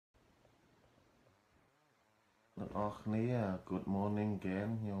Good morning again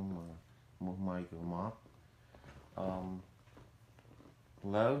ខ្ញុំមកម៉ៃកមក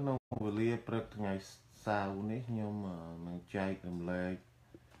លើក្នុងវេលាព្រឹកថ្ងៃសៅរ៍នេះខ្ញុំនឹងចែករំលែក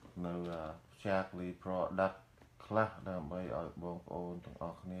នៅផ្សាកលី product ខ្លះដើម្បីឲ្យបងប្អូនទាំងអ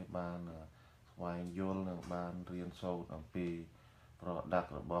ស់គ្នាបានស្វែងយល់និងបានរៀនសូត្រអំពី product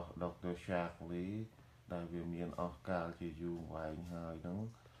របស់ Dr. Shaklee ដែលវាមានអស់កាលជាយូរវែងហើយហ្នឹង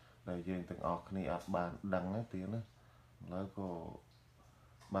ដែលយើងទាំងអស់គ្នាអត់បានដឹងទេទៀតណាឥឡូវក៏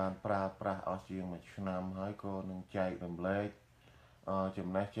បានប្រើប្រាស់អស់ជាង1ឆ្នាំហើយក៏នឹងចែករំលែកចំ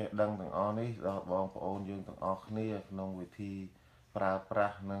ណេះចេះដឹងទាំងអស់នេះដល់បងប្អូនយើងទាំងអស់គ្នាក្នុងវិធីប្រើប្រា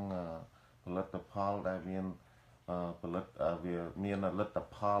ស់និងផលិតផលដែលមានវាមានលទ្ធ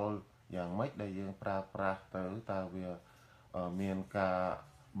ផលយ៉ាងម៉េចដែលយើងប្រើប្រាស់ទៅតើវាមានការ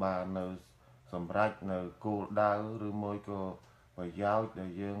បាននៅសម្រេចនៅគោលដៅឬមួយក៏ប្រយោជន៍ដែ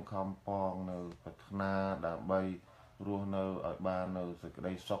លយើងខំប៉ងនៅប្រាថ្នាដើម្បីរស់នៅឲ្យបាននៅសេចក្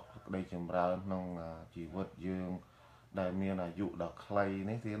តីសុខសេចក្តីចម្រើនក្នុងជីវិតយើងដែលមានអាយុដ៏ខ្លី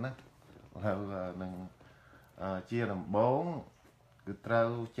នេះទៀតណាហើយនឹងជាដំបូងគឺត្រូវ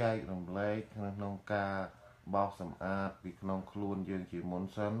ចែករំលែកក្នុងការបោសសម្អាតពីក្នុងខ្លួនយើងជាមុន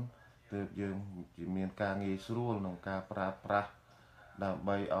សិនទើបយើងជាមានការងាយស្រួលក្នុងការប្រើប្រាស់ដើម្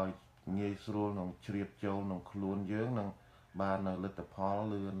បីឲ្យងាយស្រួលក្នុងជ្រាបចូលក្នុងខ្លួនយើងនឹងបាននៅលទ្ធផល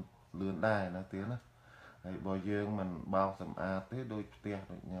លឿនដែរណាទៀតណាហើយបើយើងមិនបោសសម្អាតទេដូចផ្ទះ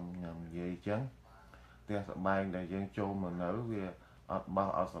ដូចញ៉ាំនិយាយអញ្ចឹងផ្ទះសម្បែងដែលយើងចូលមកនៅវាអត់បោស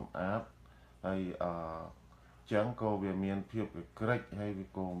អត់សម្អាតហើយចឹងក៏វាមានភាពកក្រិចហើយវា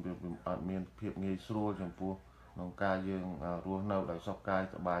ក៏អត់មានភាពងាយស្រួលចំពោះក្នុងការយើងរស់នៅដោយសុខកាយ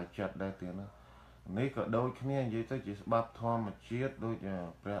សប្បាយចិត្តដែរទៀតណានេះក៏ដូចគ្នានិយាយទៅជាច្បាប់ធម្មជាតិដូច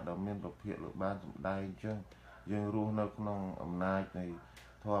ព្រះដ៏មានពភាកលោកបានសម្ដែងអញ្ចឹងយើងរស់នៅក្នុងអំណាចនៃ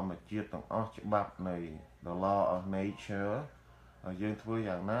ធម្មជាតិទាំងអស់ច្បាប់នៃ the law of nature ហើយយើងធ្វើ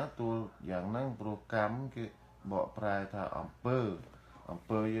យ៉ាងណាទួលយ៉ាងហ្នឹងព្រោះកម្មគេបកប្រែថាអំ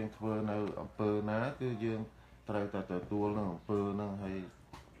ពើយើងធ្វើនៅអំពើណាគឺយើងត្រូវតែទទួលនឹងអំពើហ្នឹងហើយ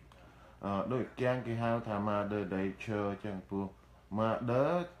ដូចកាំងគេហៅថា mother nature ចឹងព្រោះ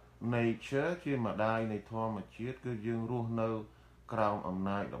mother nature ជាម្ដាយនៃធម្មជាតិគឺយើងរស់នៅក្រោមអំ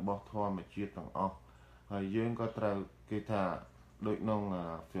ណាចរបស់ធម្មជាតិទាំងអស់ហើយយើងក៏ត្រូវគេថាដូចក្នុង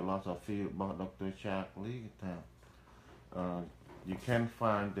philosophy របស់ Dr. Shaklee គេថាyou can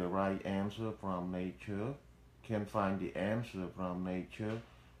find the right answer from nature can find the answer from nature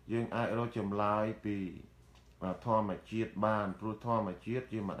យើងអាចរកចម្លើយពីធម្មជាតិបានព្រោះធម្មជាតិ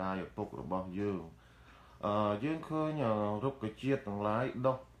ជាម្ដាយឪពុករបស់យើងយើងឃើញរុក្ខជាតិទាំងឡាយ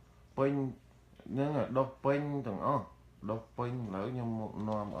ដុះពេញហ្នឹងដុះពេញទាំងអស់ដុះពេញឥឡូវខ្ញុំមក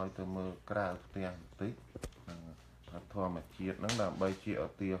នាំឲ្យទៅមើលក្រៅផ្ទះបន្តិចធម្មជាតិហ្នឹងដើម្បីជាឧ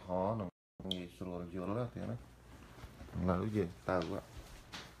ទាហរណ៍នឹងងាយស្រួលយល់ទេណាឥឡូវយើងទៅ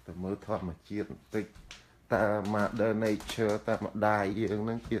មើលធម្មជាតិបន្តិចតើ Mother Nature តើម្ដាយយើងហ្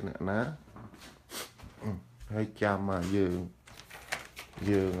នឹងជាអ្នកណាហើយចាំមកយើង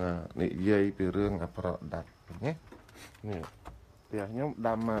និយាយពីរឿងប្រដាប់ណានេះផ្ទះខ្ញុំ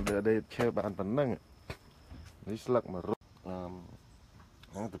ដាំ Mother Nature បានប៉ុណ្ណឹងនេះស្លឹកមរុក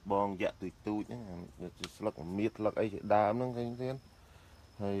ហ្នឹងតបងយ៉ាក់ទូចហ្នឹងជាស្លឹកមៀតស្លឹកអីជាដើមហ្នឹងឃើញទៀត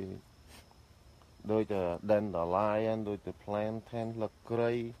ហើយដូចតែ dandelion ដូចតែ plantain ស្លឹកគ្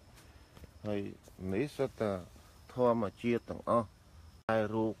រៃហើយនេះសុទ្ធតែធម្មជាតិទាំងអស់តែ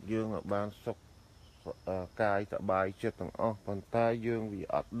រូបយើងឲ្យបានសុខកាយសប្បាយចិត្តទាំងអស់ប៉ុន្តែយើងវា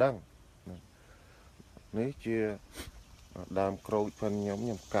អត់ដឹងនេះជាដើមក្រូចខ្ញុំ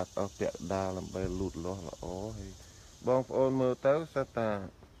កាត់អស់ពាក់ដាលដើម្បីលូតលាស់ល្អហើយបងប្អូនមើលទៅសិតតា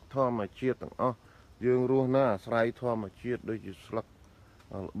ធម្មជាតិទាំងអស់យើងរស់នៅអាស្រ័យធម្មជាតិដូចជាស្លឹក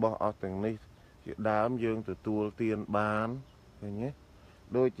របស់អស់ទាំងនេះជាដើមយើងទទួលទានបានឃើញទេ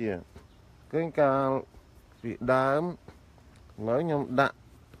ដូចជាឃើញកាលពីដើមឥឡូវខ្ញុំដាក់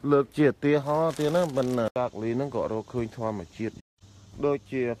លើកជាឧទាហរណ៍ទៀតណាមិនកាកលីហ្នឹងក៏រកឃើញធម្មជាតិដូច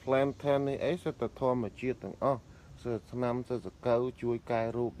ជា plantain នេះអីសិតតែធម្មជាតិទាំងអស់ស្នាមសកៅជួយកែ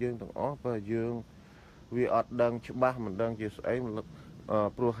រូបយើងទាំងអស់បើយើងវាអត់ដឹងច្បាស់មិនដឹងជាស្អី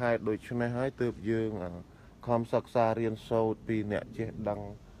ព្រោះហេតុដូច្នេះហើយទើបយើងខំសិក្សារៀនសូត្រពីអ្នកចេះដឹង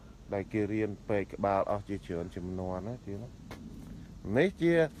ដែលគេរៀនពេកក្បាលអស់ជាច្រើនចំនួនណាទៀតនេះ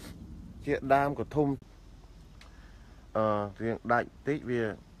ជាដើមកធុំរៀងដាច់តិចវា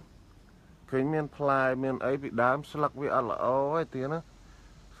ឃើញមានផ្លែមានអីពីដើមស្លឹកវាអត់ល្អទេទៀតណា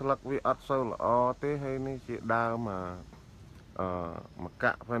ស្លឹកវាអត់សូវល្អទេហើយនេះជាដើមម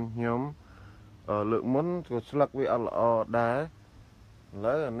កៈខ្ញុំលើកមុនក៏ស្លឹកវាអត់ល្អដែរឥ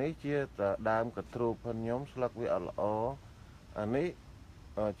ឡូវអានេះជាដើមកទ្រូបខ្ញុំស្លឹកវាអត់ល្អអានេះ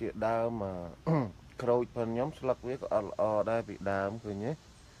ជាដើម ក្រូចផងខ្ញុំស្លឹកវាក៏អត់ល្អដែរពីដើមឃើញទេឥ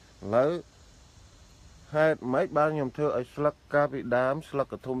ឡូវហេតុម៉េចបានខ្ញុំធ្វើឲ្យស្លឹកកាលពីដើមស្លឹក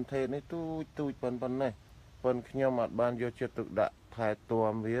កធុំធេនេះទូចប៉ុណ្ណេះប៉ុនខ្ញុំអត់បានយកចិត្តទុកដាក់ថែ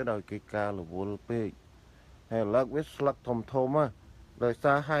ទាំវាដោយគេការរវល់ពេកហើយឥឡូវវាស្លឹកធំហ៎ដោយ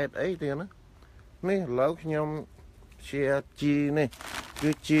សារហេតុអីទៀតណានេះឥឡូវខ្ញុំជាជីនេះ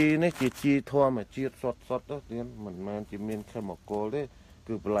គឺជីនេះជាជីធម្មជាតិសុទ្ធទៅទៀតមិនមែនជាមាន chemical ទេ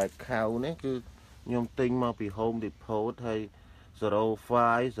គឺបន្លែខៅនេះគឺខ្ញុំទិញមកពី Home Depot ហើយ05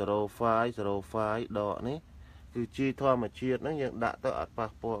 ដកនេះគឺជីធម្មជាតិហ្នឹងយើងដាក់ទៅអត់ប៉ះ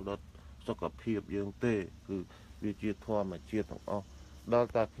ពាល់ដល់សុខភាពយើងទេគឺវាជាធម្មជាតិទាំងអស់ដល់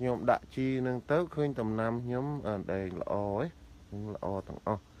តែខ្ញុំដាក់ជីហ្នឹងទៅឃើញដំណាំខ្ញុំដែងល្អល្អទាំងអ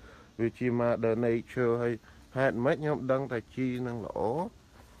ស់វាជា Mother Nature ហើយហេតុម៉េចខ្ញុំដឹងតែជីហ្នឹងល្អ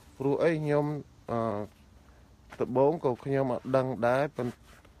ព្រោះអីខ្ញុំដំបូងក៏ខ្ញុំអត់ដឹងដែរប៉ុន្តែ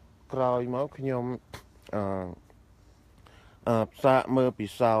ក្រោយមកខ្ញុំផ្សាកមើលពិ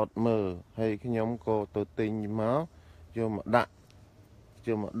សោធន៍មើលហើយខ្ញុំក៏ទៅទិញមកយកមកដាក់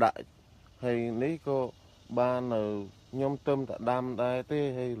ហើយនេះក៏បាននៅខ្ញុំទឹមតែដាំដែរទេ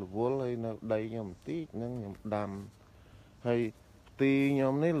ហើយរវល់ហើយនៅដីខ្ញុំបន្តិចហ្នឹងខ្ញុំដាំហើយទីខ្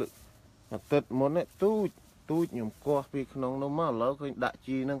ញុំនេះអាទិត្យមុននេះទូចខ្ញុំកោះពីក្នុងនោះមកឥឡូវឃើញដាក់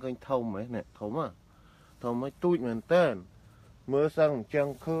ជីហ្នឹងឃើញធំហ៎នេះធំហ៎ទូចមែនតើមើលសឹងអញ្ចឹង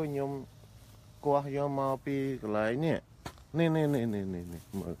ឃើញខ្ញុំកោះយកមកពីកន្លែងនេះនេះមើលនេះ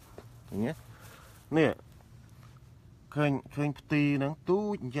ឃើញផ្ទីហ្នឹងទូ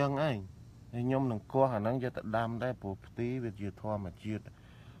ចអញ្ចឹងឯងហើយខ្ញុំនឹងកោះអាហ្នឹងយកទៅដាំដែរព្រោះផ្ទីវាជាធម្មជាតិ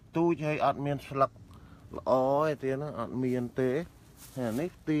ទូចហើយអត់មានស្លឹកល្អទេទៀតណាអត់មានទេហើយនេះ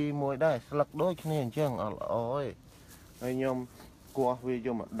ផ្ទីមួយដែរស្លឹកដូចគ្នាអញ្ចឹងអត់ល្អទេហើយខ្ញុំកោះវាយ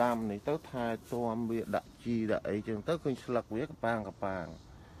កមកដាំនេះទៅថែទាំវាដាក់ជីដាក់អីចឹងទៅឃើញស្លឹកវាកប៉ាង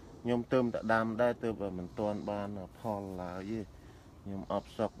ខ្ញុំទឹមតែដាំដែរទើបមិនទាន់បានផលឡើយទេខ្ញុំអប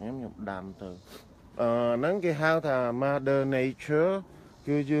សុកខ្ញុំដាំទៅហ្នឹងគេហៅថា Mother Nature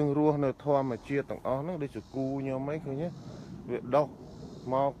គឺយើងរស់នៅធម្មជាតិទាំងអស់ហ្នឹងដូចជាគូខ្ញុំអីឃើញទេវាដុះ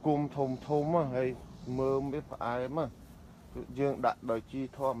មកគុំធំហើយមើមវាផ្អែមគឺយើងដាក់ដោយជី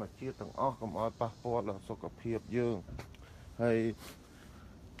ធម្មជាតិទាំងអស់កុំឲ្យប៉ះពាល់ដល់សុខភាពយើងហើយ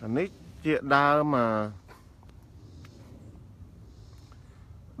អានេះជាដើម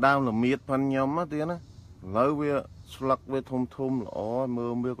ល្មៀតផងខ្ញុំទៀតណាឥឡូវវាស្លឹកវាធំល្អមើ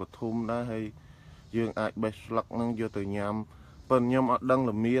លវាក៏ធំដែរហើយយើងអាចបេះស្លឹកហ្នឹងយកទៅញ៉ាំប៉ុន្តែខ្ញុំអត់ដឹង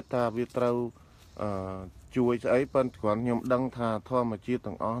ល្មៀតថាវាត្រូវជួយស្អីប៉ុន្តែគ្រាន់ខ្ញុំដឹងថាធម្មជាតិ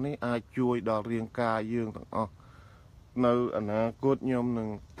ទាំងអស់នេះអាចជួយដល់រាងកាយយើងទាំងអស់នៅអនាគតខ្ញុំនឹង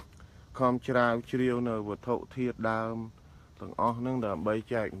ខំច្រាវជ្រាវនៅវត្ថុធាតុដើមទាំងអស់ហ្នឹងដើម្បី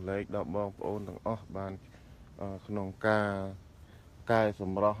ចែកម្លែកដល់បងប្អូនទាំងអស់បានក្នុងការកែស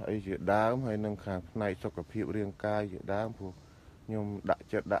ម្រស់អីជាដើមហើយនឹងខាងផ្នែកសុខភាពរាងកាយជាដើមព្រោះខ្ញុំដាក់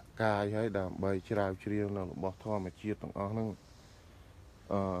ចិត្តដាក់កាយហើយដើម្បីច្រាវជ្រាវនៅរបស់ធម្មជាតិទាំងអស់ហ្នឹង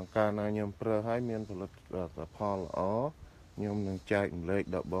កាលណាខ្ញុំប្រើឲ្យមានផលិតផលល្អខ្ញុំនឹងចែកម្លែក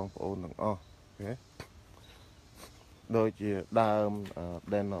ដល់បងប្អូនទាំងអស់អូខេដូចជាដើម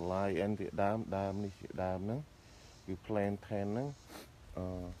Dandelion ជាដើមនេះជាដើមហ្នឹងគឺ plantain ហ្នឹង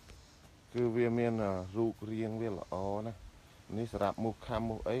គឺវាមានរូបរាងវាល្អណានេះសម្រាប់មុខខំ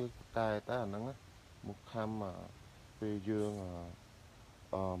មុខអីតែអាហ្នឹងមុខខំពេលយើង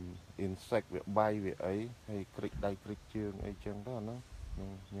insect វាបាយវាអីហើយគ្រិចដៃគ្រិចជើងអីចឹងទៅអាហ្នឹង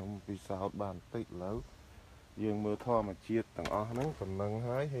ខ្ញុំពិសោធន៍បានបន្តិចឥឡូវយើងមើលធម្មជាតិទាំងអស់ហ្នឹងប៉ុណ្ណឹង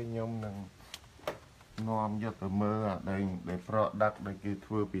ហើយខ្ញុំនឹងនាំយកទៅមើលដែល product ដែលគេ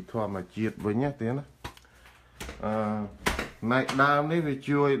ធ្វើពីធម្មជាតិវិញណាទៀតណាណែដើមនេះវា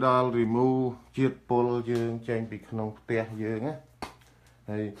ជួយដល់ remove ជាតិពុលយើងចេញពីក្នុងផ្ទះយើងណា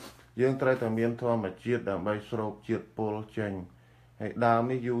ហើយយើងត្រូវតែមានធម្មជាតិដើម្បីស្រូបជាតិពុលចេញហើយដើម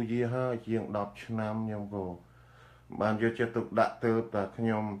នេះយូរយារហើយជាង10ឆ្នាំខ្ញុំក៏បានយកចិត្តទុកដាក់ទៅតែខ្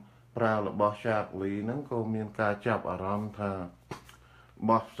ញុំប្រើរបស់ឆាបលីហ្នឹងក៏មានការចាប់អារម្មណ៍ថា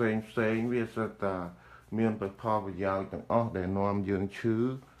បោះផ្សេងវាសិតតែមានផលប្រយោជន៍ទាំងអស់ដែលនាំយើងឈឺ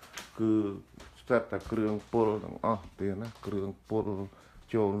គឺស្ទើរតែគ្រឿងពុលទាំងអស់ទៀតណាគ្រឿងពុល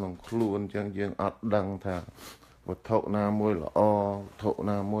ចូលក្នុងខ្លួនអញ្ចឹងយើងអត់ដឹងថាវត្ថុណាមួយល្អវត្ថុ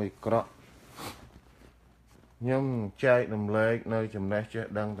ណាមួយក្រក់ខ្ញុំចែករំលែកនៅចំណេះចេះ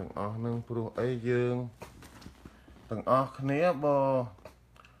ដឹងទាំងអស់ហ្នឹងព្រោះអីយើងទាំងអស់គ្នាបើ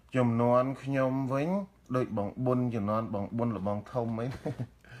ចំនួនខ្ញុំវិញដូចបងបុនចំនួនបងបុនលបងធំអី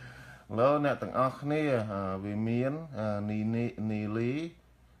លើអ្នកទាំងអស់គ្នាវាមាននីលី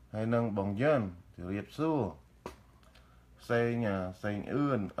ហើយនឹងបងយិនជម្រាបសួរសេងអឿ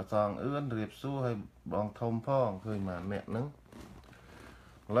នអសងអឿនជម្រាបសួរហើយបងធំផងឃើញមកអ្នកហ្នឹង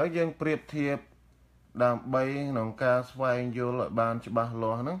ឥឡូវយើងប្រៀបធៀប ដើម្បីក្នុងការស្វែងយល់ឲ្យបានច្បាស់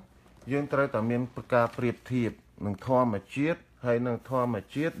លាស់ហ្នឹងយើងត្រូវតែមានការប្រៀបធៀបនឹងធម្មជាតិហើយនឹងធម្ម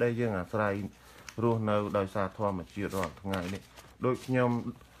ជាតិដែលយើងអាស្រ័យរស់នៅដោយសារធម្មជាតិរាល់ថ្ងៃនេះដូចខ្ញុំ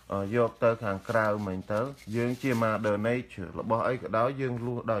យកទៅខាងក្រៅមិញទៅយើងជា Mother Nature របស់អីក៏ដោយយើងរ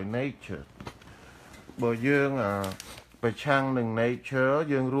ស់ដោយ nature បើយើងប្រឆាំងនឹង nature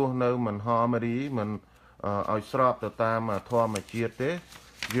យើងរស់នៅមិន harmony មិនឲ្យស្របទៅតាមធម្មជាតិទេ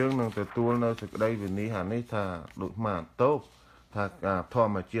យើងនឹងទទួលនៅសេចក្តីវិនិច្ឆ័យអានេះថាដូចមកតោបថាធ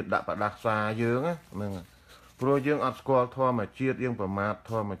ម្មជាតិដាក់បដាសាយើងហ្នឹងព្រោះយើងអត់ស្គាល់ធម្មជាតិយើងប្រមាថ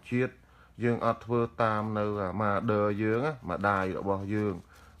ធម្មជាតិយើងអត់ធ្វើតាមនៅMotherយើងម្ដាយរបស់យើង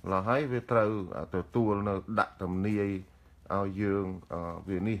ឡើយហើយវាត្រូវទទួលនៅដាក់ទំនាយឲ្យយើង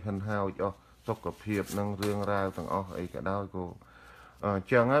វានេះហិនហោចអស់សុខភាពនិងរឿងរ៉ាវទាំងអស់អីក៏ដោយក៏អញ្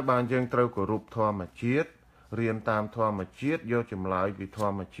ចឹងហើយបានយើងត្រូវគោរពធម្មជាតិរៀនតាមធម្មជាតិយកចម្លើយពីធ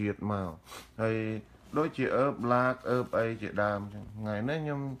ម្មជាតិមកហើយដូចជាHerb-Laxអីជាដើមអញ្ចឹងថ្ងៃនេះខ្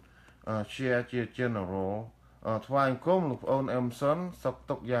ញុំ share ជា general ថ្វាយអង្គមលោកប្អូនអឹមសុនសុខ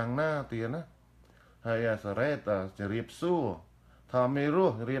ទុក្ខយ៉ាងណាទៀតណាហើយសារ៉េតជរៀបសួរថាមេរ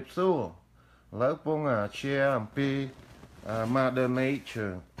ស់រៀបសួរឥឡូវពង share អំពី Mother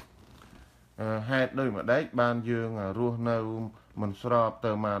Nature ហេតុដូចម្ដេចបានយើងរស់នៅមិនស្រប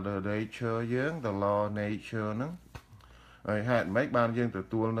ទៅ Mother Nature យើងទៅ Law Nature ហ្នឹងហើយហេតុម៉េចបានយើងទ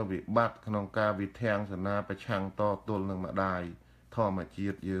ទួលនៅវិបត្តិក្នុងការវិធានសនាប្រឆាំងតទល់នឹងម្ដាយធម្មជា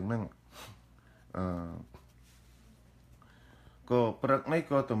តិយើងហ្នឹងក៏ព្រឹកនេះ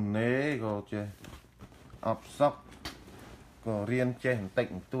ក៏ទំនេរក៏ចេះអបសក់ក៏រៀនចេះបន្តិច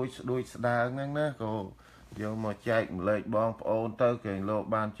បន្តួចស្ដួយស្ដាងហ្នឹងណាក៏យកមកចែកម្លែកបងប្អូនទៅគេលោក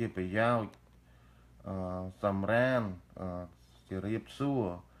បានជាប្រយោជន៍សម្រានជរៀបសួរ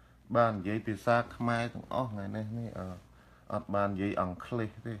បាននិយាយភាសាខ្មែរទាំងអស់ថ្ងៃនេះអត់បាននិយាយអង់គ្លេស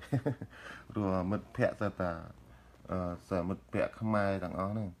ទេព្រោះមិត្តភ័ក្តិទៅតាមិត្តភ័ក្តិខ្មែរទាំងអ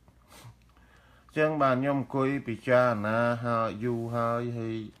ស់ហ្នឹងចឹងបានខ្ញុំអង្គុយពិចារណាហើយយូរហើយ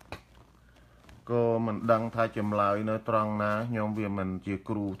ក៏មិនដឹងថាចម្លើយនៅត្រង់ណាខ្ញុំវាមិនជា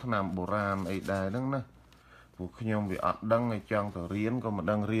គ្រូថ្នាំបុរាណអីដែរហ្នឹងណាព្រោះខ្ញុំវាអត់ដឹងឲ្យចង់ទៅរៀនក៏មិន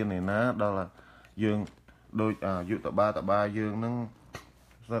ដឹងរៀនឯណាដល់យើងដូចយុតបាយើងហ្នឹង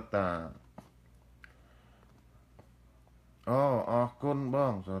ស្ទើរអរគុណប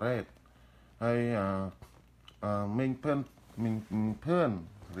ងសារ៉េតហើយមិញភឿន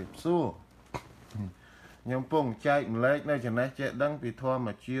រៀបសួរខ្ញុំពងចែកម្លែកនៅចំណេះចេះដឹងពីធម្ម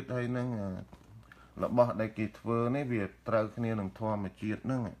ជាតិហើយនឹងរបស់ដែលគេធ្វើនេះវាត្រូវគ្នានឹងធម្មជាតិហ្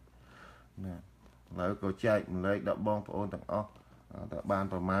នឹងណាឥឡូវក៏ចែកម្លែកដល់បងប្អូនទាំងអស់តែបាន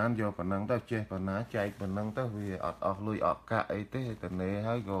ប្រមាណយកប៉ុណ្ណឹងទៅចេះប៉ុណ្ណាចែកប៉ុណ្ណឹងទៅវាអត់អស់លុយអត់កាក់អីទេតនេ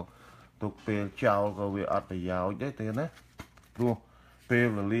ហើយក៏ទុកពេលចោលក៏វាអត់ប្រយោជន៍ដែរទេណាព្រោះពេល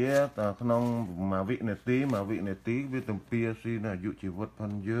វេលាក្នុងមួយវិនាទីវាទំពាស៊ីនៅអាយុជីវិតផ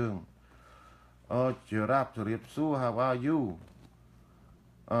ងយើងជរៀបសួរ How are you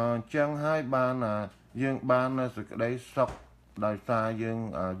ចឹងហើយបានយើងបានសេចក្តីសុខដោយសារយើង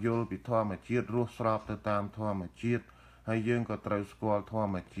យល់ពីធម្មជាតិរស់ស្របទៅតាមធម្មជាតិហើយយើងក៏ត្រូវស្គាល់ធ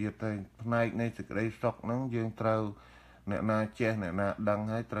ម្មជាតិទៅផ្នែកនៃសេចក្តីសុខហ្នឹងយើងត្រូវអ្នកណាចេះអ្នកណាដឹង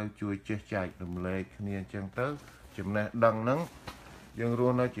ហើយត្រូវជួយចេះចែករំលែកគ្នាអញ្ចឹងទៅចំណេះដឹងហ្នឹងយើងរ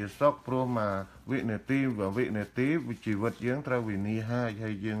ស់នៅជាសុខព្រោះមកវិនាទីជីវិតយើងត្រូវវិនិច្ឆ័យហើ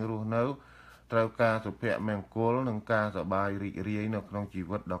យយើងរស់នៅត្រូវការសុភមង្គលនិងការសប្បាយរីករាយនៅក្នុងជី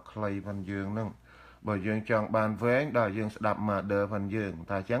វិតដ៏ខ្លីផងយើងហ្នឹងបើយើងចង់បានវែងដល់យើងស្ដាប់ Mother ផងយើង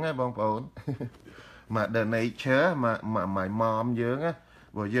តែអញ្ចឹងហ៎បងប្អូន Mother Nature my mom យើងណា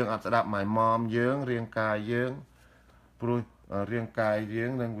បើយើងអត់ស្ដាប់ my mom យើងរាងកាយយើងព្រោះរាងកាយយើ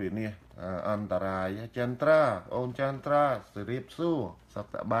ងនឹងវិនិច្ឆ័យអន្តរាយចន្ទ្រាអូនចន្ទ្រាសរៀបសួរសុខ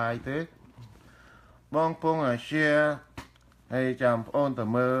សប្បាយទេបងពងshareហើយចាំបងប្អូនទៅ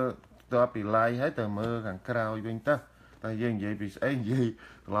មើលតបពី live ហើយទៅមើលខាងក្រោយវិញទៅតែយើងនិយាយពីស្អីនិយាយ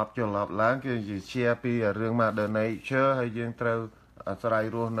ត្រឡប់ចុះត្រឡប់ឡើងគឺនិយាយ share ពីរឿង Mother Nature ហើយយើងត្រូវអាស្រ័យ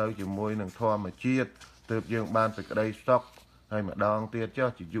រស់នៅជាមួយនឹងធម្មជាតិទើបយើងបានសេចក្តីសុខហើយម្ដងទៀតចុះ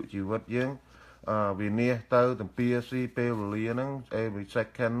ជីវិតយើងវិនិច្ឆ័យទៅទំពាស៊ីពេលវេលាហ្នឹង every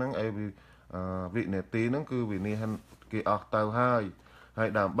second ហ្នឹង every វិនាទីហ្នឹងគឺវិនិច្ឆ័យគេអស់ទៅហើយ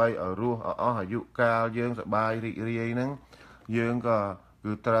ដើម្បីឲ្យរស់អស់អាយុកាលយើងសប្បាយរីករាយហ្នឹងយើងក៏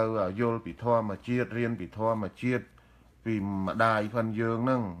គឺត្រូវយល់ពីធម្មជាតិរៀនពីធម្មជាតិពីម្ដាយផងយើងហ្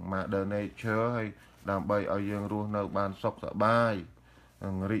នឹង Mother Nature ហើយដើម្បីឲ្យយើងរស់នៅបានសុខសប្បាយ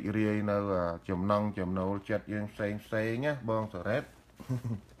រីករាយនៅចំណង់ចំណូលចិត្តយើងផ្សេងណាបងសារ៉េត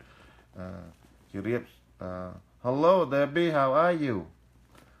ជម្រាបHello Debbie how are you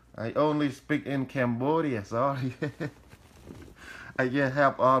I only speak in Cambodia sorry I just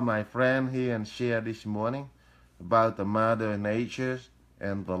help all my friends here and share this morning about the mother nature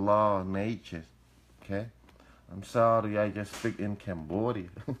and the law of nature. Okay? I'm sorry I just speak in Cambodia.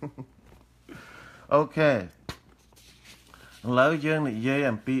 Okay. ឥឡូវយើងនិយាយ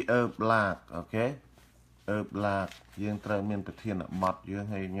អំពី Herb-Lax អូខេ Herb-Lax យើងត្រូវមានប្រធានបទយើង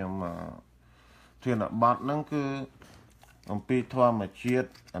ឲ្យខ្ញុំប្រធានបទហ្នឹងគឺអំពីធម្មជាតិ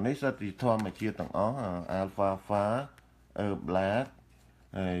អានេះសិតពីធម្មជាតិទាំងអស់ Alfalfa Herb-Lax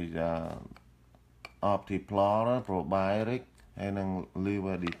ហើយ Optiflora Probiotic ហើយនឹង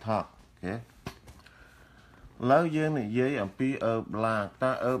Liver Detox អូខេឥឡូវយើងនិយាយអំពី Herb-Lax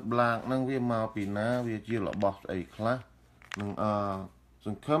តើ Herb-Lax ហ្នឹងវាមកពីណាវាជារបស់ស្អីខ្លះនឹងស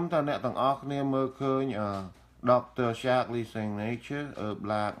ង្ឃឹមថាអ្នកទាំងអស់គ្នាមើលឃើញDr. Shaklee Signature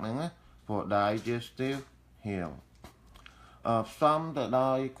Herb-Lax ហ្នឹងណា for digestive health ផ្សំទៅ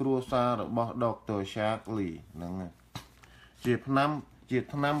ដោយគ្រួសាររបស់ Dr. Shaklee ហ្នឹងជាថ្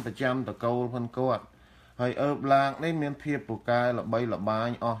នាំប្រចាំតកូលផងគាត់ហើយ Herb-Lax នេះមានភាពពូកែល្បីល្បាញ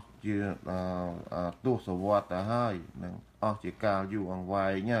អស់ជាទសវត្សរ៍ទៅហើយនឹងអស់ជាកាលយូរអង្វែ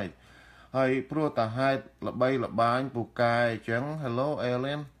ងហើយព្រោះតាហេតុល្បីល្បាញពូកែអញ្ចឹង Hello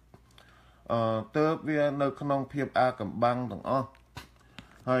Alien ទើបវានៅក្នុងភាពអាកំបាំងទាំងអស់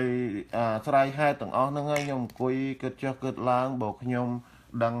ហើយស្រ័យហេតុទាំងអស់ហ្នឹងហើយខ្ញុំអង្គុយគិតចុះគិតឡើងបើខ្ញុំ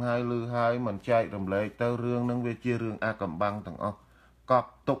ដឹងហើយឮហើយមិនចែករំលែកទៅរឿងហ្នឹងវាជារឿងអាកំបាំងទាំងអស់ក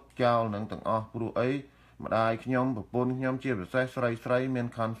ប់ទុកចោលនឹងទាំងអស់ព្រោះអីម្ដាយខ្ញុំប្រពន្ធខ្ញុំជាពិសេសស្រីមាន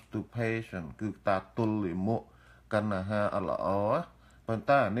constipation គឺតាទល់លាមកកាន់អាហារអត់ល្អប៉ុន្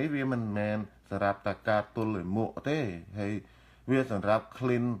តែអានេះវាមិនមែនសម្រាប់តែការទល់លាមកទេហើយវាសម្រាប់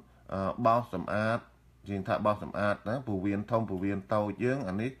clean បោសសម្អាតជាងថាបោសសម្អាតណាពោះវៀនធំពោះវៀនតូចយើង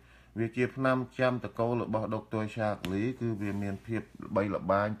អានេះវាជាថ្នាំចាំតកូលរបស់ Dr. Shaklee គឺវាមានភាពល្បីល្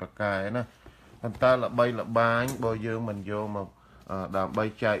បាញប្រកែណាប៉ុន្តែល្បីល្បាញបើយើងមិនយកមកដើម្បី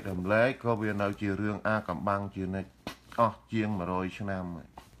ចែករំលែកក៏វានៅជារឿងអាកំបាំងជានិច្ចអស់ជាង100ឆ្នាំ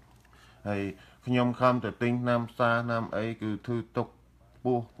ហើយខ្ញុំខំទៅទិញថ្នាំផ្សារថ្នាំអីគឺធឺទុក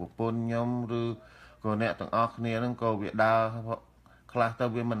ពោះប្រពន្ធខ្ញុំឬក៏អ្នកទាំងអស់គ្នាហ្នឹងក៏វាដើរខ្លះទៅ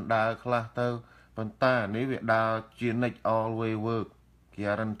វាមិនដើរខ្លះទៅប៉ុន្តែនេះវាដើរជានិច្ច always work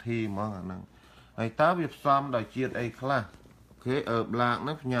guarantee ហ្មងអាហ្នឹងហើយតើវាផ្សំដោយជាតិអីខ្លះអូខេ Herb-Lax ហ្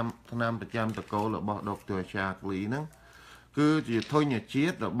នឹងញ៉ាំថ្នាំប្រចាំតកូលរបស់ Dr. Shaklee ហ្នឹងគឺជាធញ្ញជា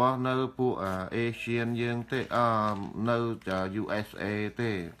តិរបស់នៅពួក Asian យើងទេនៅ USA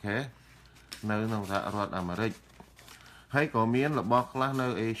ទេអូខេនៅក្នុងសហរដ្ឋអាមេរិកហើយក៏មានរបស់ខ្លះនៅ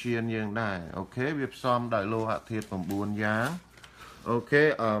Asian យើងដែរអូខេវាផ្សំដោយលោហៈធាតុ9យ៉ាងអូខេ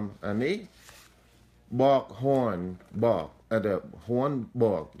អានេះបក horn បកhorn ប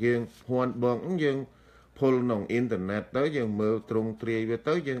កយើង horn បកយើងពុលក្នុងអ៊ីនធឺណិតទៅយើងមើលទ្រង់ទ្រាយវា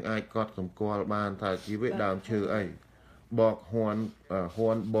ទៅយើងអាចកត់សម្គាល់បានថាជីវិតដើមឈើអីបក horn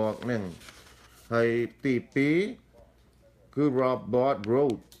បកហ្នឹងហើយទី2គឺ robot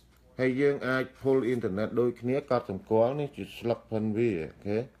road ហើយយើងអាចពុលអ៊ីនធឺណិតដូចគ្នាកត់សម្គាល់នេះជាស្លឹកផិនវាអូ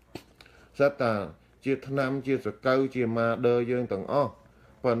ខេស្រាប់តាជាថ្នាំជាសកៅជាម៉ាដឺយើងទាំងអស់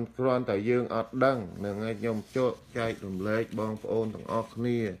ប៉ុន្តែគ្រាន់តែយើងអត់ដឹងនឹងឲ្យខ្ញុំចែករំលែកបងប្អូនទាំងអស់គ្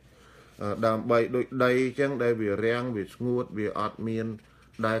នាដើម្បីដូចដីអញ្ចឹងដែលវារាំងវាស្ងួតវាអត់មាន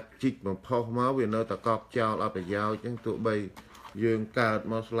ដែលជីកបំផុសមកវានៅតែកប់ចោលអត់ប្រយោជន៍អញ្ចឹងទោះបីយើងកើត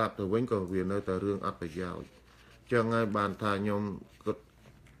មកស្លាប់ទៅវិញក៏វានៅតែរឿងអត់ប្រយោជន៍អញ្ចឹងហើយបានថាខ្ញុំគិត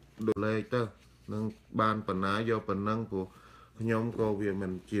ដូចលេខទៅនឹងបានបណ្ណាយកប៉ុណ្ណឹងព្រោះខ្ញុំក៏វាមិ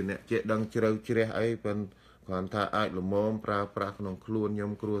នជាអ្នកចេះដឹងជ្រៅជ្រះអីប៉ុន្តែគ្រាន់ថាអាចលមមប្រើប្រាស់ក្នុងខ្លួនខ្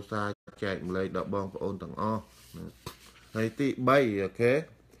ញុំគ្រួសារចែកម្លែកដល់បងប្អូនទាំងអស់ហើយទី3អូខេ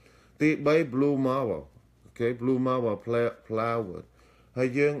ទី3 blue marble អូខេ blue marble flower ហើយ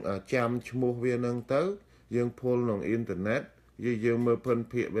យើងចាំឈ្មោះវានឹងទៅយើងពុលក្នុងអ៊ីនធឺណិតយើងមើលភិន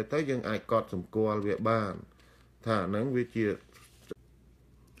ភាគវាទៅយើងអាចកត់សម្គាល់វាបានថាហ្នឹងវា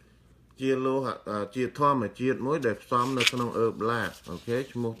ជាលោហៈជាធម្មជាតិមួយដែលផ្សំនៅក្នុង Herb-Lax អូខេ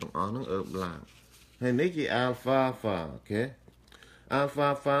ឈ្មោះទាំងអស់ហ្នឹង Herb-Lax ហើយនេះជា Alfalfa អូខេ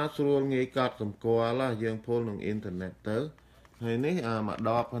Alfalfa ស្រួលងាយកត់សម្គាល់យើងពុលក្នុងអ៊ីនធឺណិតទៅហើយនេះមក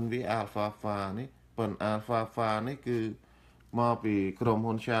ដបហ្នឹងវា Alfalfa នេះប៉ុន្តែ Alfalfa នេះគឺមកពីក្រុម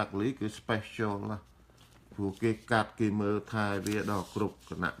ហ៊ុន Shaklee គឺ special ណាព្រោះគេកាត់គេមើលថែវាដល់គ្រប់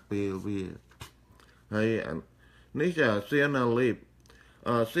គណៈពេលវាហើយនេះជា Sienna leaf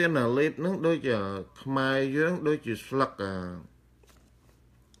Sienna leaf ហ្នឹងដូចជាខ្មែរយើងដូចជាស្លឹកអី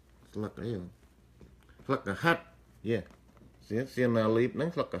ស្លឹកកហាត់Sienna leaf ហ្នឹង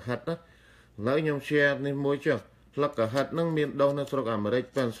ស្លឹកកហាត់ណាឥឡូវខ្ញុំ share នេះមួយចុះស្លឹកកហាត់ហ្នឹងមានដុះនៅស្រុកអាមេរិក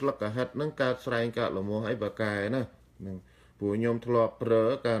ប៉ុន្តែស្លឹកកហាត់ហ្នឹងកើតស្រែងកើតលមោះអីបកែណាហ្នឹងព្រោះខ្ញុំធ្លាប់ប្រើ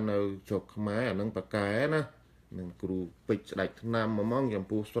កាលនៅស្រុកខ្មែរអាហ្នឹងបកែណា នឹងគ្រូពេជ្រស្ដាច់ថ្នាំមកចំ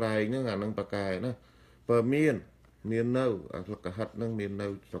ពោះស្រែកហ្នឹងអានឹងបកែណាបើមាននៅអាស្លឹកកហិតហ្នឹងមាននៅ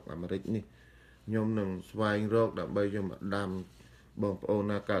ស្រុកអាមេរិកនេះខ្ញុំនឹងស្វែងរកដើម្បីខ្ញុំមកដាំបងប្អូន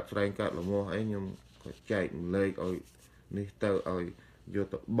ណាកើតស្រែងកើតលមាស់អីខ្ញុំក៏ចែកម្លែកឲ្យនេះទៅឲ្យយក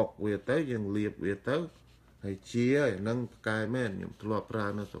ទៅបុកវាទៅយើងលាបវាទៅហើយជាហ្នឹងបកែមែនខ្ញុំធ្លាប់ប្រើ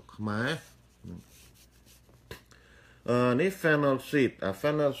នៅស្រុកខ្មែរនេះ fennel seed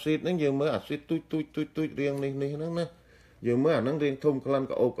fennel seed ហ្នឹងយើងមើលអា seed ទូចរៀងនេះហ្នឹងណាយើងមើលអាហ្នឹងរៀងធំក្លិន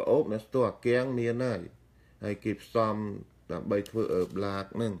ក្អូបនៅស្ទោះអាកៀងមានហើយគេផ្សំដើម្បីធ្វើ Herb-Lax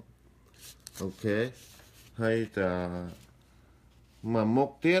ហ្នឹងអូខេហើយតាមកមុខ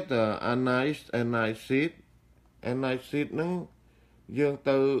ទៀត anise seed ហ្នឹងយើង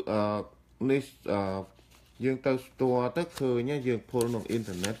ទៅនេះយើងទៅស្ទោះទៅឃើញយើងផុលក្នុងអ៊ីន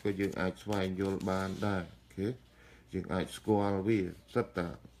ធឺណិតក៏យើងអាចស្វែងយល់បានដែរអូខេយើងអាចស្គាល់វាសិតតា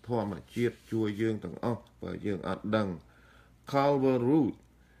ធម្មជាតិជួយយើងទាំងអស់បើយើងអត់ដឹង Calver root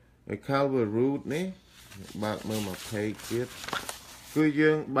ហើយ Calver root នេះបើកមើលមក page ទៀតគឺ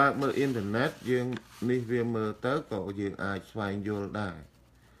យើងបើកមើលអ៊ីនធឺណិតយើងនេះវាមើលទៅក៏យើងអាចស្វែងយល់ដែរ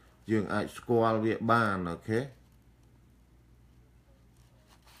យើងអាចស្គាល់វាបានអូខេ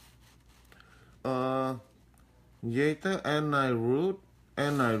និយាយទៅ anise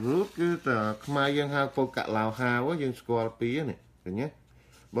root គឺតែខ្មែរយើងហៅពុយកាក់ឡៅហាវយើងស្គាល់ពីនេះឃើញទេ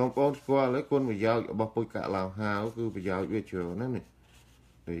បងប្អូនស្គាល់ហើយគុណប្រយោជន៍របស់ពុយកាក់ឡៅហាវគឺប្រយោជន៍វាច្រើនណាស់នេះ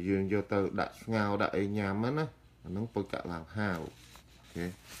តែយើងយកទៅដាក់ស្ងោរដាក់អីញ៉ាំណាអាហ្នឹងពុយកាក់ឡៅហាវអូខេ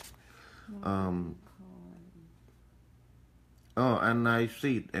anise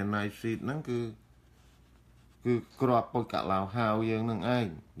seed ហ្នឹងគឺគ្រាប់ពុយកាក់ឡៅហាវយើងនឹងឯង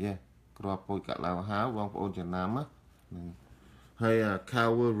គ្រាប់ពុយកាក់ឡៅហាវបងប្អូនចំណាំណាហើយ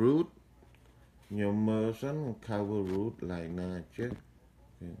cover root ខ្ញុំមើលសិន cover root ឡើងណាចេះ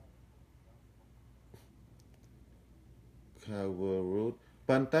cover root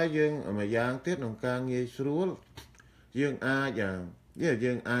ប៉ុន្តែយើងមួយយ៉ាងទៀតក្នុងការងាយស្រួលយើងអា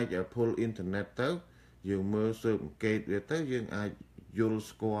ចពុលអ៊ីនធឺណិតទៅយើងមើលស៊ើបអង្កេតវាទៅយើងអាចយល់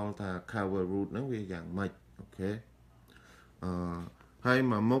ស្គាល់ថា cover root ហ្នឹងវាយ៉ាងម៉េចអូខេហើយ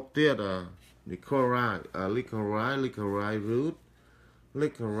មកមុខទៀត licorice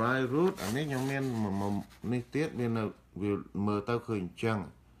root អានេះខ្ញុំមាននេះទៀតវានៅវាមើលទៅឃើញអញ្ចឹង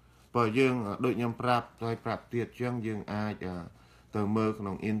បើយើងដូចខ្ញុំប្រាប់ទៀតអញ្ចឹងយើងអាចទៅមើលក្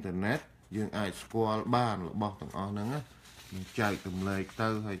នុងអ៊ីនធឺណិតយើងអាចស្គាល់បានរបស់ទាំងអស់ហ្នឹងណាចែកចម្លែកទៅ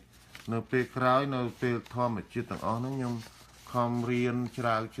ហើយនៅពេលក្រោយនៅពេលធម្មជាតិទាំងអស់ហ្នឹងខ្ញុំខំរៀនជ្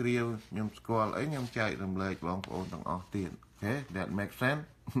រាវជ្រាវខ្ញុំស្គាល់អីខ្ញុំចែករំលែកបងប្អូនទាំងអស់ទៀតអូខេ that make sense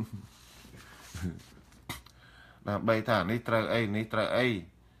ដើម្បីថានេះត្រូវអីទាំង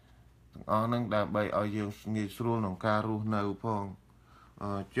អស់ហ្នឹងដើម្បីឲ្យយើងងាយស្រួលក្នុងការរស់នៅផងអ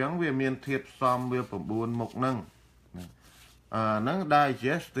ញ្ចឹងវាមានធាតុផ្សំវា9មុខហ្នឹងហ្នឹង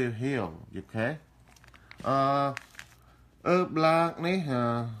digestive heal អូខេHerb-Lax នេះ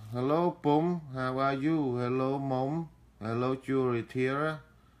hello ពុំ how are you hello mom hello Juritiera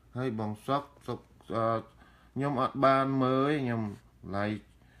ហើយបងសុកខ្ញុំអត់បានមើលខ្ញុំ like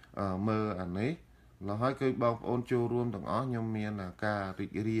មើលអានេះឡើយហើយគឺបងប្អូនចូលរួមទាំងអស់ខ្ញុំមានការរី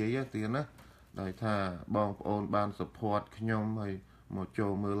ករាយទៀតណាដោយថាបងប្អូនបាន support ខ្ញុំហើយមកចូ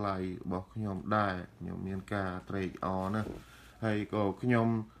លមើល live របស់ខ្ញុំដែរខ្ញុំមានការត្រេកអរណាហើយក៏ខ្ញុំ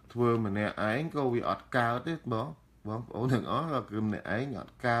ធ្វើម្នាក់ឯងក៏វាអត់កើតទេបងប្អូនទាំងអស់ក៏គឺម្នាក់ឯងអ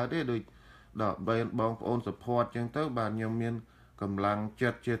ត់កើតទេដូចដល់បងប្អូន support ចឹងទៅបាទខ្ញុំមានកម្លាំងចិ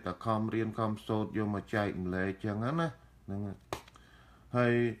ត្តជាតខំរៀនខំសូត្រយកមកចែកម្លែកចឹងណាហ្នឹងហើ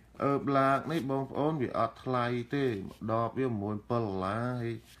យ Herb-Lax នេះបងប្អូនវាអត់ថ្លៃទេដបវា$7ហើយ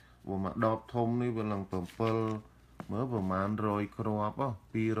មកដបធំនេះវាឡើង7មើលប្រហែល100គ្រាប់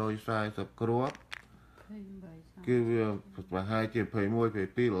240គ្រាប់គឺវាប្រហែលជា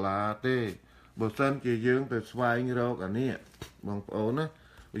$21-22ទេបើសិនជាយើងទៅស្វែងរកអានេះបងប្អូនណា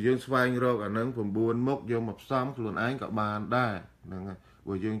យើងស្វែងរកអានឹង9មុខយកមកផ្សំខ្លួនឯងក៏បានដែរហ្នឹងហើយព្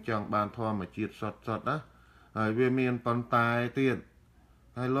រោះយើងចង់បានធម្មជាតិសុទ្ធណាហើយវាមានប៉ុន្តែទៀត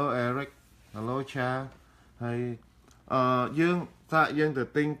Hello Eric Hello Cha ហើយយើងថាយើងទៅ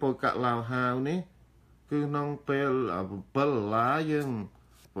ទិញពុយកាក់ឡៅហាវនេះគឺក្នុងពេល$7យើង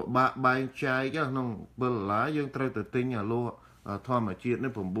ពិបាកបែងចែកក្នុង$7យើងត្រូវទៅទិញអាលោធម្មជាតិ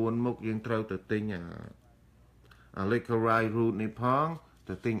នេះ9មុខយើងត្រូវទៅទិញlicorice root នេះផង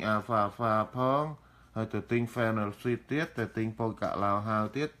ទៅទិញ alfalfa ផងហើយទៅទិញ fennel seed ទៀតទៅទិញពុយកាក់ឡៅហាវ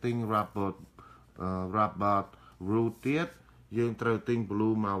ទៀតទិញ rhubarb root ទៀតយើងត្រូវទិញ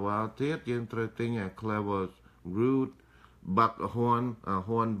blue mawar ទៀតយើងត្រូវទិញ clover root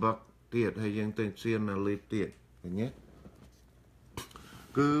hornbuck ទៀតហើយយើងទិញ sienna leaf ទៀតឃើញទេ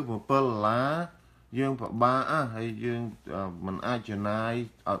គឺ$7 dương phải ba hay dương mình ai trở này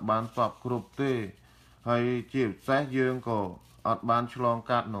ở ban sọp group tê hay chịu xét dương cổ ở ban chlong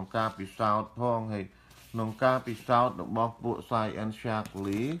cát nông ca bị sao phong hay nông ca bị sao được bọc bộ sai ăn sạc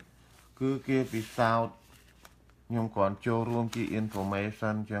lý cứ kia bị sao nhưng còn cho luôn chỉ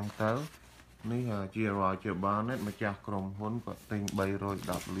information chẳng tới ní chia rồi chia ba nét mà chặt cầm huấn có tình bay rồi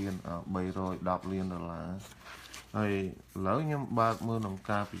đọc liền là hay lỡ nhưng ba mươi nông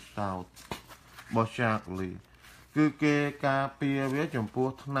ca bị sao bỏ sạc lý cứ kê ca pia với chồng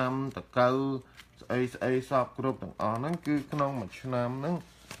pua năm ta câu ai sọp group tầng ở nó cứ nông một năm nó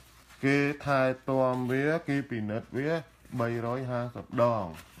kê thai tòm với kê bị nứt với $350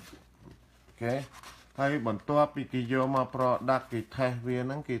 ok hay bọn toa bị kỳ vô mà product kỳ thẻ với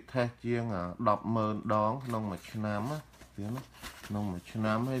nó kỳ thẻ chiêng đọc mơn đón nông một năm á tiếng nông một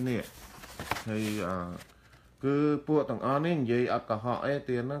năm hay nè thì cứ pua tầng ở nên gì ở cả họ ấy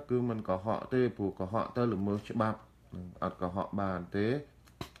tiền nó cứ mình có họ tê phụ có họ tê là mưa cho bạc ở cả họ bàn tế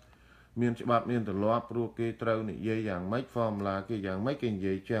miền cho bạc miền từ loa pro kê trâu này dây dạng mấy form là cái dạng mấy cái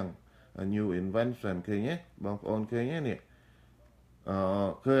dây chẳng new invention kia nhé bằng ôn kia nhé nè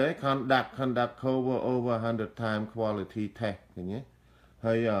คือ conduct cover over 100 times quality test อย่างเงี้ยใ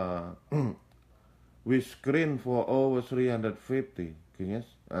ห้ we screen for over 350 อย่างเงี้ย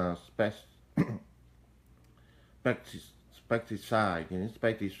pesticide อย่างเงี้ย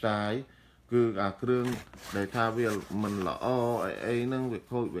pesticide คือเครื่องđể tha việc mình là ấy nâng việc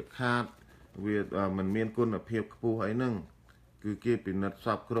khôi việc khát việc mình miên quân ở phiệp phu ấy nâng cứ kia bị nứt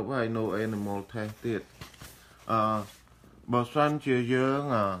sập cướp hay no animal test tiệt bà săn chia dương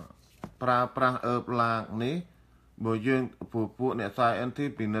pra Herb-Lax ní bà dương phụ nè sai anh thi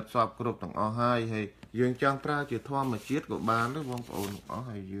bị nứt sập cướp tầng o hai hay dương trang pra chia thoa mà chết của bạn đó vong ổn ở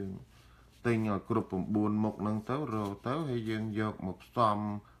hay dương tình ở cướp buồn một nâng tới rồi tới hay dương dọc một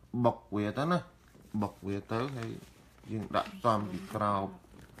xóm bọc về tới nè bọc về tới hay dương đặt xóm chỉ cao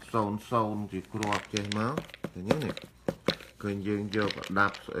sồn chỉ cướp trên máu thì nhớ nè cần dương dọc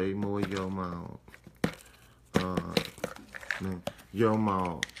đạp ấy môi vô màu vô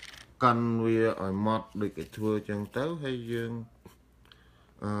màu căn vi ở mót được cái thua chẳng tới hay dương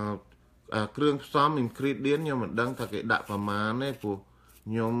เครื่อง xóm mình create đến nhưng mà đăng thật cái đại phẩm mà này phụ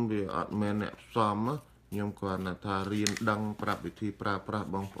nhóm vì ở men nè xóm á nhóm còn là thà riêng đăng prap bị thi prap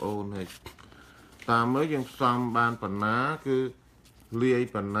bong ôn này ta mới dương xóm ban phần ná cứ liê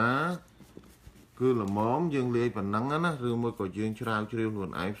phần ná cứ là móm dương liê phần nắng á rồi mới có dương trao chiêu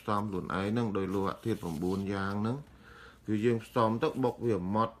luôn ái xóm luôn ái nâng đôi lụa thiệt phẩm buôn giang nâng cứ dương xóm tất bọc về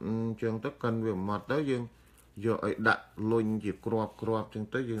mọt chương tất cân về mọt tới dương do ấy đặt lùn chỉ crop chương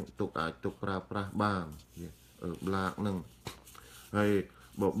tới dương tục pra bàn ở lạc nâng hay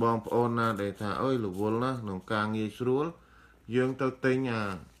bộ bom ôn để thả ơi là vô na nông càng nghi xuống dương tao tính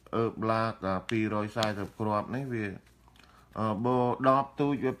Herb-Lax pi rồi sai tập crop này về bộ đọp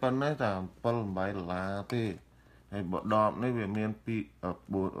tôi về phần này là phần bài là thế hay bộ đọp này về miền pi ở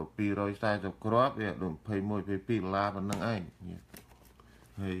bộ pi rồi sai tập crop về đồn phơi môi phơi pi là phần năng anh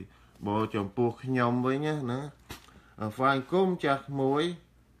hay bộ chồng buộc nhom với nhá nữa phải côm chặt mối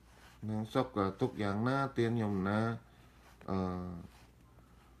nâng sốc tục dạng na tiền nhom na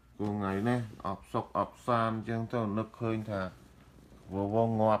cô ngày này ọc san chẳng tao nước khơi thà vô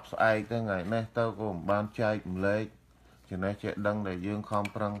ngọt ai tới ngày này tao có ban chai lấy cho nên sẽ đăng để dương không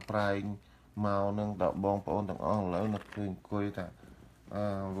prang prai màu nâng tạo bong ôn tầng on lỡ nước khơi quê thà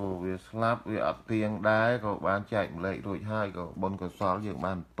vô việc slap việc ập tiền đái có ban chạy lấy rồi hai có bon có xóa dương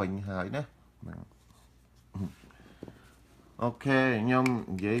ban pin hai nữa ok nhom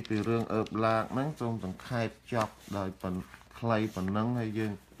vậy từ rương Herb-Lax nắng trong tầng khai chọc đời phần clay phần nắng hay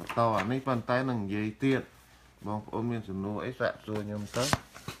dương to ở đây phần tay nâng dây tiết bong ôm miên sườn nô ấy sạ rồi nhom tới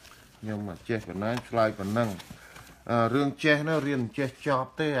nhưng mà che phần này slide phần nâng rương che nó riêng che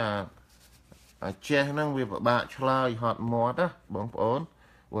chọc tới che nâng việc bạn slide hot mót á bong ốm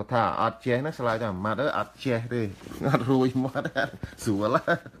và thả ọt che nó slide ra mặt đó ọt che đi rồi mót sủa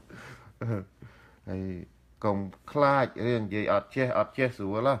lá hay còn khai riêng gì ọt che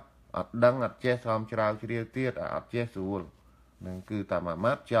sủa lá ọt đăng ọt che xóm trao chia tiết ọt che sủa nên cứ tạm mà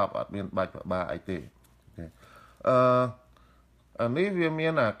mát chọc ở bên bạch và ba ấy tệ ní vì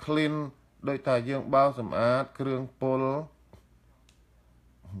miền clean đôi tài dương bao sầm át kêu pol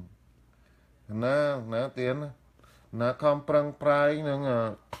nó tiến nó không prang prai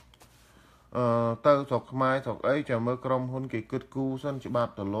nương tao sọc mai sọc ấy chờ mơ crom hôn kỳ cất cu sân chỉ bạt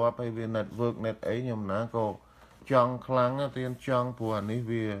tờ loa hay vì nét vượt nét ấy nhầm ná cô chong khlang tiên chong phù ní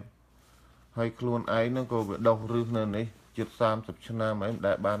vì hay luôn ấy nó cô bị đau rư nên ấy chụp sam sập chna mấy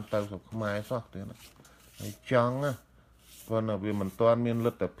đại ban tao sọc mai sọc thế này hay chong á còn là vì mình toàn miền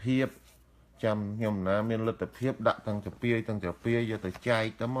lật tập hiệp chăm nhom ná miền lật tập hiệp đặt thằng chập pia giờ tới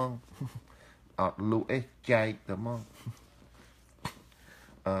chạy tấm mong ọt lũ ấy chạy tấm mong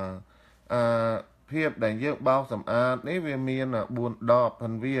hiệp đánh dược bao sầm đấy về miền buồn đọp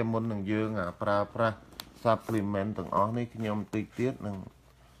thành vi môn thằng dương pra supplement thằng ó này nhom tịch tiết thằng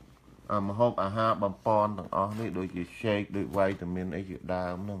mà hộp ha bầm pon thằng ó này đôi chỉ shake đôi vay từ miền ấy chịu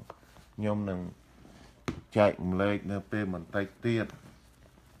đau nè nhom thằng chạy lên nè pe mình tay tiết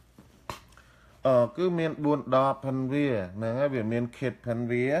cứ miền buồn đọp thành vi nè về miền khệt thành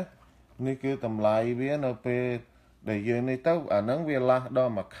viนี่คือตำไลเวียนเอาไปได้ยืนในเต้านั้นเวลาดอ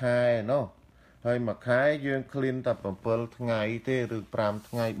มาคายเนาะให้มาคายยืนคลีนแต่ปเปิลทั้งไงเต้หรือปราม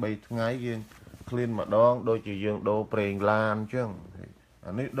ทั้งไงใบทั้งไงยืนคลีนมาดองโดยจะยืนโดเปล่งลานเช่งอั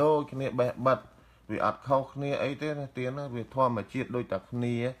นนี้โดขี้แบบบัดวิอัดเข้าขี้ไอ้เต้เตี้ยนะวิทอมาเชียดโดยตัก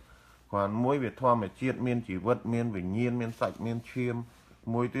ขี้ขวานมวยวิทอมาเชียดเมียนจีวัดเมียนวิญญาณเมียนสักเมียนเชียม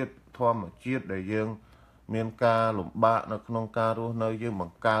มวยเตี้ยทอมาเชียดได้ยืนเมียนกาหลุมบะนักนองการูเนยยืมบั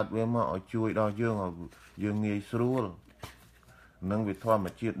งกาดเว้มาเอาช่วยดอยืมเอายืมเงยสู้นั่งวิทอมา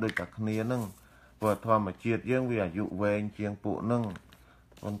เชียดโดยตักขี้นั่งเปิดทอมาเชียดยืมวิอายุเวงเชียงปุนั่ง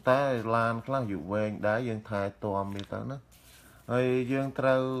คนใต้ลานคลาอยู่เวงได้ยืมทายตัวมีแต่นะไอ้ยืมเ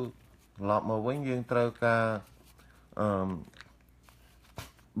ต้าหลอกมาไว้ยืมเต้ากา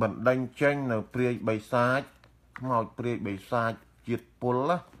บันดังเช่นเนอเปรียใบซาดหมอเปรียใบซาดจิตปุล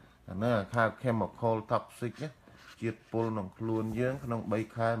ละน่ะข้าวแคมคอลท็อกซิกเนี่ยจิตปุลน้องคลุนยืงน้องใบ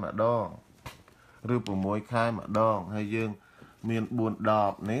คายมาดองหรือปุ่มมวยคายมาดองให้ยืงเมียนบุญดอ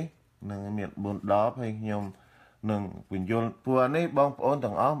บนี้หนึ่งเมียนบุญดอบให้ยมหนึ่งปุ่นโยนปัวนี้บองปอนต่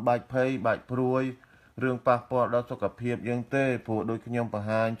างอ้อมใบเพยใบพรวยเรื่องปากปอดเราสกับเพียบยังเต้ผู้โดยขยมประห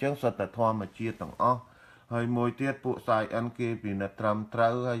ารเจ้าสัตว์ทอมาเชียต่างอ้อให้มวยเตี้ยผู้สายอันเกปีนัดตรำเต้า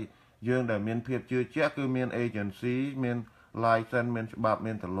ให้ยืงแต่เมียนเพียบเชื่อเจ้าคือเมียนเอเจนซี่เมียนลายเส้นเมียนฉบับเมี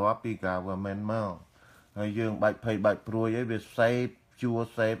ยนตลอดปีกาว่าเมียนเมาให้ยืงใบเพยใบพรวยให้เป็นเซฟชัว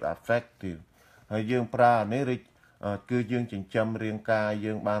เซฟอัฟเฟกติฟให้ยืงปลาเนี่ยริคือยืงจิงจำเรียงกาย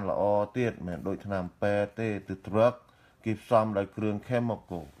ยืงบานละอเตี้ยเหมือนโดยทนามเปเต้ติดทรักกิบซ้ำโดยเครื่องเคมี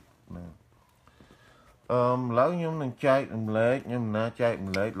คอลแล้วยังหนึ่งใจเล็กยังน่าใจ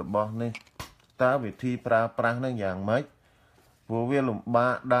เล็กระบอบนี่ตาวิธีปรานั่งอย่างไหมผู้เวียนหลุมบ้า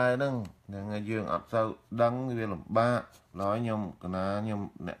ได้นั่งยังไงยืงอัดเสาดังเวียนหลุมบ้าร้อยยมกนะยม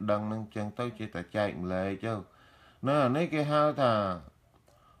เนี่ยดังนั่งจังเต้าใจแต่ใจเล็กเจ้าเนื้อนี่คือhowท่า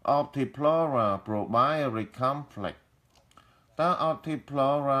Optiflora probiotic complex ตา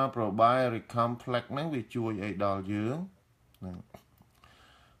Optiflora probiotic complex นั้นวิช่วยไอ้ดอลยืง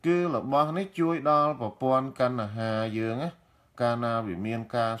คือระบอบนี้ช่วยดอลปะปนกันหายืงการนาวิเมียน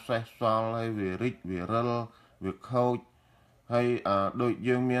กาเซสซอลให้วิริกวิเรลวิโคให้โดย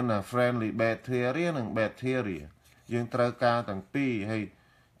ยืงเมียนfriendly bacteria หนึ่ง bacteria ยืงตรากาต่างปีให้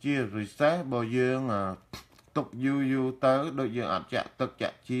เจียริเซบยืงตกยูเตอโดยยืงอาจจะตกจะ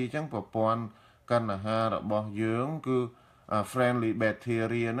ชีจังปะปนกันหาระบอบยืงคือ friendly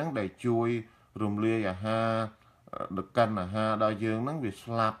bacteria นั้นได้ช่วยรวมเรียหาđược căn là ha đa dương nó bị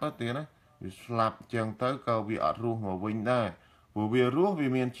slap đó tiếng đấy bị slap chẳng tới câu bị ở ruột mà vinh đây vừa bị ruột vì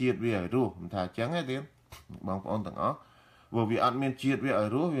miền chiết vì ở ruột thả trắng ấy tiếng bằng con thằng ó vừa bị ăn miền chiết vì ở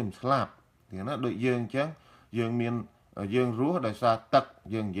ruột vì slap thì nó đợi dương trắng dương miền dương ruột đại sa tắc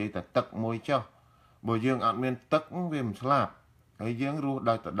dương vậy ta tắc môi cho bờ dương ăn miền tắc vì slap hay dương ruột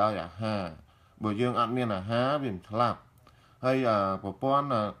đại ta đại ha bờ dương ăn miền là ha vì slap hay của con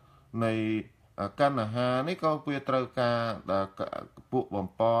nàyกันหานี่ก็เพื่อตระการปุบอม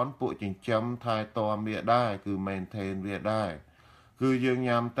ปอนปุจิงจำทายตอมเวียได้คือเมนเทนเวียได้คือยัง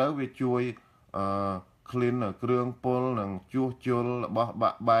ยามเต้าวิช่วยคลีนเครื่องปนหนังจูจุลบ่บะ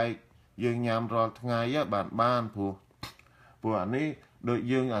ใบยังยามรอทั้งไงบ้านผู้อันนี้โดย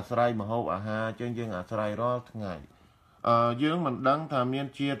ยังอาศัยมาหอบอาหารจึงยังอาศัยรอทั้งไงยังมันดังทำเมียน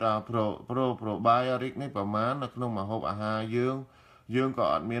เชียร์โปรไบโอริกนี่ประมาณนักนุ่มมาหอบอาหารยังก็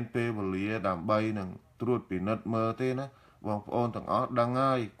อาจเมียนเปบเลียดำใบหนึ่งตรวจปีนัดเมื่อเต้นะบอกโอนต่างอ๋อดังง่า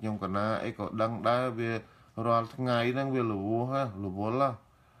ยยงกันนะไอ้ก็ดังได้เวรอทั้งไงนั่งเวหลูฮะหลูบนละ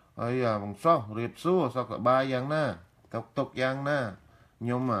ไอ้บางซ้อเรียบสู้สักใบยังหน้าตกยังหน้าย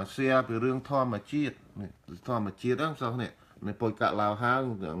มเสียไปเรื่องท่อมาชีดนี่ท่อมาชีดตั้งซ้อเนี่ยในปอยกะลาวห้าง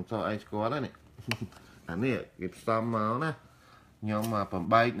อย่างซ้อไอ้สกอร์แล้วเนี่ยอันนี้เก็บซ้ำมานะยมผม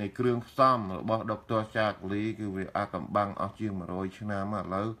ใบในเครื่องซ่อมบอกดร.จากลีคือวิอากำบังเอาเชียงมาโรยชนะมา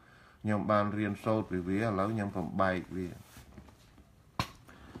แล้วยมบานเรียนโซดไปวิแล้วยมผมใบวิ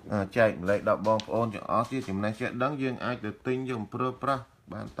ใจเลยดอกบองโอนจากออสที่จิมในเช็ดดังยังไอเดือดติ้งยมเปรอะปะ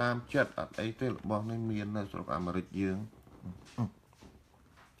บานตามเช็ดอัดไอเตลบองในเมียนในสระอเมริกยัง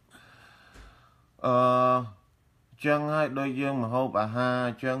ចឹងហើយដោយយើងមហូបអាហារ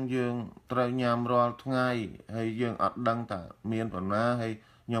ចឹងយើងត្រូវញ៉ាំរាល់ថ្ងៃហើយយើងអត់ដឹងថាមានប៉ុណ្ណាហើយ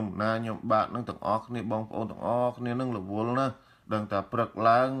ខ្ញុំបាទនឹងទាំងអស់គ្នាបងប្អូនទាំងអស់គ្នានឹងរវល់ណាដឹងតែព្រឹក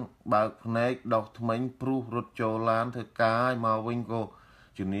ឡើងបើកភ្នែកដោះថ្មិញព្រុសរត់ចូលឡានធ្វើការឲ្យមកវិញក៏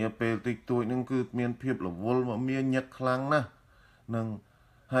ជំនាពេលតិចតួចនឹងគឺមានភាពរវល់មកមានញឹកខ្លាំងណាស់នឹង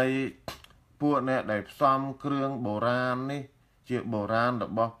ហើយពួកអ្នកដែលផ្សំគ្រឿងបុរាណនេះជាបុរាណរ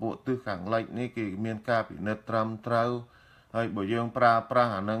បស់ពួកទិសខាងលិចនេះគេមានការពិនិត្យត្រឹមត្រូវហើយបើយើងប្រើប្រា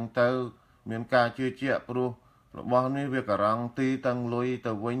ស់អានឹងទៅមានការជឿជាក់ព្រោះរបស់នេះវាការ៉ង់ទីទាំងលុយ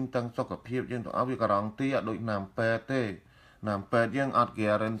ទៅវិញទាំងសុខភាពយើងទាំងអស់វាការ៉ង់ទីអត់ដូចណាំពេទ្យទេណាំពេទ្យយើងអត់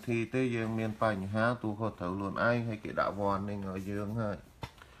guarantee ទេយើងមានបញ្ហាទូហត់ត្រូវខ្លួនឯងហើយគេដាក់ warning ឲ្យយើងហើយ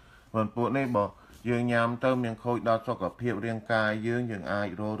ប៉ុន្តែពួកនេះបើយើងញ៉ាំទៅមានខូចដល់សុខភាពរាងកាយយើងអាច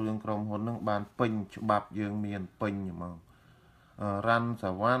រករឿងក្រុមហ៊ុននឹងបានពេញច្បាប់យើងមានពេញហ្មងរ៉ាន់ស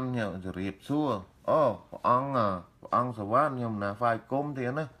វណ្ណញរៀបសួរអូព្រះអង្គសវណ្ណខ្ញុំណាហ្វាយគុំទៀត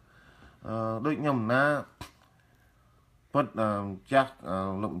ណាដូចខ្ញុំណាពិតចាស់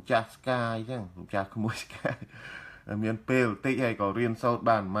លោកម្ចាស់ស្កាយចឹងលោកម្ចាស់ក្មួយស្កាយមានពេលតិចហើយក៏រៀនសូត្រ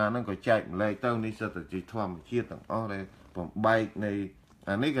បានមកហ្នឹងក៏ចែកម្លែកទៅនេះសិតតែជាធម្មជាតិទាំងអស់ដែលបំបែកនៃ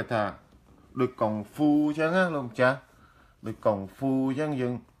អានេះគេថាដូចកុងហ្វូចឹងណាលោកម្ចាស់ដូចកុងហ្វូចឹង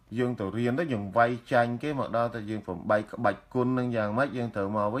យើងទៅរៀនទៅយើងវាយចាញ់គេមកដល់តែយើងបំបែកក្បាច់គុណនឹងយ៉ាងម៉េចយើងត្រូវ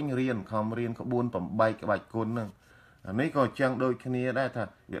មកវិញរៀនខំរៀនក្បួនបំបែកក្បាច់គុណហ្នឹងអានេះក៏ចឹងដូចគ្នាដែរថា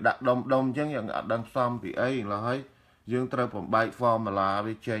វាដាក់ដុំចឹងយើងអត់ដឹងផ្សំពីអីឡើយហើយយើងត្រូវបំបែក formula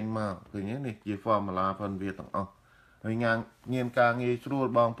វាចេញមកឃើញទេនេះជា formula ប៉ុនវាទាំងអស់ហើយញៀនការងារស្រួល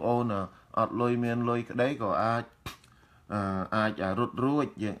បងប្អូនអត់លុយមានលុយក្តីក៏អាចរត់រួច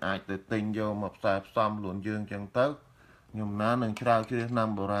យើងអាចទៅទិញយកមកផ្សំខ្លួនយើងចឹងទៅខ្ញុំណានឹងច្រាវជ្រាវថ្នាំ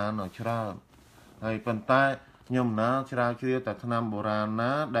បុរាណឲ្យច្រើនហើយប៉ុន្តែខ្ញុំណាច្រាវជ្រាវតែថ្នាំបុរាណ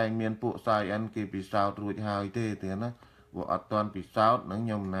ណាដែលមានពួក science គេពិសោធន៍រួចហើយទេណាពួកអត់ទាន់ពិសោធន៍នឹង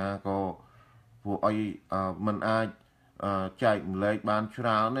ខ្ញុំណាក៏ពួកអីមិនអាចចែកម្លែកបានច្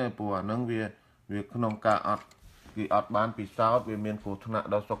រើនទេព្រោះអានឹងវាក្នុងការអត់បានពិសោធន៍វាមានគ្រោះថ្នាក់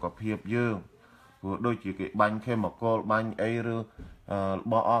ដល់សុខភាពយើងព្រោះដូចជាគេបាញ់ chemical បាញ់អីឬរ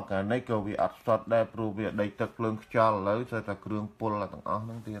បស់ organic ក៏វាអត់សុទ្ធដែរព្រោះវាដីទឹកភ្លើងខ្យល់ឥឡូវស្ទើរតែគ្រឿងពុលទាំងអស់ហ្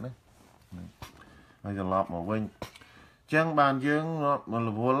នឹងទៀតណាហើយត្រឡប់មកវិញចឹងបានយើងរ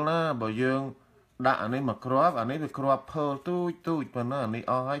វល់ណាបើយើងដាក់អានេះមកគ្រាប់អានេះវាគ្រាប់ភើទូចប៉ុណ្ណាអានេះ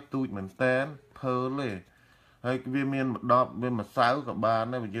អស់ហើយទូចមែនតែនភើទេហើយវាមានវាម្សៅក៏បាន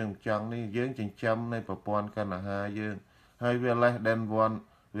ដែរបើយើងចង់នេះយើងចិញ្ចឹមในប្រព័ន្ធកាន់អាហារយើងហើយវា less than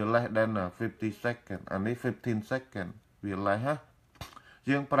 50 second អានេះ15 second វា less ហ៎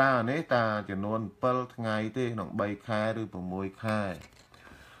យើងប្រើអានេះតាចំនួន7ថ្ងៃទេក្នុង3ខែឬ6ខែ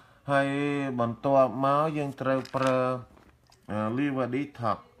ហើយបន្ទាប់មកយើងត្រូវប្រើ liver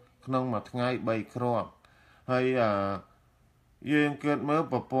detox ក្នុងមួយថ្ងៃ3គ្រាប់ហើយយើងគិតមើល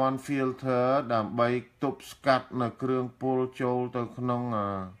ប្រព័ន្ធ filter ដើម្បីទប់ស្កាត់នៅគ្រឿងពុលចូលទៅក្នុង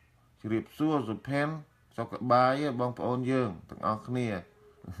ជ្រាបសួរសុផានសុខបាយបងប្អូនយើងទាំងអស់គ្នា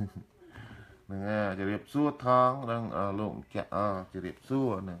ហ្នឹងជ្រាបសួរថងដល់លោកម្ចាស់ជ្រាបសួ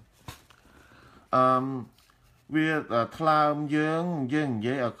រណាវាថ្លើមយើងនិ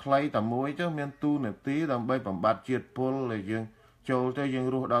យាយឲ្យខ្លីតែមួយទៅមានទូនាទីដើម្បីបំបត្តិជាតិពុលដែលយើងចូលទៅយើង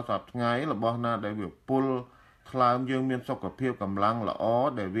រស់ដល់សប្តាហ៍ថ្ងៃរបស់ណាដែលវាពុលថ្លើមយើងមានសុខភាពកម្លាំងល្អ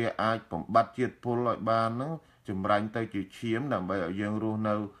ដែលវាអាចបំបត្តិជាតិពុលឲ្យបានហ្នឹងចម្រាញ់ទៅជាឈាមដើម្បីឲ្យយើងរស់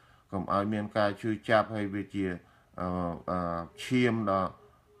នៅកុំឲ្យមានការឈឺចាប់ហើយវាជាឈាមដល់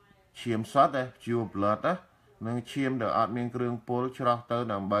ឈាមសត្វpure blood នឹងឈាមដែលអត់មានគ្រឿងពុលច្រោះទៅ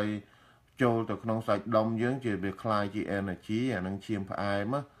ដើម្បីចូលទៅក្នុងសាច់ដុំយើងជាវាคล้ายជា energy អានឹងឈាមផ្អែ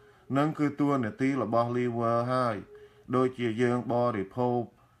មនឹងគឺតួនាទីរបស់ liver ហើយដូចជាយើងបរិភោគ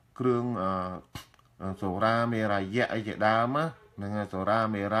គ្រឿងសូរ៉ាមេរ៉ាយៈអីជាដើមហ្នឹងសូរ៉ា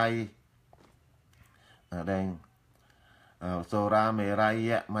មេរ៉ៃដែលសូរ៉ាមេរ៉ៃ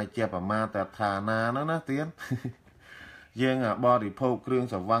យៈមកជាប្រមាតឋានាហ្នឹងណាទៀតយើងបរិភោគគ្រឿង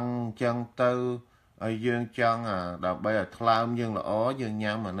ស្រវឹងចឹងទៅហើយយើងចង់ដើម្បីឲ្យថ្លើមយើងល្អយើង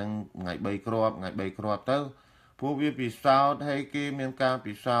ញ៉ាំអានឹងថ្ងៃ3គ្រាប់ទៅព្រោះវាពិសោធន៍ហើយគេមានការ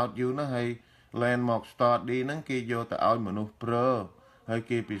ពិសោធន៍យូរណាស់ហើយ landmark study ហ្នឹងគេយកទៅឲ្យមនុស្សប្រើហើយ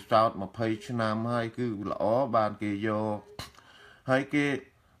គេពិសោធន៍20ឆ្នាំហើយគឺល្អបានគេយកហើយគេ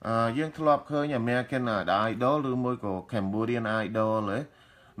យើងធ្លាប់ឃើញ American Idol ឬមួយក៏ Cambodian Idol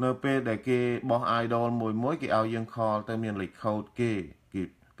នៅពេលដែលគេបោះ idol មួយគេឲ្យយើងខលទៅមានលេខខូតគេ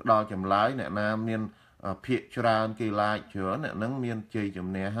ផ្ដល់ចម្លើយអ្នកណាមានភាគច្រើនគេ like ច្រើនអ្នកហ្នឹងមានជ័យជំ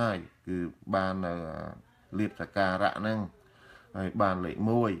នះហើយគឺបានលាភសក្ការៈហ្នឹងហើយបានលេខ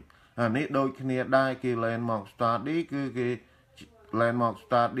1អានេះដូចគ្នាដែរគេ landmark study គឺគេ landmark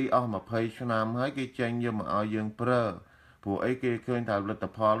study អស់20ឆ្នាំហើយគេចេញយកមកឲ្យយើងប្រើព្រោះអីគេឃើញថាផលិត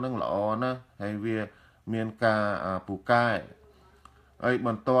ផលនឹងល្អណាស់ហើយវាមានការពូកែហើយប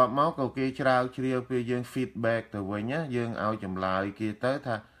ន្ទាប់មកក៏គេច្រាវជ្រាវពេលយើង feedback ទៅវិញណាយើងឲ្យចម្លើយគេទៅ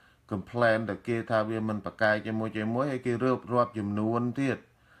ថា complain ទៅគេថាវាមិនប្រកែកជាមួយហើយគេរាប់ចំនួនទៀត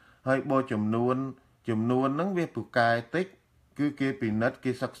ហើយបើចំនួនហ្នឹងវាពូកែតិចគឺគេពិនិត្យ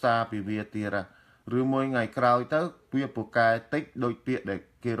គេសិក្សាពីវាទៀតឬមួយថ្ងៃក្រោយទៅវាពូកែតិចដូចពាក្យដែល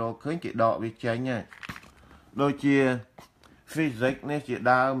គេរកឃើញគេដកវាចេញហើយដូចជា physics នេះជា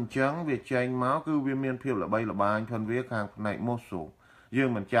ដើមអញ្ចឹងវាចេញមកគឺវាមានភាពល្បីល្បាញផងវាខាងផ្នែក muscle យើង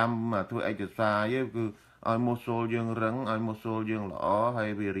មិនចាំធ្វើឯកសារទេគឺឲ្យ muscle យើងរឹងឲ្យ muscle យើងល្អហើយ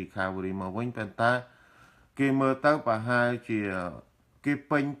វា recovery មកវិញប៉ុន្តែគេមើលទៅប្រហែលជាគេ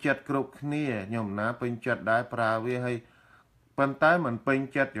ពេញចិត្តគ្រប់គ្នាខ្ញុំណាពេញចិត្តដែរប្រើវាហើយប៉ុន្តែមិនពេញ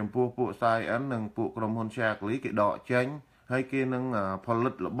ចិត្តចំពោះពួក science និងពួកក្រុមហ៊ុន Shaklee គេដកចេញហើយគេនឹងផលិ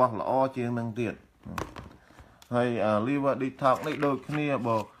តរបស់ល្អជាងនឹងទៀតហើយ liver detox នេះដូចគ្នា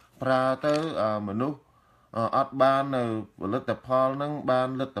បើប្រើទៅមនុស្សអត់បាននៅផលិតផលហ្នឹងបាន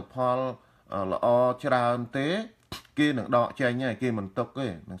លទ្ធផលល្អច្រើនទេគេនឹងដកចេញហើយគេមិនទុកទេ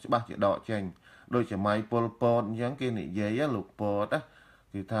នឹងច្បាស់ជាដកចេញដូចសម័យពលពតអញ្ចឹងគេនិយាយលោកពត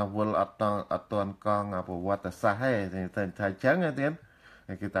គឺថាវល់អត់តាន់កង់ប្រវត្តិសាស្ត្រទេតែថាអញ្ចឹងទៀត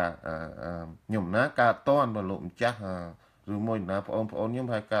គេថាខ្ញុំណាកើតតាន់បើលោកម្ចាស់ឬមួយណាបងប្អូនខ្ញុំ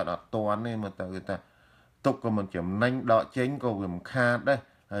ហើយកើតអត់តាន់ទេមកទៅគេថាទុកក៏មិនចំណេញដកចេញក៏វាមិនខាតដែរ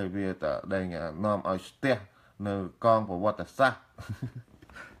ហើយវាតែដែលនាំឲ្យស្ទះនៅកងប្រវត្តិសាស្ត្រ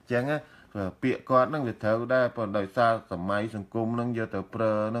អញ្ចឹងពាក្យគាត់ហ្នឹងវាត្រូវដែរប៉ុន្តែដោយសារសម័យសង្គមហ្នឹងយកទៅប្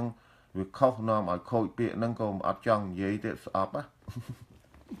រើហ្នឹងវាខុសនាំឲ្យខូចពាក្យហ្នឹងក៏អត់ចង់និយាយទៀតស្អប់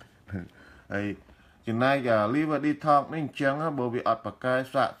ហើយចំណែកliver detox នេះអញ្ចឹងបើវាអត់ប្រកែ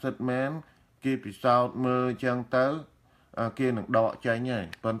ស័ក្តិសិទ្ធិមែនគេពិសោធន៍មើលអញ្ចឹងទៅគេនឹងដកចេញហើយ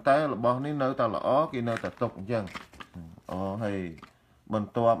ប៉ុន្តែរបស់នេះនៅតែល្អគេនៅតែទុកអញ្ចឹងហើយបន្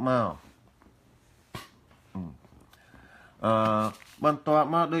ទាប់មកបន្ទាប់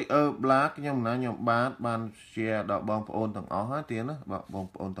មកដូចHerb-Laxខ្ញុំបាន share ដល់បងប្អូនទាំងអស់ហើយទៀតណាបង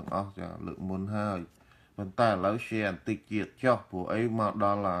ប្អូនទាំងអស់ចាលើកមុនហើយប៉ុន្តែឥឡូវ share បន្តិចទៀតចុះព្រោះអីមកដ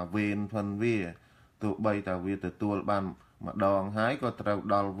ល់វេនផងវាទោះបីតែវាទទួលបានម្ដងហើយក៏ត្រូវ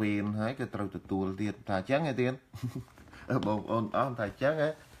ដល់វេនហើយក៏ត្រូវទទួលទៀតថាអញ្ចឹងឯទៀតបងប្អូនអស់ថាអញ្ចឹង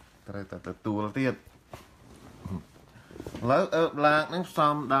ត្រូវតែទទួលទៀតឥឡូវHerb-Laxហ្នឹងផ្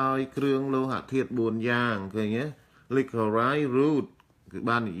សំដោយគ្រឿងលោហៈធាតុ4យ៉ាងឃើញទេ licorice root គឺ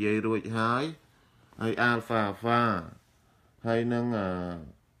បាននិយាយរួចហើយalfalfa ហើយនឹង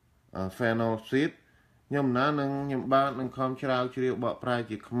phenol seed ខ្ញុំបាទនឹងខំច្រាវជ្រាវបកប្រែ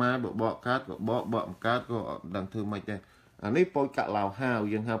ជាខ្មែរបកកាត់ក៏បកបង្កើតក៏អត់ដឹងធ្វើម៉េចដែរអានេះពោចកាក់ឡៅហាវ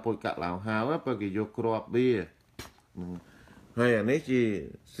យើងហៅពោចកាក់ឡៅហាវព្រោះគេយកគ្រាប់វាហើយអានេះជា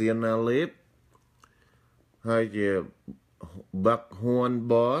សៀណាលេបហើយជាបាក់ហួន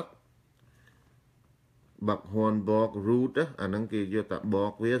បក root អាហ្នឹងគេយកតែប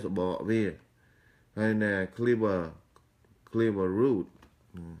កវាសបកវាហើយណែ clever root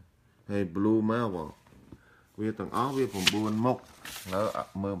ហើយ blue marble វាទាំងអស់វា9មុខហើយ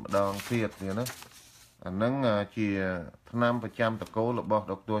មើលម្ដងទៀតណាអាហ្នឹងជាថ្នាំប្រចាំតកូលរបស់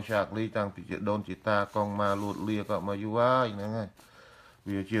ដុកទ័រ Shaklee តាំងពីជាដូនជីតាកងមកលួតលាក៏មកយូរហើយហ្នឹងហើយ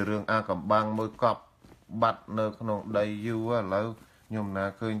វាជារឿងអាកំបាំងមួយកប់បាត់នៅក្នុងដីយូរឥឡូវខ្ញុំណា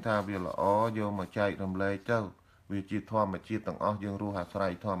ឃើញថាវាល្អយកមកចែករំលែកទៅវាជាធម្មជាតិទាំងអស់យើងរស់អាស្រ័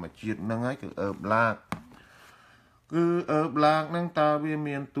យធម្មជាតិហ្នឹងហើយគឺHerb-Laxហ្នឹងតើវា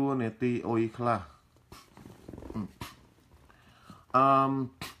មានតួនាទីអុយខ្លះ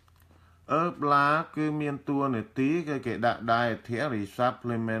Herb-Lax គឺមានតួនាទីគេដាក់ dietary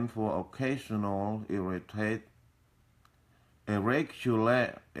supplement for occasional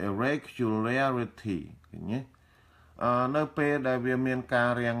irregularity ឃើញទេនៅពេលដែលវាមានការ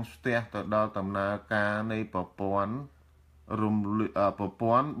រាំងស្ទះទៅដល់ដំណើរការនៃប្រព័ន្ធ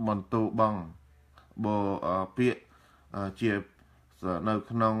បន្ទោបង់បើពាក្យជានៅ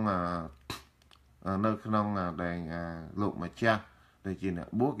ក្នុងដែលលោកម្ចាស់ដែលជាអ្នក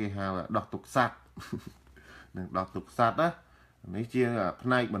បួសគេហៅដោះទុកសัตว์នឹងដោះទុកសัตว์ណានេះជាផ្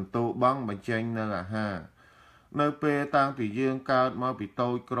នែកបន្ទោបង់បញ្ចេញនៅអាហារនៅពេលតាំងពីយើងកើតមកពីតូ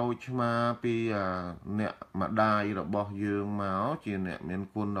ចក្រូចឆ្មាពីអ្នកម្ដាយរបស់យើងមកជាអ្នកមាន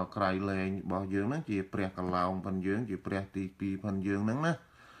គុណដល់ក្រៃលែងរបស់យើងហ្នឹងជាព្រះកឡោងផងយើងជាព្រះទី2ផងយើងហ្នឹងណា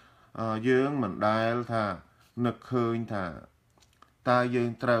យើងមិនដែលថានឹកឃើញថាតើយើង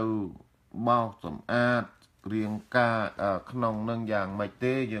ត្រូវបោសសម្អាតរាងកាយក្នុងនឹងយ៉ាងម៉េច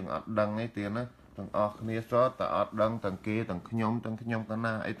ទេយើងអត់ដឹងទេទៀតណាទាំងអស់គ្នាសតតែអត់ដឹងទាំងគេទាំងខ្ញុំទាំង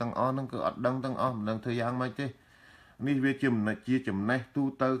ណាអីទាំងអស់ហ្នឹងគឺអត់ដឹងទាំងអស់មិនដឹងធ្វើយ៉ាងម៉េចទេ នេះវាជាចំណេះទូ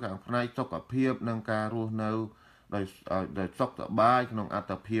ទៅខាងផ្នែកសុខភាពនិងការរស់នៅដោយសុខសប្បាយក្នុងអត្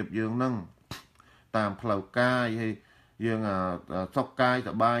តភាពយើងនឹងតាមផ្លូវកាយហើយយើងសុខកាយស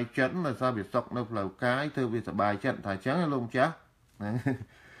ប្បាយចិត្តដោយសារវាសុខនៅផ្លូវកាយធ្វើវាសប្បាយចិត្តថាអញ្ចឹងលោកម្ចាស់អ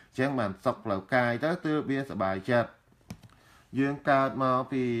ញ្ចឹងបានសុខផ្លូវកាយទៅទើបវាសប្បាយចិត្តយើងកើតមក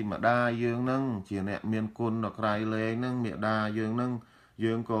ពីម្ដាយយើងនឹងជាអ្នកមានគុណដល់ក្រៃលែងនឹងមេដាយើងនឹង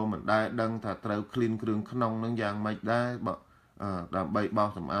យើងក៏មិនដែលដឹងថាត្រូវឃ្លីនគ្រឿងក្នុងនឹងយ៉ាងម៉េចដែរដើម្បីបោស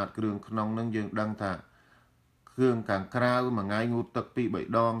សម្អាតគ្រឿងក្នុងនឹងយើងដឹងថាគ្រឿងខាងក្រៅមួយថ្ងៃងូតទឹកពីរ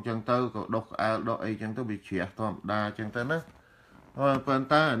3ដងអញ្ចឹងទៅក៏ដុសក្អែលដុសអីអញ្ចឹងទៅវាជ្រះធម្មតាអញ្ចឹងទៅណាប៉ុន្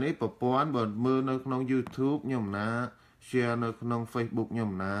តែនេះប្រព័ន្ធបើមើលនៅក្នុង YouTube ខ្ញុំណា share នៅក្នុង Facebook ខ្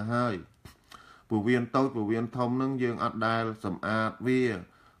ញុំណាហើយពវៀនតូចពវៀនធំនឹងយើងអត់ដែលសម្អាតវា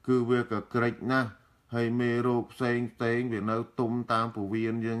គឺវាក៏ក្រិចណាស់ហើយមេរោគផ្សេងវានៅទុំតាមពវៀ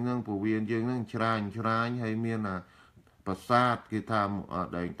នយើងនឹងច្រាញហើយមានប្រសាទគេថា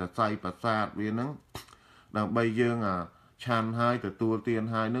ដែងតសៃប្រសាទវានឹងដើម្បីយើងឆាន់ហើយទទួលទាន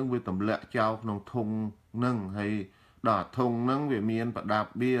ហើយនឹងវាទម្លាក់ចោលក្នុងធុងនឹងហើយដល់ធុងនឹងវាមានប្រដាប់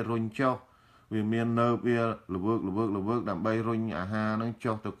វារុញចុះវាមាននៅវាលវើកដើម្បីរុញអាហារនឹង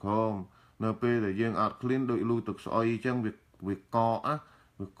ចុះទៅក្រោមនៅពេលដែលយើងអត់ឃ្លីនដូចលូទឹកស្អុយអញ្ចឹងវាក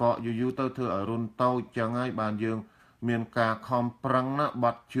កយូរទៅធ្វើឲ្យរុនតូចអញ្ចឹងហើយបានយើងមានការខំប្រឹងណា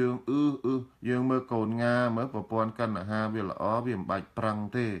បាត់ជើងយើងមើលកូនងាមើលប្រព័ន្ធកិនអាហារវាល្អវាមិនបាច់ប្រឹង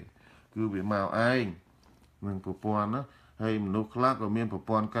ទេគឺវាមកឯងនឹងប្រព័ន្ធណាហើយមនុស្សខ្លះក៏មានប្រ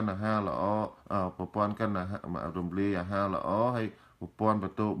ព័ន្ធកិនអាហារល្អប្រព័ន្ធកិនអាហាររំលាយអាហារល្អហើយប្រព័ន្ធប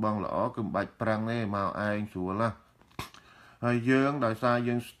ន្ទោបងល្អគឺមិនបាច់ប្រឹងទេមកឯងស្រួលណាហើយយើងដោយសារ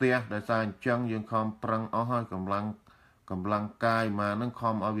យើងស្ទះដោយសារអញ្ចឹងយើងខំប្រឹងអស់ហើយកម្លាំងកាយមកនឹង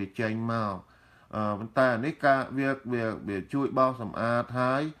ខំឲ្យវាចេញមកប៉ុន្តែនេះការវាជួយបោសសម្អាត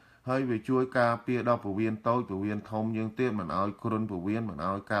ហើយវាជួយការពារដល់ពវៀនតូចពវៀនធំយើងទៀតមិនឲ្យគ្រុនពវៀនមិន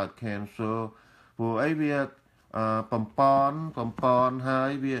ឲ្យកើត cancer ព្រោះអីវាបំពន់ហើ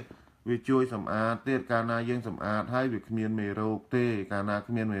យវាជួយសម្អាតទៀតកាលណាយើងសម្អាតហើយវាគ្មានមេរោគទេកាលណា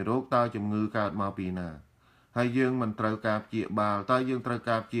គ្មានមេរោគតើជំងឺកើតមកពីណាហើយយើងមិនត្រូវការព្យាបាលតើយើងត្រូវ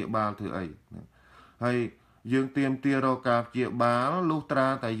ការព្យាបាលធ្វើអីហើយយើងទៀមទារកការព្យាបាលលុះត្រា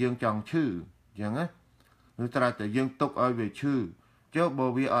តែយើងចង់ឈឺអញ្ចឹងណាលុះត្រាតែយើងទុកឲ្យវាឈឺចុះបើ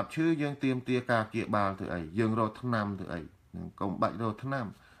វាអត់ឈឺយើងទៀមទាការព្យាបាលធ្វើអីយើងរកថ្នាំធ្វើអីកុំបាច់រកថ្នាំ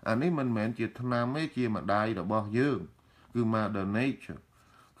អានេះមិនមែនជាថ្នាំទេជាម្ដាយរបស់យើងគឺ Mother Nature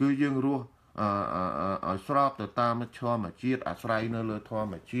គឺយើងរស់ឲ្យស្របទៅតាមធម្មជាតិអាស្រ័យនៅលើធ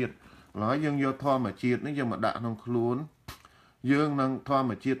ម្មជាតិហើយយើងយកធម្មជាតិនេះយកមកដាក់ក្នុងខ្លួនយើងនឹងធម្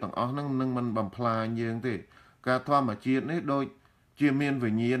មជាតិទាំងអស់ហ្នឹងនឹងមិនបំផ្លាញយើងទេការធម្មជាតិនេះដូចជាមាន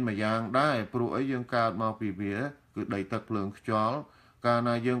វិញ្ញាណមួយយ៉ាងដែរព្រោះអីយើងកើតមកពីវាគឺដីទឹកភ្លើងខ្យល់កាល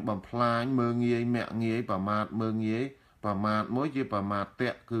ណាយើងបំផ្លាញមើងងាយមាក់ងាយប្រមាថមើងងាយប្រមាថមួយជាប្រមាថ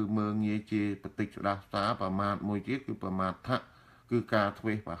តៈគឺមើងងាយជាបតិចស្ដាស់ស្ដាប្រមាថមួយទៀតគឺប្រមាថថៈគឺការធ្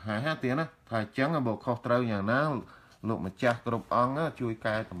វេសប្រហែសទៀតណាថាអញ្ចឹងបើខុសត្រូវយ៉ាងណាលោកម្ចាស់គ្រប់អង្គជួយ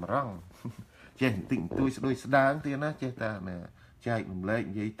កែតម្រង់ចេះបន្តិចបន្តួចស្ដួយស្ដាងទៀតណាចេះតែណាចែករំលែក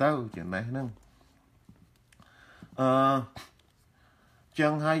និយាយទៅចំណេះហ្នឹងចឹ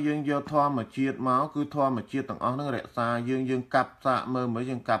ងហើយយើងយកធម្មជាតិមកគឺធម្មជាតិទាំងអស់ហ្នឹងរក្សាយើងកាប់សាកមើល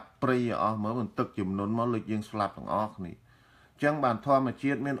យើងកាប់ព្រៃអស់មើលបន្ទឹកជំនន់មកលុចយើងស្លាប់ទាំងអស់គ្នាចឹងបានធម្ម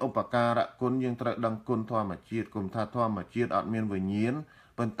ជាតិមានឧបការៈគុណយើងត្រូវដឹងគុណធម្មជាតិគុំថាធម្មជាតិអត់មានវិញ្ញាណ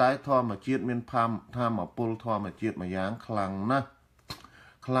ប៉ុន្តែធម្មជាតិមានធម្មពលធម្មជាតិមួយយ៉ាងខ្លាំងណាស់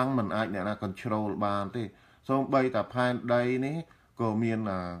ខ្លាំងមិនអាចអ្នកណា control បានទេសូម្បីតែផែនដីនេះក៏មាន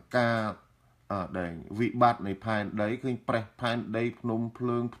ការដែលវិបត្តិនៃផែនដីឃើញប្រេះផែនដីភ្នំភ្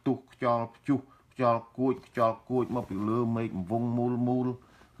លើងផ្ទុះខ្យល់ព្យុះខ្យល់គួចមកពីលើមេឃវងមូល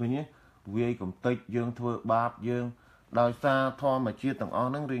ឃើញទេវាយកំតិចយើងធ្វើបាបយើងដោយសារធម្មជាតិទាំងអស់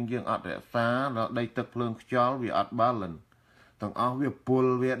ហ្នឹងរៀងយើងអត់រក្សាដល់ដីទឹកភ្លើងខ្យល់វាអត់ balance ទាំងអស់វាពុល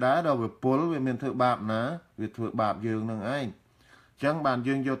វាដែរដល់វាពុលវាមានធ្វើបាបណាវាធ្វើបាបយើងនឹងឯងចឹងបាន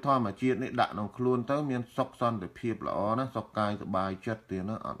យើងយកធម្មជាតិនេះដាក់ក្នុងខ្លួនទៅមានសុខសន្តិភាពល្អណាសុខកាយសบายចិត្តទៀត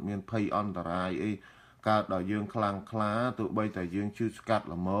ណាអត់មានភ័យអន្តរាយអីកើតដល់យើងខ្លាំងខ្លាទោះបីតែយើងឈឺស្កាត់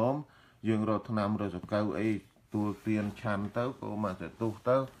ល្មមយើងរកថ្នាំរសកៅអីទួលទានឆាន់ទៅក៏មកសទុះ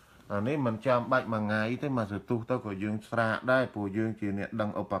ទៅអានេះមិនចាំបាច់មួយថ្ងៃទេមកសទុះទៅក៏យើងស្រាកដែរព្រោះយើងជាអ្នកដឹង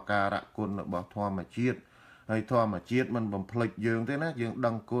ឧបការៈគុណរបស់ធម្មជាតិហើយធម្មជាតិមិនបំភ្លេចយើងទេណាយើង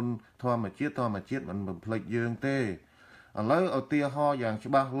ដឹងគុណធម្មជាតិមិនបំភ្លេចយើងទេឥឡូវឧទាហរណ៍យ៉ាង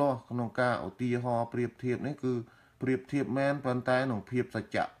ច្បាស់លាស់ក្នុងការឧទាហរណ៍ប្រៀបធៀបនេះគឺប្រៀបធៀបមែនប៉ុន្តែក្នុងភាពស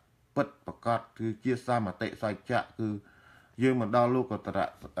ច្ចៈពិតប្រកបគឺជាសមតិសច្ចៈគឺយើងមិនដល់លោកត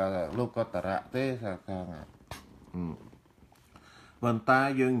រៈទេថាខាងប៉ុន្តែ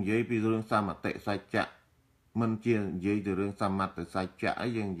យើងនិយាយពីរឿងសមតិសច្ចៈ mình chia dây từ rương xăm mặt từ sai chạ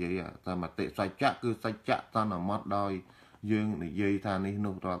ấy dương dây xăm mặt tệ sai chạ cứ sai chạ ta nó mót đôi dương để dây thà ní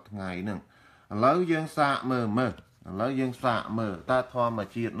nụ rõ ngày nè lấy dương xạ mờ lấy dương xạ mờ ta thoa mà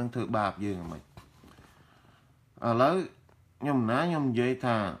chiết nâng thử bạp dương mày lấy nhầm ná nhầm dây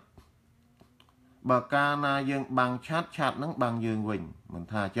thà bà ca na dương bằng chát nâng bằng dương vinh mình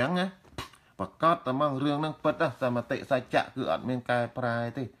thà trắng á và có tầm bằng rương nâng bật á xăm mặt tệ sai chạ cứ ẩn miên cai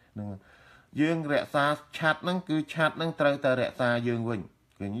prai thế dương rẽ xa chát nâng cứ chát nâng trời ta rẽ xa dương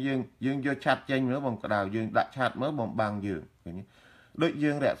vinh dương vô chát chênh mới bằng đào dương đã chát mới bằng dương đôi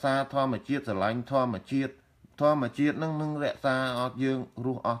dương rẽ xa thoa mà chiết sở lánh thoa mà chiết nâng rẽ xa ọt dương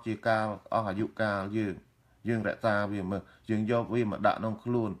ru ọt chỉ cao ọt hà dụ cao dương rẽ xa vì mà dương do vì mà đã nông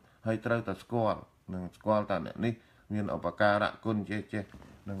luôn hay trời ta squall ta nè ní nguyên ở bà ca đạn côn chê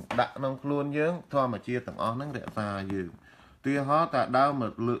đã nông luôn dương thoa mà chiết tầng ọt nâng rẽ xa dương tuy họ ta đau mà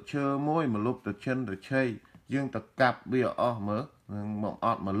lựa chơ môi mà lục từ chân từ chơi dương ta cặp bìa ọt mớ mộng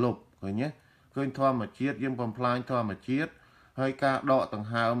ọt mà lục rồi nhé khơi thoa mà chiết dương complain thoa mà chiết hơi ca đọ tầng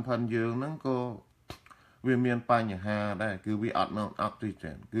hà âm phân dương nâng cô vì miền Tây nhà hà đây cứ vì ọt nó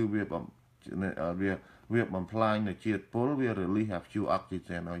oxygen cứ việc bằng fly này chiết bố vì release have you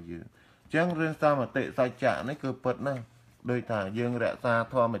oxygen ở dương chẳng riêng sao mà tệ sai chạ nó cơ bật nè đôi thả dương rẽ xa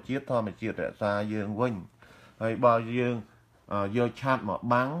thoa mà chiết rẽ xa dương quỳnh hay bao dương vô chát mà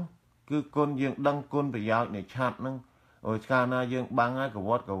bắn cứ con dương đăng con phải giao này chát nâng rồi ca na dương băng ai của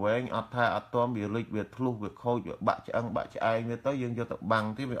vót của vén ọt thai ọt tôm bị lịch việc thu việc khôi việc bạ chị ai mới tới dương cho tập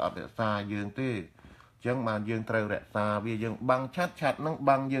băng thế bị ọt rẽ xa dương thế chẳng mà dương treo rẽ xa vì dương băng chát nâng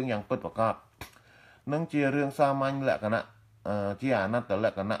băng dươngอย่างbật vào cọt nâng chia riêng sao manh lẹ cả nạ chia nát tới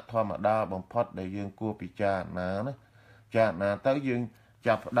lẹ cả nạ thoa mà đa bằng pot để dương cua bị cha ná tới dương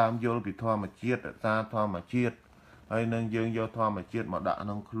chập đam vô bị thoa mà chiết rẽ xa thoa mà chiết hay nâng dương vô thoa mà chiết mà đã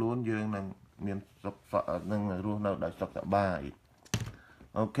nâng luôn dương nâng miền sọc nâng ruộng nào đại sọc bài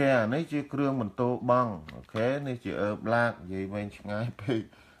ok này chỉ kêu mình tô băng ok này chỉ Herb-Lax gì bên ngay bị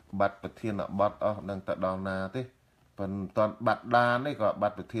bật bật thiên là bật đang tại đòn na thế phần toàn bật đa này gọi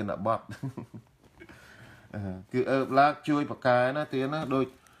bật bật thiên là bật cứ Herb-Lax chui bạc cái nó tiếng nó đôi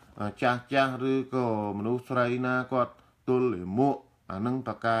cha rư cổ mình usray na quạt tôi để mua nâng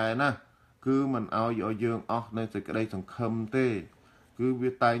bạc cái na cứ mình ao dội dương nên sẽ cái đây thằng khâm tê cứ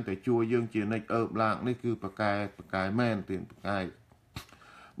viết tay tại chua dương chỉ này Herb-Lax này cứ bạc cái men tiền bạc cái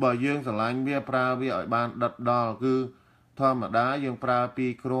bởi dương sẵn lánh bia pra bia ở ban đặt đo cứ thoa mà đá dương pra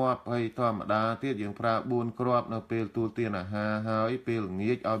pi crop hay thoa mà đá tiết dương pra buôn crop nó pel tu tiên là ha ấy pel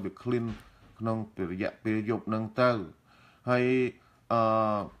nghĩa ao bị clean nông pel dạ pel dục nâng tơ hay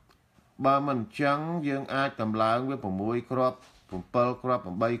ba mình trắng dương ai tầm láng với phòng mũi crop phòng pel crop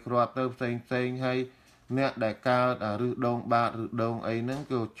phòng bay crop tơ xanh hay nè đại cao rư đông ba rư đông ấy nó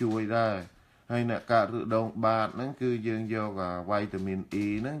kêu chui ra hay nè cả rự đông ba nó cứ dương vô và vitamin E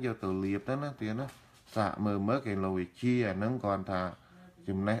nó vô từ liệp đó nó tiền nó xạ mờ mới cái lồi chia nó còn thà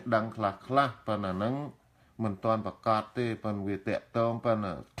chừng này đăng khla phần là nó mình toàn và cọt tê phần về tẹt tôm phần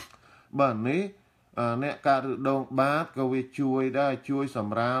là bản ní nè cả rự đông ba câu về chui đây chui sầm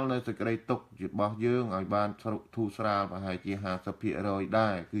rau nơi sự cái tục chỉ bỏ dương ở ban thu sra và hai chị hà sập hiện rồi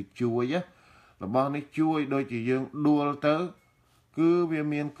đây cứ chui á là bao ní chui đôi chỉ dương đua tới cứ viên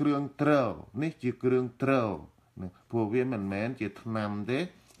miên krương trâu ní chỉ krương trâu phù viên mình mến chỉ nằm thế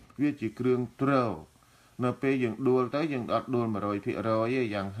viên chỉ krương trâu nó pe dừng đua tới dừng đọt đua mà rồi phía rồi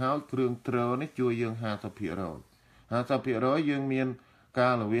dạng háo krương trâu ní chui dương hà sập phía rồi dương miên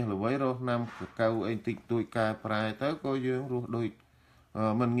ca là viên là với rồi năm câu anh tịch tuổi ca prai tới coi dương rồi đôi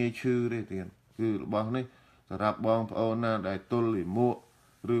mình nghe chư đây tiền cứ bao ní rạp bong phao na đại tôn lì mua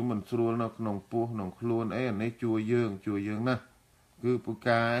rồi mình xua nó nòng pu nòng luôn ấy này chui dương nè cứ phụ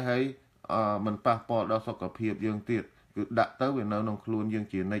cái hay mình passport đó sau cập hiệp dương tiệt cứ đặt tới về nơi nông luôn dương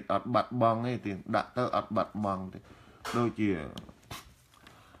chỉ này ọt bật bong ấy tiền đặt tới ọt bật bong thì đôi chỉ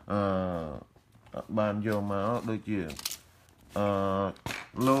bàn vô máu đôi chỉ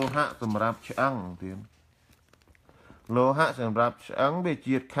lô hạ sầm rạp trắng tiền lô hạ sầm rạp trắng về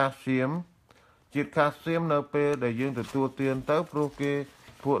chiết calcium np để dương từ tua tiền tới proke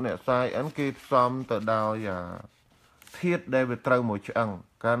phụ nè sai ấn kịp xóm từ đào và thiết đây về trâu một chặng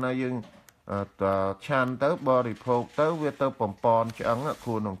cái này dương chan tới body phô tới về tới pom chặng á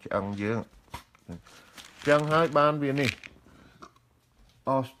khuôn nòng chặng dương chặng hai ban viên này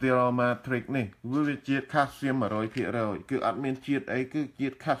osteomatrix này với chiết calcium mà rồi phía rồi cứ admin chiết ấy cứ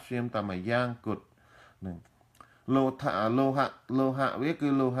chiết calcium ta mà giang cột lô hạ với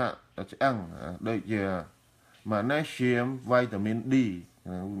cứ lô hạ chặng đây giờ magnesium vitamin D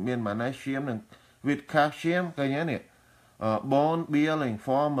miền magnesium này with calcium cái nhé này bone building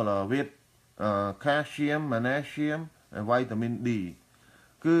formula with calcium magnesium វីតាមីន D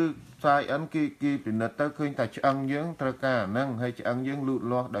គឺផ្សាយអិនគេពិនិត្យទៅឃើញតែឆ្អឹងយើងត្រូវការអាហ្នឹងហើយឆ្អឹងយើងលូត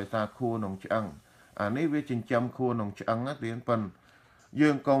លាស់ដោយសារខួរក្នុងឆ្អឹងអានេះវាចិញ្ចឹមខួរក្នុងឆ្អឹងណាទៀតប៉ុន្តែយើ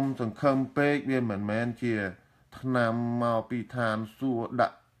ងកុំសង្ឃឹមពេកវាមិនមែនជាថ្នាំមកពីឋានសួគ៌ដា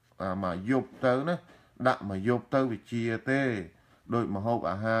ក់មកយប់ទៅណាដាក់មកយប់ទៅវិជាទេដោយមហូប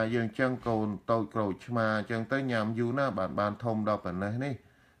អាហារយើងចឹងកូនតូចក្រូចឆ្មាចឹងទៅញ៉ាំយូរណាបានធំដល់ប៉ុណ្ណេះនេះ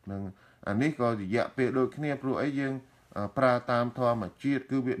នឹងអានេះក៏រយៈពេលដូចគ្នាព្រោះអីយើងប្រើតាមធម្មជាតិ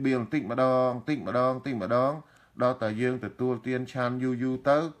គឺវាបៀលបន្តិចម្ដងដល់តែយើងទទួលទានឆានយូរ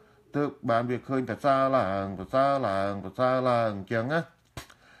ទៅទើបបានវាឃើញប្រសើរឡើងអញ្ចឹងណា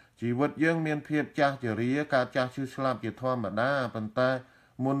ជីវិតយើងមានភាពចាស់ជរាការចាស់ឈឺស្លាប់ជាធម្មតាប៉ុន្តែ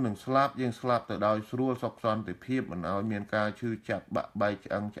មុននឹងស្លាប់យើងស្លាប់ទៅដោយស្រួលសុខសន្តិភាពមិនឲ្យមានការឈឺចាប់បាក់បែក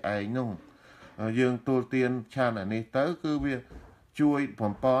ឆ្អឹងឆ្អែងនោះយើងtúlទានឆានអានេះទៅគឺវាជួយ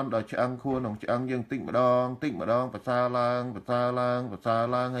បំពន់ដល់ឆ្អឹងខួរក្នុងឆ្អឹងយើងតិចម្ដងប្រសើរឡើង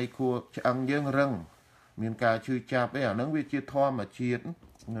ហើយខួរឆ្អឹងយើងរឹងមានការឈឺចាប់អីអាហ្នឹងវាជាធម្មជាតិ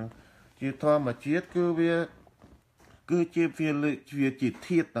ជាធម្មជាតិគឺវាគឺជាវាជា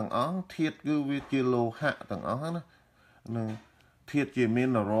ធាតុទាំងអស់ធាតុគឺវាជាលោហៈទាំងអស់ណានឹងធាតុជា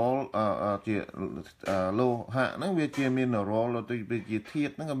mineral ជាលោហៈហ្នឹងវាជា mineral ទៅវាជាធា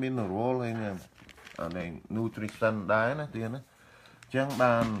តុហ្នឹងក៏ mineral ហើយនេះអានេះ nutrition ដែរណាទៀតណាអញ្ចឹង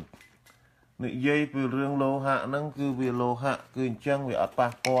បាននិយាយពីរឿងលោហៈហ្នឹងគឺវាលោហៈគឺអញ្ចឹងវាអត់ប៉ះ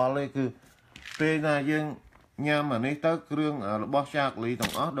ពាល់ទេគឺពេលណាយើងញ៉ាំអានេះទៅគ្រឿងរបស់ឆាកលី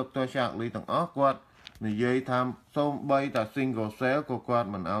ទាំងអស់ដុកទ័រឆាកលីទាំងអស់គាត់និយាយថាសូម្បីតែ single cell ក៏គាត់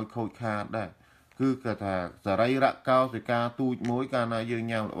មិនឲ្យខូចខាតដែរគឺគាត់ថាសរីរៈកោសិកាទូចមួយកាលណាយើង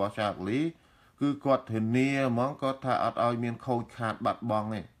ញ៉ាំរបស់ឆាកលីគឺគាត់ធានាហ្មងគាត់ថាអត់ឲ្យមានខូចខាតបាត់បង់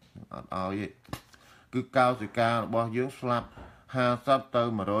ទេអត់ឲ្យទេគឺកោសិការបស់យើងស្លាប់50ទៅ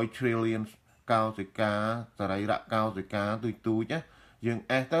100 trillion កោសិកាសរីរៈកោសិកាទូចណាយើង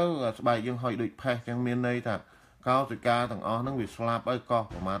អេសទៅស្បែកយើងហុយដូចផេះចឹងមានន័យថាកោសិកាទាំងអស់ហ្នឹងវាស្លាប់ហើយកោស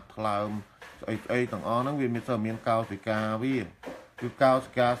ប្រមាថថ្លើមស្អីទាំងអស់ហ្នឹងវាមានកោសិកាវាគឺកោ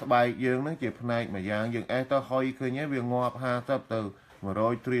សិកាស្បែកយើងហ្នឹងជាផ្នែកម្យ៉ាងយើងអេសទៅហុយឃើញវាងាប់50ទៅ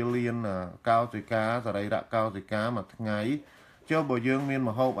100 trillion កោសិកាសរីរៈកោសិកាមួយថ្ងៃចុះបើយើងមាន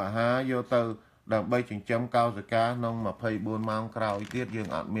ម្ហូបអាហារយកទៅដើម្បីចិញ្ចឹមកោសិកាក្នុង24ម៉ោងក្រោយទៀតយើង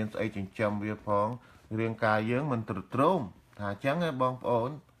អត់មានស្អីចិញ្ចឹមវាផងរាងកាយយើងមិនទ្រុឌទ្រោមថាអញ្ចឹងហ៎បងប្អូន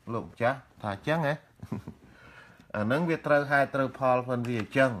លោកម្ចាស់ថាអញ្ចឹងហ៎អាហ្នឹងវាត្រូវហេតុត្រូវផលផងវាអ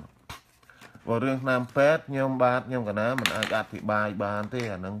ញ្ចឹងបើរឿងថ្នាំពេទ្យខ្ញុំកណាមិនអាចអធិប្បាយបានទេ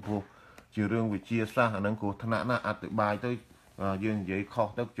អាហ្នឹងព្រោះជារឿងវិទ្យាសាស្ត្រអាហ្នឹងគ្រោះថ្នាក់ណាស់អធិប្បាយទៅយើងនិយាយខុស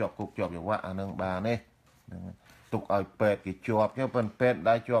ទៅជាប់គុកជាប់ចង្វាក់អាហ្នឹងបានទេហ្នឹងទុកឲ្យពេទ្យគេជាប់ទៅប៉ុន្តែពេទ្យ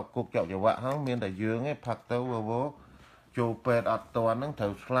ដែរជាប់គុកជាប់ចង្វាក់ហ្នឹងមានតែយើងឯងផឹកទៅចូលពេទ្យអត់តាន់ហ្នឹងត្រូ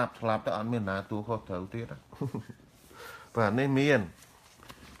វស្លាប់ទៅអត់មានណាទូខុសត្រូវទៀតបាទនេះមានឥ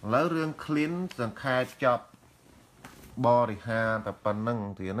ឡូវរឿង clean សង្ខេបចប់បរិហារតែប៉ុណ្្នឹង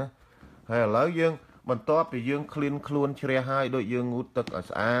ទៀតណាហើយឥឡូវយើងបន្ទាប់ពីយើង clean ខ្លួនជ្រះហើយដូចយើងងូតទឹកឲ្យ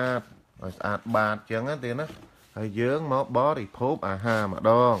ស្អាតបាតចឹងណាទៀតណាហើយយើងមកបរិភោគអាហារម្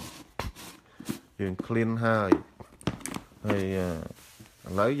ដងយើង clean ហើយឥ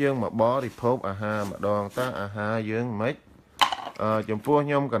ឡូវយើងមកបរិភោគអាហារម្ដងតើអាហារយើងមិនចំពោះ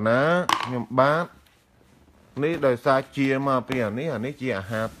ខ្ញុំកណាខ្ញុំបាទនេះដោយសារជាមកពីអានេះជាអា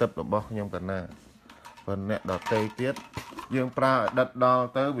ហារទឹករបស់ខ្ញុំកណាប៉ុន្តែអ្នកដតេទៀតយើងប្រើឲ្យដិតដល់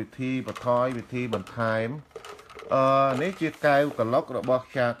ទៅវិធីបន្ថយវិធីបន្ថែមនេះជាកែវក្លុករបស់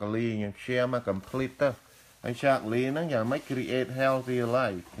ឆាកលីខ្ញុំ share មក complete ទៅហើយឆាកលីហ្នឹងយ៉ាងម៉េច create healthy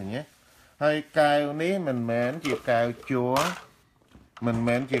life ឃើញទេហើយកែវនេះមិនមែនជាកែវជ័រ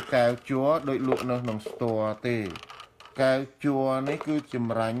ដូចលក់នៅក្នុង store ទេកែវជ័រនេះគឺច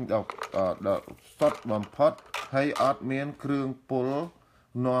ម្រាញ់ដល់សុទ្ធបំផុតហើយអត់មានគ្រឿងពុល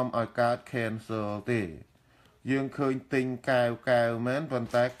នាំឲ្យកើត cancer ទេយើងឃើញទិញកែវមែនប៉ុន្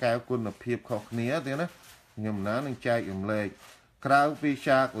តែកែវគុណភាពខុសគ្នាទេណាខ្ញុំនឹងចែករំលែកក្រៅពី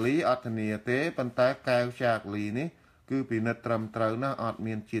ឆាកលីអត់ធានាទេប៉ុន្តែកែវឆាកលីនេះគឺពិនិត្យត្រឹមត្រូវណាអត់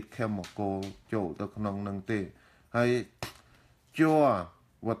មានជាតិ chemical ចូលទៅក្នុងនឹងទេហើយជ័រ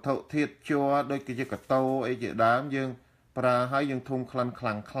វត្ថុធាតុជ័រដូចជាកាតូអីជាដើមយើងប្រើហើយយើងធុំក្លិនខ្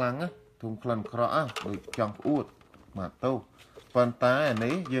លាំងណាធុំក្លិនក្រក់ដូចចង់ផ្អួតមកទៅប៉ុន្តែ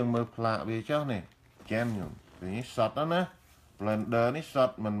នេះយើងមើលផ្លាកវាចុះនេះចានខ្ញុំនេះសតណា blender នេះសត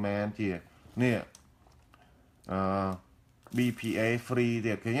មិនមែនជានេះBPA free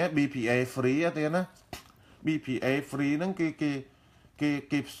ទៀតឃើញទេ BPA free ទេណា BPA free ហ្នឹង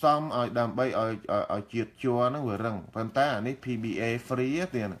គេផ្សំឲ្យដើម្បីឲ្យជាតិជ័រហ្នឹងវារឹងប៉ុន្តែអានេះ PBA free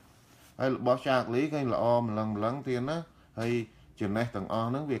ទៀតណាហើយរបស់ឆាកលីគេល្អម្លឹងទៀតណាហើយ ចំណេះទាំងអស់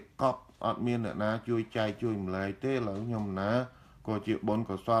ហ្នឹងវាកប់អត់មានអ្នកណាជួយចែកជួយម្លែកទេឥឡូវខ្ញុំណាក៏ជាបុណ្យ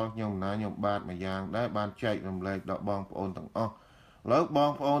កុសលខ្ញុំណាខ្ញុំបាទមួយយ៉ាងដែរបានចែករំលែកដល់បងប្អូនទាំងអស់ឥឡូវប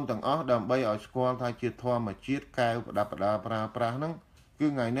ងប្អូនទាំងអស់ដើម្បីឲ្យស្គាល់ថាជាធម្មជាតិកែវប្រដាប់ប្រដាប្រើប្រាស់ហ្នឹងគឺ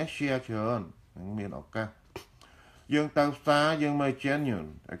ថ្ងៃនេះ share ច្រើនមានឱកាសយើងទៅផ្សារយើងមើល genuine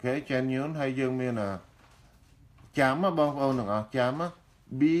អូខេ genuine ហើយយើងមានចាំបងប្អូនទាំងអស់ចាំ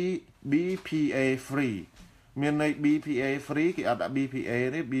BPA free មានន័យ BPA free គេអត់ដាក់ BPA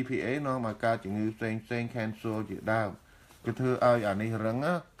ទេ BPA នាំឲ្យកើតជំងឺផ្សេងcancel ជាដើមគឺធ្វើឲ្យអានេះរឹង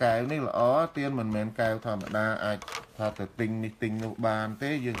កែវនេះល្អទៀនមិនមែនកែវធម្មតាអាចថាទៅទិញនេះទិញនោះបានទេ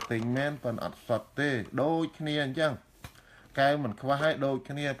យើងទិញមែនប៉ុន្តែអត់សុទ្ធទេដូចគ្នាអញ្ចឹងកែវមិនខ្វះឲ្យដូច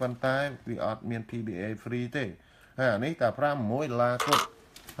គ្នាប៉ុន្តែវាអត់មាន PBA free ទេហើយអានេះតែ$5គាត់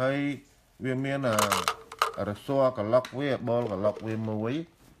ហើយវាមានរស័រក្លុកវាបលក្លុកវាមួយ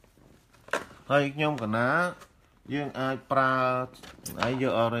ហើយខ្ញុំកណាយើងអាចប្រើឲ្យយ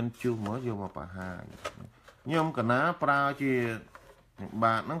ក orange juice មកយកមកបង្ហាញខ្ញុំកណាប្រើជា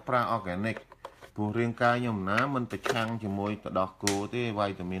បាទហ្នឹងប្រើ organic ព្រោះរាងកាយខ្ញុំណាមិនប្រឆាំងជាមួយទឹកដោះគោទេវី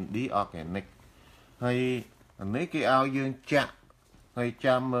តាមីន D organic ហើយអានេះគេឲ្យយើងចាក់ហើយ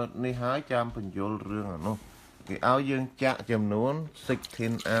ចាំមើលនេះហើយចាំបញ្យល់រឿងអានោះគេឲ្យយើងចាក់ចំនួន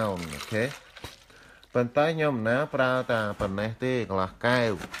16 ounce អូខេប៉ុន្តែខ្ញុំណាប្រើតែប៉ុណ្ណេះទេកន្លះកែ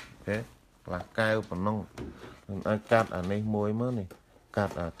វអូខេកន្លះកែវប៉ុណ្ណឹងឲ្យកាត់អានេះមួយមើលនេះកា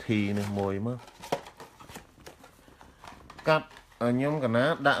ត់អា T នេះមួយមើលកាត់ខ្ញុំកណា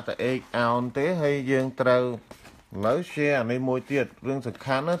ដាក់តែ8 ounce ទេហើយយើងត្រូវឥឡូវ share អានេះមួយទៀតរឿងសំ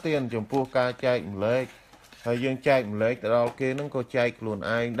ខាន់ណាទៀតចំពោះការចែកម្លែកហើយយើងចែកម្លែកទៅដល់គេហ្នឹងក៏ចែកខ្លួន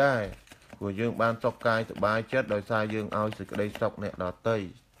ឯងដែរព្រោះយើងបានសុខកាយសប្បាយចិត្តដោយសារយើងឲ្យសេចក្តីសុខអ្នកដទៃ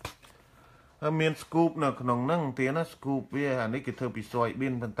ហើយមាន scoop នៅក្នុងហ្នឹងទៀតណា scoop វាអានេះគេធ្វើពី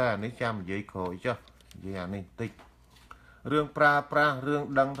soybean ប៉ុន្តែអានេះចាំនិយាយក្រោយចុះនិយាយអានេះបន្តិចរឿងប្រើប្រាស់រឿង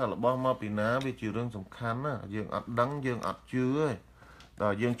ដឹងថារបស់មកពីណាវាជារឿងសំខាន់ណាយើងអត់ដឹងយើងអត់ជឿទេដ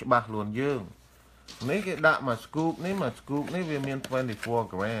ល់យើងច្បាស់ខ្លួនយើងនេះគេដាក់មួយ scoop នេះមួយ scoop នេះវាមាន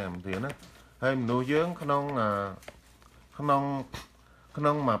24 gram ទៀតណាហើយមនុស្សយើងក្នុង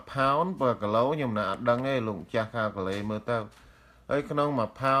1 pound per kilo ខ្ញុំណាអត់ដឹងទេលោកចាស់ calculate មើលទៅហើយក្នុង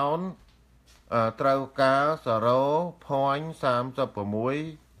1 pound ត្រូវការ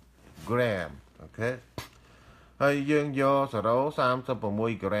0.36 gram អូខេហើយយើងយក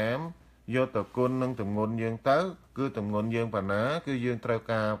0.36 gram យកទៅគុណនឹងទម្ងន់យើងទៅគឺទម្ងន់យើងប៉ុណ្ណាគឺយើងត្រូវ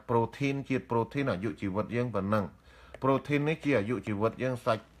ការ protein ជាតិ protein អាយុជីវិតយើងប៉ុណ្ណឹង protein នេះជាអាយុជីវិតយើង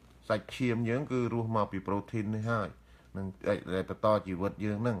សាច់ឈាមយើងគឺរស់មកពី protein នេះហើយនឹងបន្តជីវិត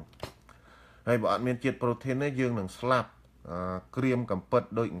យើងហ្នឹងហើយបើអត់មានជាតិ protein នេះយើងនឹងស្លាប់ក្រៀមកំពិត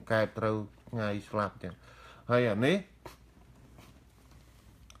ដូចអង្កែបត្រូវថ្ងៃស្លាប់ចឹងហើយអានេះ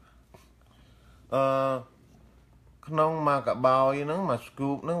ក្នុងមួយកបោយហ្នឹងមួយ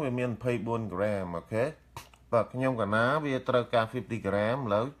scoop ហ្នឹងវាមាន24 gram អូខេបាទខ្ញុំកណាវាត្រូវការ50 gram ឥ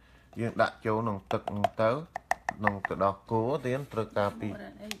ឡូវយើងដាក់ចូលក្នុងទឹកហ្នឹងទៅក្នុងទឹកដោះគោទៀតត្រូវការ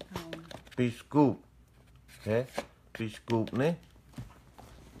2 scoop អូខេ2 scoop នេះ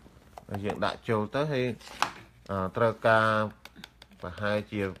យើងដាក់ចូលទៅហើយត្រូវការប្រហែល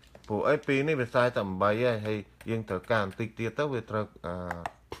ជាពួកអីពីរនេះវា48ហើយយើងត្រូវការបន្តិចទៀតទៅវាត្រូវ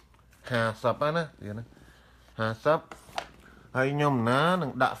50ហ្នឹងណាទៀតណា50ហើយខ្ញុំណានឹ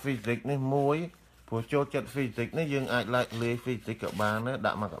ងដាក់ physics នេះមួយព្រោះចូលចិត្ត physics នេះយើងអាចលាយ physics ក៏បានដែរ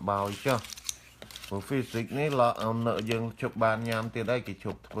ដាក់មកកបោយចុះព្រោះ physics នេះយើងជប់បានញ៉ាំទៀតហើយគេជ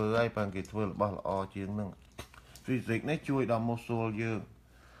ប់ធ្វើហើយបើគេធ្វើរបស់ល្អជាងហ្នឹង physics នេះជួយដល់ muscle យើង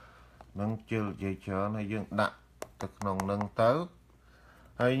នឹងជិលនិយាយច្រើនហើយយើងដាក់ទៅក្នុងនឹងទៅ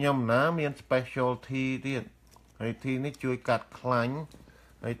ហើយខ្ញុំណាមាន specialty ទៀតហើយ tea នេះជួយកាត់ខ្លាញ់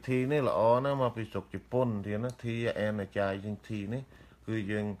ហើយ tea នេះល្អណាស់មកពីស្រុកជប៉ុនទៀតណា tea energizing tea នេះគឺ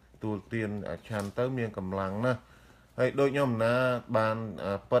យើងទួលទានឆាន់ទៅមានកម្លាំងណាស់ហើយដូចខ្ញុំណាបាន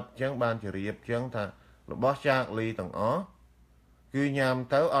ប៉ិតចឹងបានជរៀបចឹងថារបស់ចាកលីទាំងអស់គឺញ៉ាំ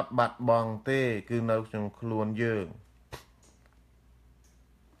ទៅអត់បាត់បង់ទេគឺនៅក្នុងខ្លួនយើង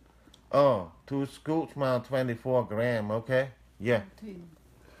2 scoop ស្មើ24 gram អូខេ yeah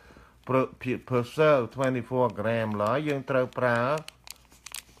per cell 24 gram ឡើយយើងត្រូវប្រើ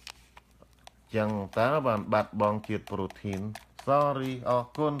ចឹងតើបានបាត់បង់ជាតិ protein sorry អរ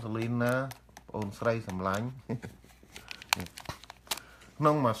គុណសលីណាបងអូនស្រីសម្លាញ់ក្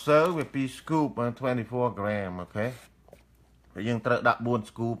នុងមួយ cell វា2 scoop 24 gram អូខេហើយយើងត្រូវដាក់4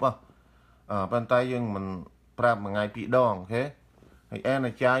 scoop ប៉ុន្តែយើងមិនប្រាប់មួយថ្ងៃ2ដងអូខេហើយ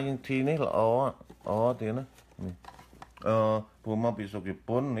energizing tea នេះល្អទៀតណានេះព្រោះមកពីស្រុកជ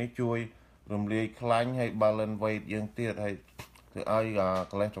ប៉ុននេះជួយរំលាយខ្លាញ់ហើយ balance weight យើងទៀតហើយធ្វើឲ្យ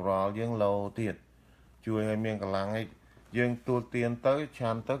cholesterol យើង low ទៀតជួយឲ្យមានកម្លាំងឲ្យ dương tu tiên tới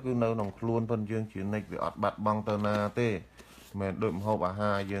chan tới cứ nâu nòng luôn phân dương chỉ nịch vì ọt bạt băng tơ na tê mẹ đụm hộp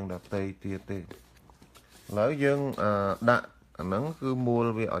hai dương đạp tây tia tê lấy dương đạ nắng cứ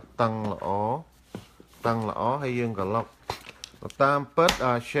mua vì ở tăng là ó hay dương cả lọc tam pet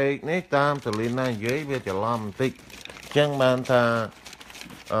shake này tam từ lên này dưới bây giờ làm tích chẳng bàn thà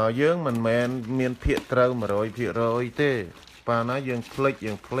dương mình miền phía trâu mà rồi tê và nó dương click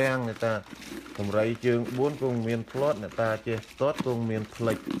dương clang người ta cùng rây chương 4 cùng miền plot người ta chơi tốt cùng miền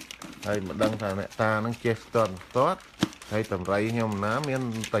click hay mà đăng thà này ta nó chơi tốt hay tầm rây nhưng mà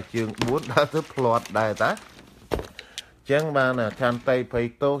miền ta chương 4 đã thức plot đại ta chẳng bàn là chan tay phải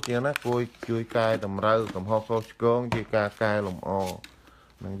tốt chứ nó chui cài tầm râu tầm ho so con chỉ cài lồng o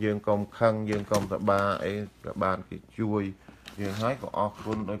dương công khăn dương công tập ba ấy các bạn cái chui dương hái của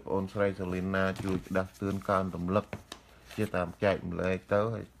Okun đối với Onsray Selena chui đặt tương can tầm lực chia tạm chạy lại tới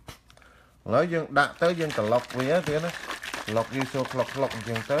lấy dương đã tới dương cả lọc vía thế nó lọc đi số lọc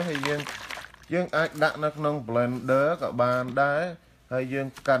dương tới hay dương ai đã nó nông blender các bạn đấy hay dương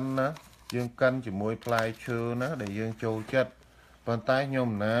canh chỉ môi play chưa nó để dương trâu chất bàn tay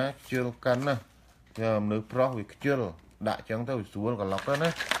nhôm ná chưa canh nè nhôm nước pro vì chưa đã chẳng tới xuống cả lọc đó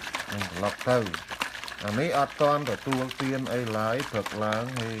nè lọc từ mấy ở toàn để tu tiên ấy lái thật láng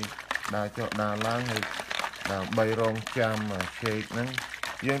hay đà láng hay đà bay rong cham mà shake nè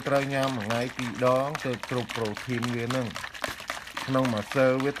dương trời nham mà ngay kỳ đó từ trục protein viên nè nông mà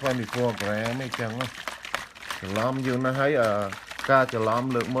sơ với 24 gram mấy chẳng á làm dương nó thấy ca chỉ làm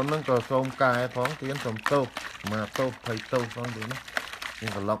lượng món nó có xôm cài phóng tiến tầm tô mà tô thầy tô con đi nó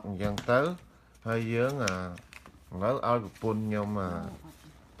nhưng mà lọc dần tới hay dương lấy ao của pun nhom mà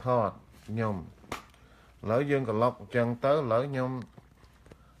thọt nhom lấy dương cả lọc chân tới lấy nhom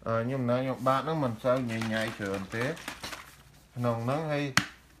nhom này nhom bạn nó mình sao nhảy sườn thế nòng nó hay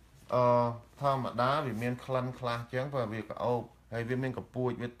thao mà đá vì miền khăn chén và việc cả ô hay vì miền cả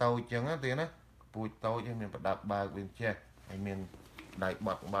bụi với tàu chén á thế nó bụi tàu cho mình phải đạp bài bên che hay miền đại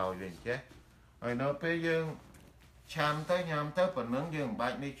bạc bào bên che rồi nó bây giờ chan tới nhom tới phần nướng dương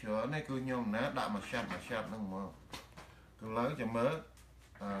bạch đi chữa này cứ nhom ná đã mà sạch nó mơ cứ lấy cho mớ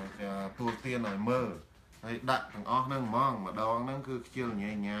tu tiên này mơ hay đặt thằng o nâng mong mà đón nó cứ chưa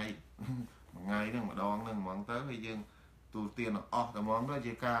nhảy ngày nó mà đón nâng mong tới hay dương tu tiên là o cái món đó chỉ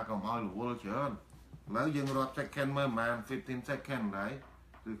ca còn oi lúa chữa lấy dương rót second mơ man 15 second đấy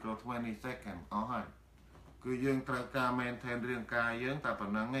từ có 20 second o hay cứ dương tra ca maintain riêng ca dương ta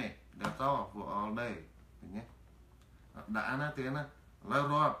phần năng này đã to for all day nhé đã nó tiếng á lấy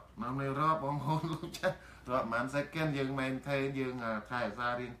rót năm nay rót bóng hôn luôn chứ rót man second dương maintain dương thải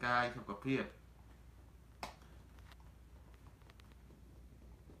ra riêng ca cho có phiệt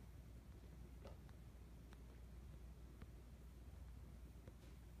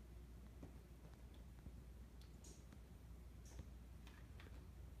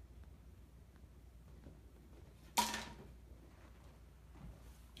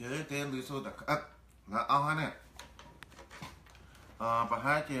chế tên lý số đặc ức là ao hết nè và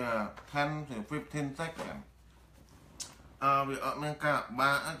hai chỉ 10 to 15 second vì ở bên cả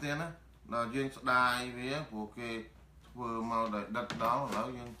ba tên á là dương đài với của cái vừa màu để đất đó là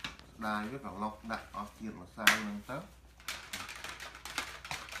dương đài với cả lọc đặt ở tiền mà sao nên tớ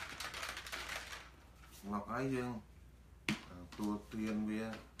lọc ấy dương tua tiền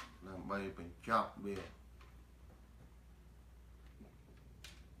với làm bay bên chọc về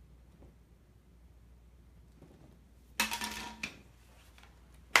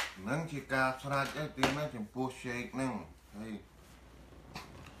nâng chỉ cả sạch ấy tiếng nó chẳng push shake nâng hay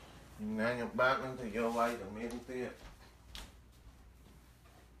nghe nhập bác nâng thì vô vay từ miếng tiết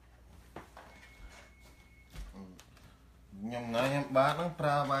nhầm nghe nhập bác nâng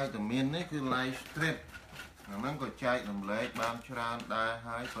pra vay từ miếng ấy cứ live stream nâng có chạy làm lấy ban tràn đai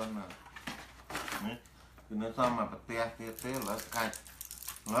hai phần nào cứ nó xong mà bật tè tê là cạch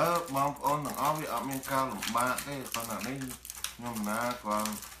lỡ mong ôn thằng áo bị ở miếng cao làm ba cái con nào đấy nhầm ná còn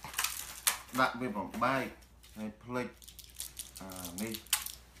đặt về vòng bay này plate đi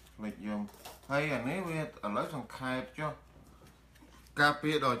plate dùng hay là nếu ở lấy thằng khai cho cà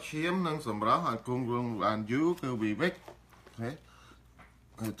phê đòi chiếm nâng sầm ráo hàng cung vương ăn dữ cứ bị vết thế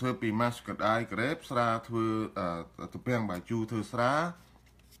thưa bị mascot ai grep ra thưa tập bèn bài chu thưa sá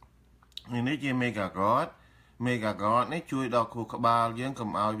này nếu chỉ mega god này chui đào khu các ba dưỡng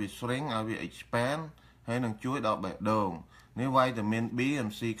cầm ao bị shrink ao bị expand hay nâng chuối đào bẹ đồng nếu vitamin B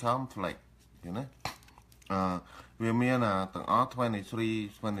and C complex you know vì miền là tầng ó 23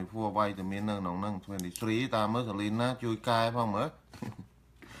 24 vitamin nâng 23 ta mới xử lý nó chui cay phong mới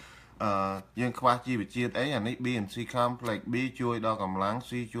dương khoa chi bị chia ấy là B and C complex B chui đo cầm láng C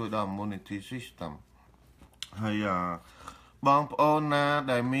chui đo immunity system ហើយបងប្អូនណា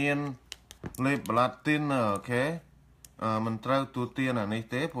ដែលមានលេបប្លាទីនអូខេមិនត្រូវទូទានអានេះ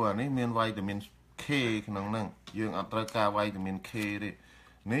ទេព្រោះអានេះមានវីតាមីន K ក្នុងហ្នឹងយើងអត់ត្រូវការវីតាមីន K ទេ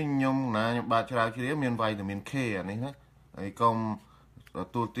នេះខ្ញុំបាទច្រើនជ្រាបមានវីតាមីន K អានេះណាហើយកុំទ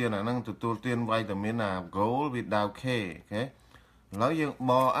ទួលទានអាហ្នឹងទទួលទានវីតាមីនGold without K អូខេឥឡូវយើង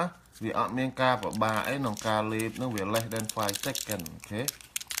បកវាអត់មានការប្របាកអីក្នុងការលេបហ្នឹងវា less than 5 second អូខេ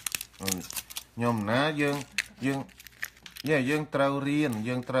ខ្ញុំណាយើងត្រូវរៀ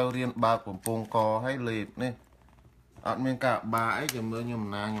នបើកបំពង់កឲ្យលេបនេះអត់មានការបាក់អីចាំមើលខ្ញុំ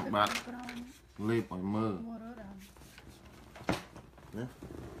បាទលេបឲ្យមើលណា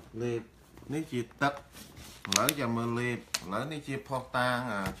លេបនេះជាទឹកឥឡូវចាំមើលលេបឥឡូវនេះជាផុសតាង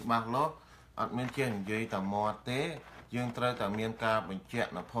ច្បាស់លាស់អត់មានចេះនិយាយតែមាត់ទេយើងត្រូវតែមានការបញ្ជាក់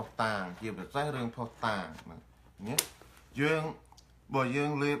នៅផុសតាងជាពិសេសរឿងផុសតាងណាយើងបើយើ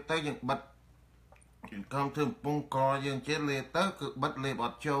ងលេបទៅយើងបិទយើងខំធ្វើបំពង់កយើងចេះលេបទៅគឺបិទលេបអ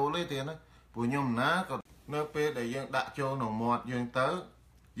ត់ចូលទេទៀតណាព្រោះខ្ញុំណាក៏នៅពេលដែលយើងដាក់ចូលក្នុងមាត់យើងទៅ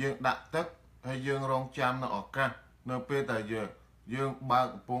យើងដាក់ទឹកហើយយើងរងចាំនៅឱកាសនៅពេលដែលយើងបើក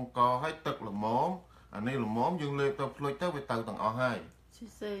កំពង់កឲ្យទឹកល្មមអានេះល្មមយើងលេបទៅភ្លេចទៅវាទៅទាំងអស់ហើយ She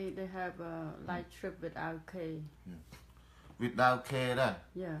say they have a light trip without K without K ដែរ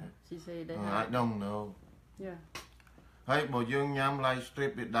Yeah she say they have I don't know Yeah ហើយបើយើងញ៉ាំ light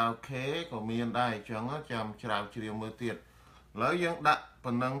strip without K ក៏មានដែរអញ្ចឹងចាំច្រាវជ្រាវមើលទៀតឥឡូវយើងដាក់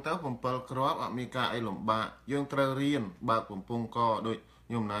ប៉ុណ្ណឹងទៅ7គ្រាប់អត់មានការអីលំបាកយើងត្រូវរៀនបើកបំពង់កដូច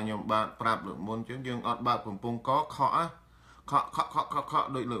ខ្ញុំបាទប្រាប់លើកមុនអញ្ចឹងយើងអត់បើកបំពង់កខក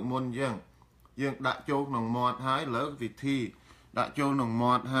ដូចលើកមុនអញ្ចឹងយើងដាក់ចូលក្នុងមាត់ហើយលើវិធីដាក់ចូលក្នុង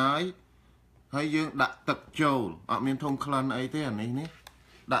មាត់ហើយយើងដាក់ទឹកចូលអត់មានធុងក្លិនអីទេអានេះ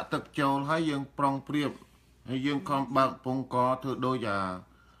ដាក់ទឹកចូលហើយយើងប្រុងប្រៀបហើយយើងខំបើកបំពង់កធ្វើដូច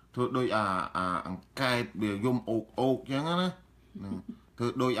អង្កែបវាយំអូកអញ្ចឹងណាធ្វើ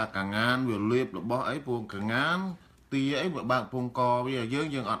ដូចកងានវាលេបរបស់អីពួកកងានទីអីវាបើកបំពង់កវាយើ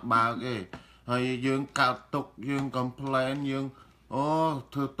ងអត់បើកទេហើយយើងកើតទុកយើង complain យើងអូ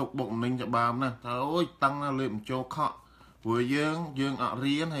ធ្វើទុកបុកម្នេញច្បាមណាថាអូយតឹងណាលេបបញ្ចូលខកព្រោះយើងអត់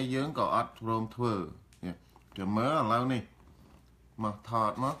រៀនហើយយើងក៏អត់ព្រមធ្វើចាំមើលឥឡូវនេះមកថ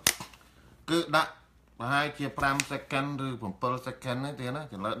តមកគឺដាក់ប្រហែលជា5 second ឬ7 second ហ្នឹងទៀតណា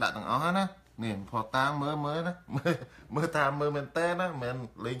ចាំលើដាក់ទាំងអស់ណានេះផុសតាងមើលណាមើលតាមមើលមែនតើណាមិន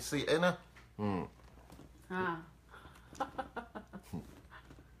លេងស៊ីអីណា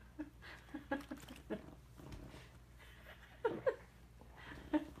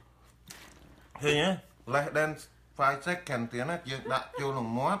ឃើញទេ less than 5 second ទៀតណាយើងដាក់ចូលក្នុង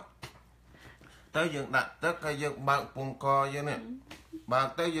មាត់ទៅយើងដាក់ទឹកហើយយើងបើកពងកយើងនេះបើក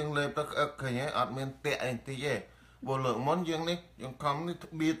ទៅយើងលេបទៅក្អឹកឃើញទេអត់មានតាក់អីបន្តិចទេបើលើកមុនយើងនេះយើងខំនេះ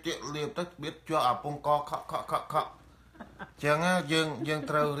ត្បៀតទៀតលេបទៅត្បៀតជាប់អាពងកខកចឹងយើង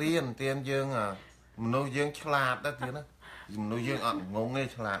ត្រូវរៀនទៀនយើងមនុស្សយើងឆ្លាតដែរទៀតណាមនុស្សយើងអត់ងងទេ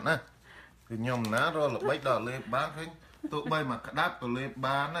ឆ្លាតណាគឺខ្ញុំណារល្បិចដល់លេបបានឃើញទោះបីមកក្តាប់ទៅលេប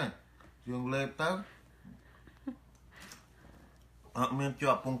បានណាយើងលេបទៅអត់មាន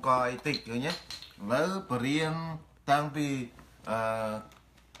ជាប់ពងកអីតិចឃើញទេឥឡូវបរៀនតាំងពី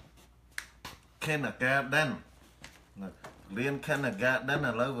kindergarten រៀន kindergarten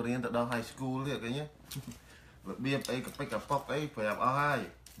ឥឡូវរៀនទៅដល់ high school ទៀតឃើញទេរបៀបអីកពិចកប៉ុកអីប្រាប់អស់ហើយ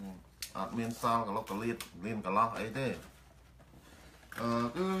អត់មានសល់កលុកកលៀតរៀនកលោះអីទេ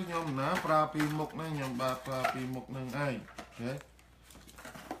គឺខ្ញុំណាប្រើពីមុខណាខ្ញុំបាទប្រើពីមុខនឹងឯងអូខេ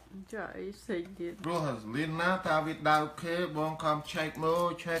ចាអីផ្សេងទៀតព្រោះលីនណាតាវីដៅខេបងខំឆែកមើល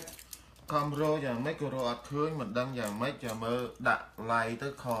ឆែកខំរកយ៉ាងម៉េចក៏រកអត់ឃើញមិនដឹងយ៉ាងម៉េចចាំមើលដាក់ like ទៅ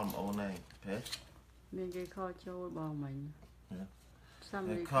ខលអូនឯងអូខេមានគេខលចូលបងមិញសាំ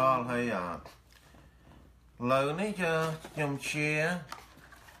នេះខលហើយលើនេះខ្ញុំ share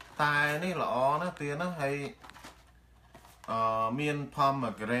តែនេះល្អណាស់ទៀតណាហើយមាន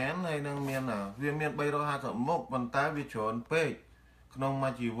pomegranate ហើយនឹងមានវាមាន350មុខប៉ុន្តែវាច្រើនពេកក្នុងមួ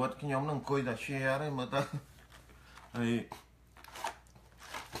យជីវិតខ្ញុំនឹងអង្គុយតែ share ទេមើលទៅ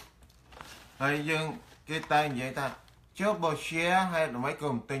ហើយយើងគេតែនិយាយថាចុះបើ share ហេតុអ្វីក៏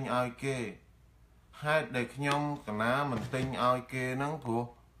មិនទិញឲ្យគេហេតុដែលខ្ញុំកណាមិនទិញឲ្យគេហ្នឹងព្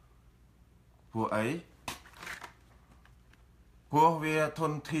រោះអីព្រោះវាធ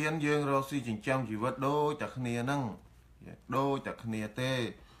នធានយើងរកស៊ីចិញ្ចឹមជីវិតដូចតែគ្នាហ្នឹងដូចតែគ្នាទេ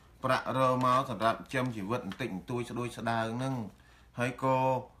ប្រាក់រកមកសម្រាប់ចិញ្ចឹមជីវិតបន្តិចបន្តួចស្ដួយស្ដើងហ្នឹងហើយក៏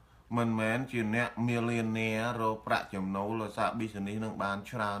មិនមែនជាអ្នកmillionaireរកប្រាក់ចំណូលលើសារ business នឹងបាន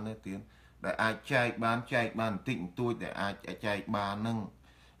ច្រើនទេទៀតដែលអាចចែកបានបន្តិចបន្តួចដែលអាចចែកបានហ្នឹង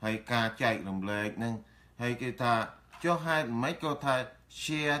ហើយការចែករំលែកហ្នឹងហើយគេថាចុះហេតុម៉េចក៏ថា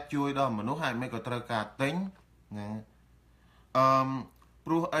share ជួយដល់មនុស្សហេតុម៉េចក៏ត្រូវការទិញ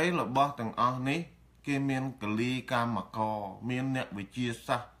ព្រោះអីរបស់ទាំងអស់នេះគេមានកលីកម្មករមានអ្នកវិទ្យា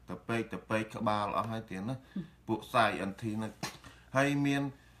សាស្ត្រទៅពេកក្បាលអស់ហើយទៀតណាពួក scientist នេះហើយមាន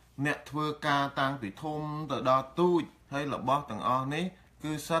អ្នកធ្វើការតាំងពីធំទៅដល់ទូចហើយរបស់ទាំងអស់នេះ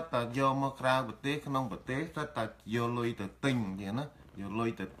គឺសិតតែយកមកក្រៅប្រទេសក្នុងប្រទេសសិតតែយកលុយទៅទិញទៀតណាយកលុយ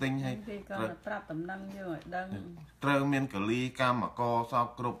ទៅទិញហើយគេក៏ប្រាប់តំណឹងយើងឲ្យដឹងត្រូវមានកលីកម្មករសព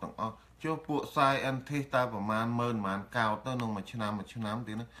គ្រប់ទាំងអស់ចុះពួក scientist តែប្រមាណ10000កោតទៅក្នុងមួយឆ្នាំ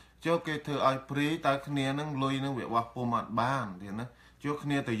ទៀតណាចុះគេធ្វើឲ្យព្រីតែគ្នានឹងលុយនឹងវាបោះពុំអត់បានទៀតណាចុះគ្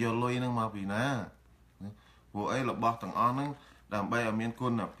នាទៅយកលុយនឹងមកពីណាពួកអីរបស់ទាំងអស់ហ្នឹងដើម្បីឲ្យមានគុ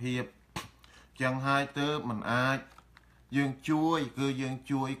ណភាពចឹងហើយទៅមិនអាចយើងជួយគឺយើង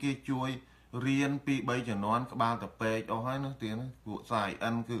ជួយគេជួយរៀនពី3ជំនាន់ក្បាលតពេកអស់ហើយណាទៀតណាពួក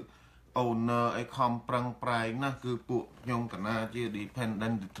science គឺ owner អីខំប្រឹងប្រែងណាស់គឺពួកខ្ញុំកណាជា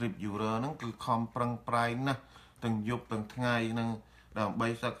dependent distributor ហ្នឹងគឺខំប្រឹងប្រែងណាស់ទាំងយប់ទាំងថ្ងៃហ្នឹងដើម្បី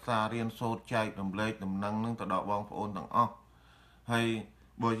សិក្សារៀនសូត្រចែករំលែកដំណឹងហ្នឹងទៅដល់បងប្អូនទាំងអស់ហើយ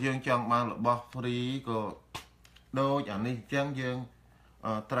បើយើងចង់បានរបស់ free ក៏ដូចអានេះអញ្ចឹងយើង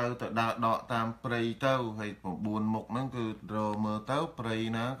ត្រូវទៅដើរដកតាមព្រៃទៅហើយ9មុខហ្នឹងគឺរមើលទៅព្រៃ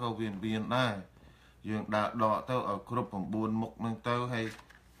ណាក៏វាមានដែរយើងដើរដកទៅឲ្យគ្រប់9មុខហ្នឹងទៅហើយ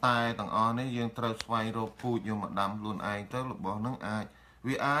តែទាំងអស់នេះយើងត្រូវស្វែងរកពូជយកមកដាំខ្លួនឯងទៅរបស់ហ្នឹង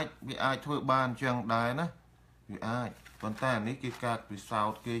វាអាចធ្វើបានអញ្ចឹងដែរណាវាអាចប៉ុន្តែនេះគេកាត់ពិសោ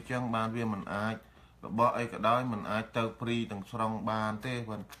ធន៍គេអញ្ចឹងបានវាមិនអាចរបស់អីក៏ដោយមិនអាចទៅព្រីទាំងស្រុងបានទេ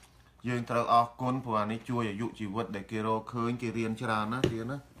ប៉ុន្តែយើងត្រូវអរគុណព្រោះអានេះជួយអាយុជីវិតដែលគេរកឃើញគេរៀនច្រើនណាស់ទៀត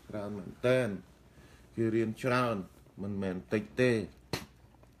ណាច្រើនមែនតើគេរៀនច្រើនមិនមែនតិចទេ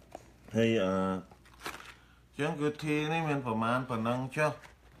ហើយចឹងគឺធីនេះមានប្រមាណប៉ុណ្ណឹងចុះ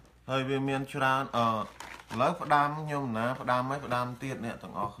ហើយវាមានច្រើនឥឡូវផ្ដាំខ្ញុំណាផ្ដាំហើយផ្ដាំទៀតអ្នក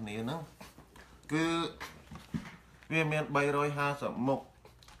ទាំងអស់គ្នាហ្នឹងគឺវាមាន350មុខ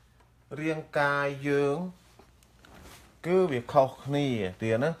រាងកាយយើងគឺវាខុសគ្នា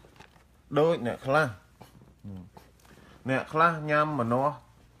ទៀតណាដូចអ្នកខ្លះញ៉ាំម្នាស់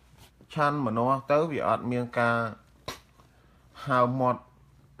ឆាន់ម្នាស់ទៅវាអត់មានការហៅមាត់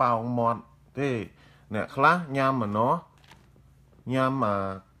ប៉ោងមាត់ទេអ្នកខ្លះញ៉ាំម្នាស់ញ៉ាំ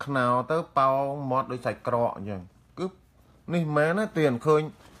ខ្នោទៅប៉ោងមាត់ដូចសាច់ក្រកអញ្ចឹងគឺនេះមែនណាទៀនឃើញ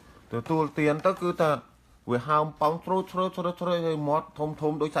ទទួលទៀនទៅគឺថាវាហើមប៉ោងជ្រោយហើយមាត់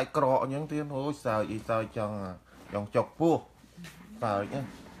ធំដូចសាច់ក្រកអញ្ចឹងទៀនអូយសើចចង់ចុកពោះសើចណា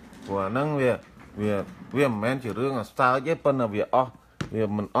ព្រោះអាហ្នឹងវាមិនមែនជារឿងអាសើចទេប៉ុន្តែវា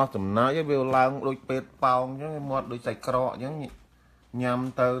មិនអស់ចំណាយទេវាឡើងដូចពេទ្យប៉ោងអញ្ចឹងមាត់ដូចសាច់ក្រកអញ្ចឹងញ៉ាំ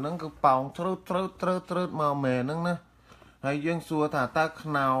ទៅហ្នឹងគឺប៉ោងជ្រៅមកមែនហ្នឹងណាហើយយើងសួរថាតើខ្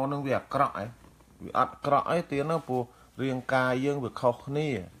នោនឹងវាអាក្រក់វាអត់ក្រក់អីទៀតណាព្រោះរាងកាយយើងវាខុសគ្នា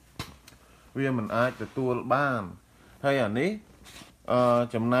វាមិនអាចទទួលបានហើយអានេះ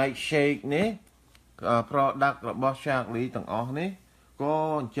ចំណែក shake នេះ product របស់ Charlie ទាំងអស់នេះក៏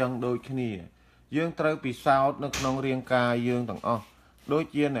អញ្ចឹងដូចគ្នាយើងត្រូវពិសោធន៍នៅក្នុងរាងកាយយើងទាំងអស់ដូច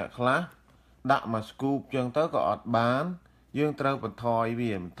ជាអ្នកខ្លះដាក់មួយ scoop អញ្ចឹងទៅក៏អត់បានយើងត្រូវបន្ថយ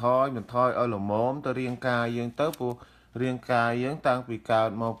វាបន្ថយឲ្យល្មមទៅរាងកាយយើងទៅព្រោះរាងកាយយើងតាំងពីកើត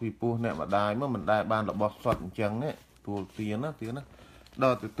មកពីពោះអ្នកម្ដាយមកមិនដែលបានរបស់សុទ្ធអញ្ចឹងទេទួលទៀនណាដ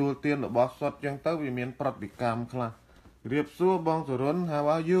ល់ទទួលទៀនរបស់សុទ្ធអញ្ចឹងទៅវាមានប្រតិកម្មខ្លះរៀបសួរបងសរុន How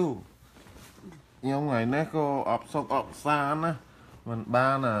are you ខ្ញុំថ្ងៃនេះក៏អបសុកអបសានណាមិនបា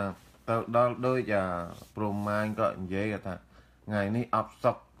នទៅដល់ដូចព្រមម៉ាញក៏និយាយថាថ្ងៃនេះអប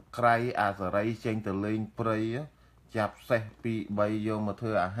សុកក្រៃអាសរីចេញទៅលេងព្រៃចាប់សេះ2 3យកមកធ្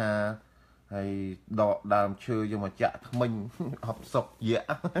វើអាហារហើយដកដើមឈើយកមកចាក់ថ្មិញអបសុកយៈ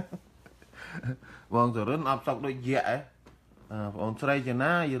បងសរុនអបសុកដូចយៈបងអូនស្រីចេ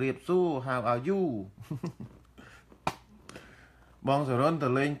ណាយរៀបសួរ How are you បងសរុនទៅ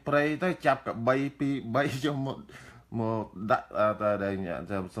លេងព្រៃទៅចាប់កបី2 3យកមកដាក់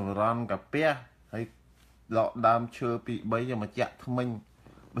តែសម្រន់កាពះហើយដកដើមឈើ2 3យកមកចាក់ថ្មិញ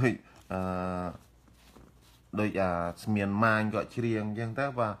ដូចស្មានម៉ាញក៏ច្រៀងអញ្ចឹងទៅ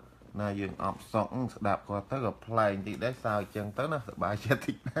បាទណាយើងអបសុកស្ដាប់គាត់ទៅក៏ប្លែកតិចដែរសើចអញ្ចឹងទៅណាសប្បាយចិត្ត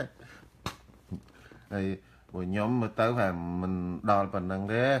តិចដែរហើយពួកខ្ញុំមើលទៅថាមិនដល់ប៉ុណ្ណឹង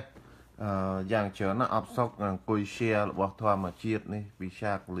ទេយ៉ាងច្រើនណាអបសុកអង្គុយ share របស់ធម្មជាតិនេះពី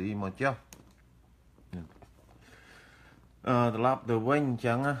សាកលីមកចុះត្រឡប់ទៅវិញអញ្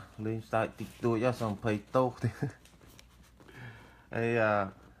ចឹងលេងសើចតិចតួចសំភ័យតោសទេហើយ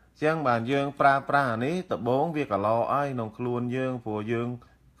ចឹងបានយើងប្រើប្រាស់អានេះដបងវាកឡោអីក្នុងខ្លួនយើងព្រោះយើង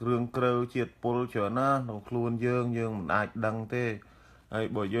គ្រឿងក្រើជាតិពុលច្រើនណាក្នុងខ្លួនយើងមិនអាចដឹងទេហើយ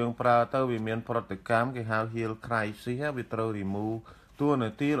បើយើងប្រើទៅវាមានប្រតិកម្មគេហៅ heal crisis វាត្រូវ remove តួនា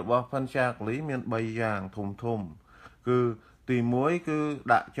ទីរបស់ផិនឆាកលីមាន3យ៉ាងធំគឺទី1គឺ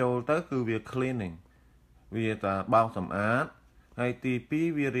ដាក់ចូលទៅគឺវា cleaning វាតាបោសសម្អាតហើយទី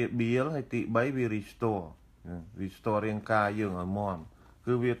2វារបៀលហើយទី3វា restore រាងកាយយើងឲ្យមាំ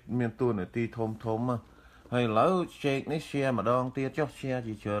គឺវាមានតួនាទីធំហើយឥឡូវ shake នេះ share ម្ដងទៀតចុះ share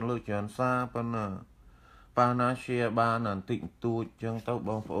ជាច្រើនលើកច្រើនសារប៉ុន្តែប៉ាណា share បានបន្តិចបន្តួចអញ្ចឹងទៅប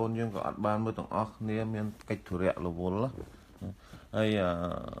ងប្អូនយើងក៏អត់បានមើលទាំងអស់គ្នាមានកិច្ចធរៈរវល់ហើយ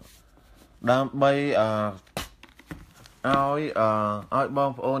ដើម្បីឲ្យប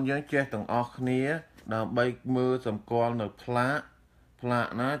ងប្អូនយើងចេះទាំងអស់គ្នាដើម្បីមើលសម្គាល់នៅផ្លាក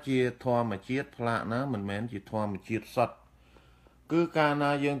ណាជាធម្មជាតិផ្លាកណាមិនមែនជាធម្មជាតិសុទ្ធគឺកាល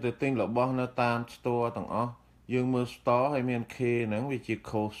ណាយើងទៅទិញរបស់នៅតាម store ទាំងអស់យើងមើល store ហើយមាន K ហ្នឹងវាជា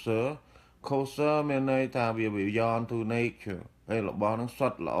kosher មានន័យថាវា beyond to nature ហើយរបស់ហ្នឹងសុ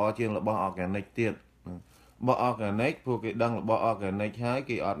ទ្ធល្អជាងរបស់ organic ទៀតរបស់ organic ពួកគេដឹងរបស់ organic ហើយ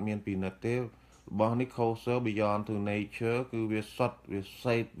គេអត់មានពិនិត្យទេរបស់នេះ kosher beyond to nature គឺវាសុទ្ធវា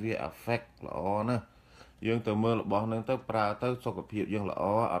safe វា affect ល្អណាស់យើងទៅមើលរបស់ហ្នឹងទៅប្រើទៅសុខភាពយើងល្អ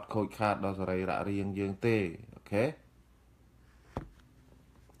អត់ខូចខាតដល់សរីរៈរាងយើងទេអូខេ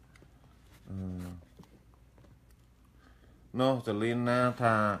នោះចលីនណា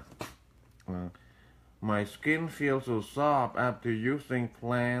ថា My skin feels so soft after using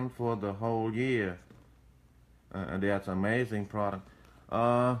plant for the whole year and that's amazing product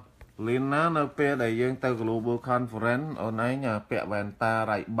លីនណានៅពេលដែលយើងទៅ Global Conference អូនឯងពាក់វ៉ែនតា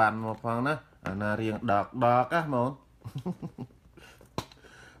រៃបាន់មកផងណាអាណារៀងដកណាហ្មង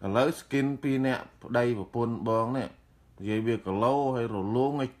ឥឡូវ skin ពីរនាក់ប្តីប្រពន្ធបងនេះនិយាយវាគីឡូហើយរលោ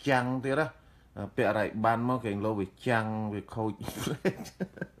ងឲ្យចាំងទៀតណាពាក់រៃបាន់មកគេលោវាចាំងវាខូច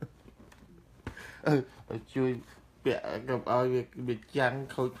ជួយពាក់កុំឲ្យវាចាំង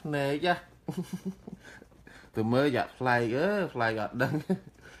ខូចភ្នែកណាទៅមើលយ៉ាក់ផ្លែកផ្លែកអត់ដឹង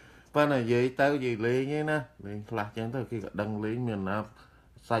ប៉ុន្តែនិយាយទៅនិយាយលេងឯណាលេងខ្លះចឹងទៅគេក៏ដឹងលេងមានណា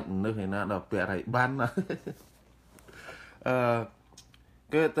សាច់មនុស្សឯណាដល់ពាក់រៃបាន់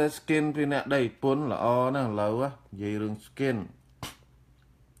គឺតែ skin ពីអ្នកដីពុនល្អណាស់ឥឡូវនិយាយរឿង skin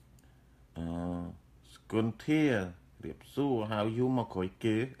skin ធារៀបសួរហៅយូមកក្រោយ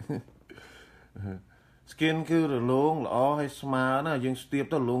គេ skin គឺរលោងល្អហើយស្មើណាយើងស្ទាប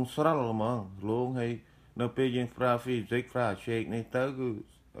ទៅរលោងស្រិលហ្មងរលោងហើយនៅពេលយើងប្រើ physics ប្រើ shake នេះទៅគឺ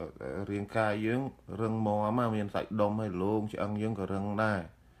រាងកាយយើងរឹងមាំមានសាច់ដុំហើយរលោងឆ្អឹងយើងក៏រឹងដែរ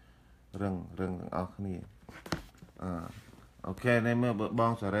រឹងទាំងអស់គ្នាអូខេនេះមើលប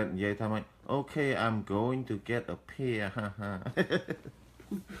ងសារ៉េតនិយាយថាម៉េច Okay I'm going to get a pair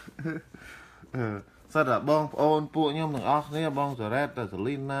សិតតែបងប្អូនពួកខ្ញុំទាំងអស់គ្នាបងសារ៉េតតែស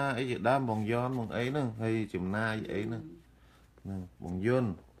លីណាអីជាដើមបងយ៉នបងអីហ្នឹងហើយចំណាយអីហ្នឹងបងយុន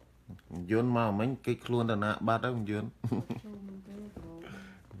មកមិញគេខ្លួនតាណាបាត់ហើយបងយុន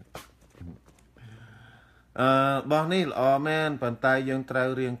បោះនេះល្អមែនប៉ុន្តែយើងត្រូវ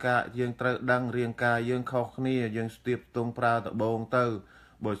ដឹងរាងកាយយើងខុសគ្នាយើងស្ទាបទងប្រើដបងទៅ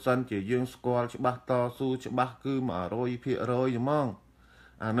បើសិនជាយើងស្គាល់ច្បាស់តស៊ូច្បាស់គឺ100%ហ្មង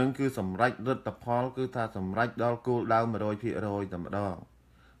អានឹងគឺសម្រេចលទ្ធផលគឺថាសម្រេចដល់គោលដៅ 100% តែម្ដង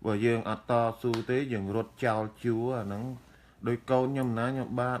បើយើងអត់តស៊ូទេយើងរត់ចោលជួរអាហ្នឹងដោយកូនខ្ញុំខ្ញុំ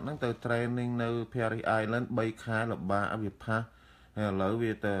បាទហ្នឹងទៅ training នៅ Paris Island 3 ខែលបាវាផាសហើយឥឡូវ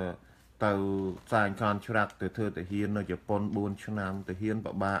វាទៅសាញ contract ទៅធ្វើទាហាននៅជប៉ុន4ឆ្នាំទាហាន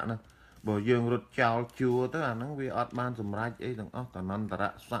ពិបាកណាបើយើងរត់ចោលជួរទៅអាហ្នឹងវាអត់បានសម្រេចអីទាំងអស់តនន្តរ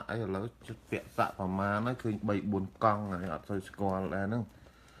ស័ក្តិអីឥឡូវពាក់ស័ក្តិប្រមាណហ្នឹងឃើញ 3-4 កង់ហើយអត់សូវស្គាល់ដែរហ្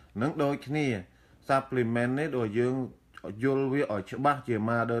នឹងដូចគ្នា supplement នេះដូចយើងយល់វាឲ្យច្បាស់ជា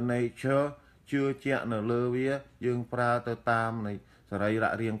Mother Nature ជឿជាក់នៅលើវាយើងប្រើទៅតាមនៃសរី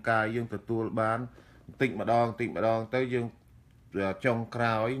រៈរាងកាយយើងទទួលបានបន្តិចម្ដងទៅយើងចុងក្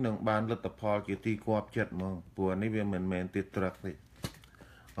រោយនឹងបានលទ្ធផលជាទីគាប់ចិត្តហ្មងព្រោះនេះវាមិនមែនទៀតត្រឹកទេ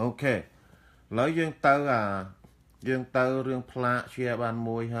អូខេឥឡូវយើងទៅរឿងផ្លាកជាបាន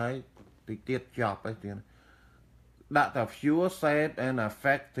មួយហើយតិចទៀតចប់ហើយទៀតដាក់តែ pure safe and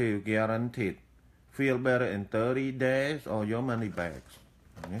effective guaranteed feel better in 30 days or your money back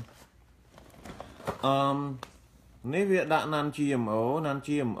នេះវាដាក់ non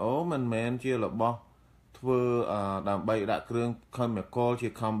GMO មិនមែនជារបស់ធ្វើដើម្បីដាក់គ្រឿង chemical ជា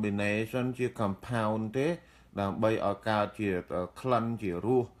combination ជា compound ទេដើម្បីឲ្យកើតជាក្លិនជារ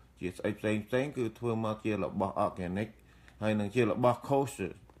សជាស្អីផ្សេងគឺធ្វើមកជារបស់ organic ហើយនឹងជារបស់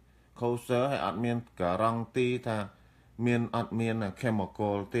kosher ហើយអត់មាន guarantee ថាអត់មាន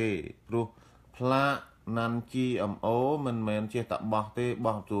chemical ទេព្រោះផ្លាក non GMO មិនមែនជាតែបោះទេ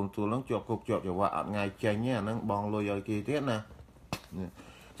បោះទូលហ្នឹងជាប់គុកជាប់ច្រវាក់អត់ងាយចេញទេអាហ្នឹងបងលុយឲ្យគេទៀតណា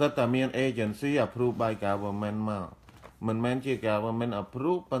សិតតែមាន agency approved by government មក mình men chia government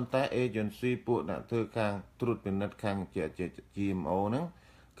approve ប៉ុន្តែ agency ពួកអ្នកធ្វើខាងត្រួតពិនិត្យខាងជា GMO ហ្នឹង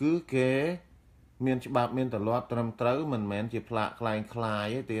គឺគេមានច្បាប់មានទម្លាប់ត្រឹមត្រូវមិនមែនជាផ្លាកខ្លែងខ្លាយ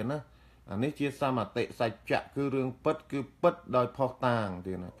ទេទៀតណាអានេះជាសមតិសច្ចៈគឺរឿងពិតគឺពិតដោយផុសតាង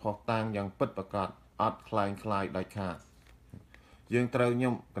ទៀតណាផុសតាងយ៉ាងពិតប្រាកដអត់ខ្លែងខ្លាយដាច់ខាតយើងត្រូវខ្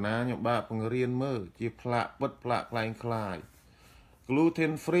ញុំកណាខ្ញុំបាទបង្រៀនមើលជាផ្លាកពិតផ្លាកខ្លែងខ្លាយ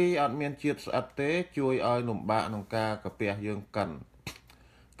gluten free អត់មានជាតិស្អិតទេជួយឲ្យលំបាកក្នុងការកាពះយើងកិន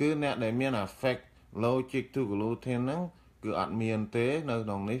គឺអ្នកដែលមាន affect logic to gluten ហ្នឹងគឺអត់មានទេនៅក្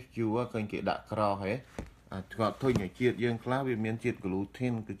នុងនេះជួឃើញគេដាក់ក្រោះហេគាត់ធុញឲ្យជាតិយើងខ្លះវាមានជាតិ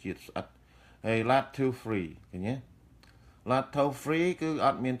gluten គឺជាតិស្អិតហើយ lactose free ឃើញទេ lactose free គឺអ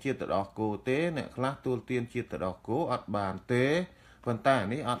ត់មានជាតិទឹកដោះគោទេអ្នកខ្លះទួលទានជាតិទឹកដោះគោអត់បានទេប៉ុន្តែ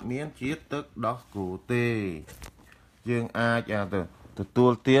នេះអត់មានជាតិទឹកដោះគោទេយើងអាចទទួ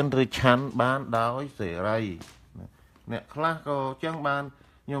លទានឬឆាន់បានដោយសេរីអ្នកខ្លះក៏ចឹងបាន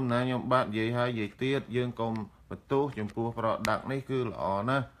ខ្ញុំបាទនិយាយហើយនិយាយទៀតយើងកុំបន្ទោសចំពោះ product នេះគឺល្អ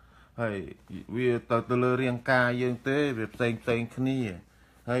ណាស់ហើយវាទៅលើរាងកាយយើងទេវាផ្សេងគ្នា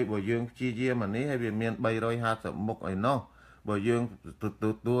ហើយបើយើងព្យាយាមអានេះហើយវាមាន350មុខអីនោះបើយើងទ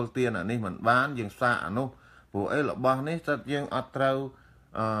ទួលទានអានេះមិនបានយើងសាកអានោះព្រោះអីរបស់នេះសិតយើងអត់ត្រូវ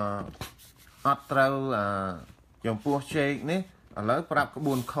ចំពោះ shake នេះឥឡូវប្រាប់ក្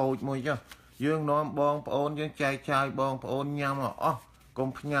បួនខូចមួយចុះយើងនាំបងប្អូនយើងចែកចាយបងប្អូនញ៉ាំអស់កុំ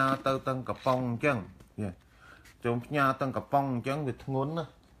ផ្ញើទៅទាំងកំប៉ុងអញ្ចឹងចុំផ្ញើទាំងកំប៉ុងអញ្ចឹងវាធ្ងន់ណា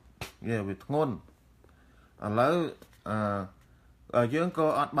វាធ្ងន់ឥឡូវយើងក៏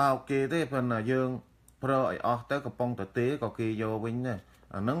អត់បោកគេទេប៉ុន្តែយើងប្រើឲ្យអស់ទៅកំប៉ុងទៅទេក៏គេយកវិញដែរ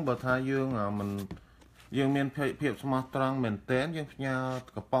អាហ្នឹងបើថាយើងមានភាពស្មោះត្រង់មែនទែនយើងផ្ញើ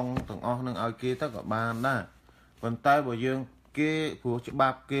កំប៉ុងទាំងអស់នឹងឲ្យគេទៅក៏បានដែរប៉ុន្តែបើយើងគេព្រោះច្បា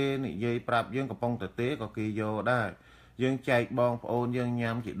ប់គេនិយាយប្រាប់យើងកំប៉ុងទៅទេក៏គេយកដែរយើងចែកបងប្អូនយើង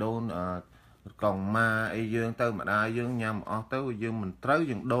ញ៉ាំជីដូនកងម៉ាអីយើងទៅម្ដាយយើងញ៉ាំអស់ទៅយើងមិនត្រូវ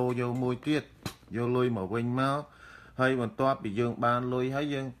យើងដូរយកមួយទៀតយកលុយមកវិញមកហើយបន្ទាប់ពីយើងបានលុយហើយ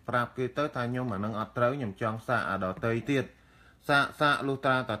យើងប្រាប់គេទៅថាខ្ញុំអានឹងអត់ត្រូវខ្ញុំចង់សាកដតៃទៀតសាកលុះ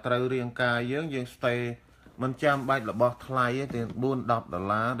ត្រាតែត្រូវរាងកាយយើងស្ទេមិនចាំបាច់របស់ថ្លៃទេ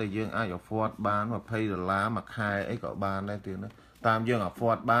$4-10ដែលយើងអាច afford បាន$20មួយខែអីក៏បានដែរទៀតណាតាមយើង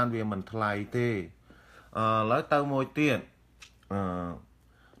afford បានវាមិនថ្លៃទេឥឡូវទៅមួយទៀត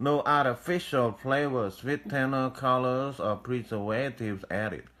no artificial flavors sweetener colors or preservatives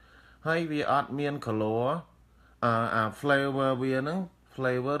added ហើយវាអត់មាន color flavor វាហ្នឹង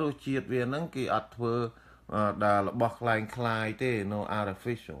flavor រសជាតិវាហ្នឹងគេអត់ធ្វើដល់របស់ខ្លែងខ្លាយទេ no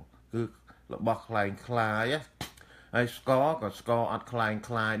artificial គឺរបស់ខ្លែងខ្លាយហើយស្ករក៏ស្ករអត់ខ្លែង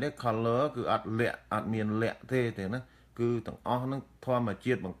ខ្លាយដែរ color គឺអត់លាក់អត់មានលាក់ទេណាគឺទាំងអស់ហ្នឹងធម្ម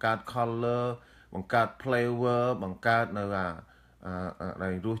ជាតិបង្កើត color បង្កើត flavor បង្កើតនៅ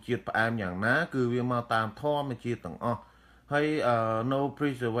រសជាតិផ្អែមយ៉ាងណាគឺវាមកតាមធម្មជាតិទាំងអស់ហើយ no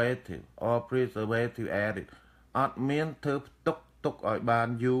preservative or preservative added អត់មានធ្វើទុកឲ្យបាន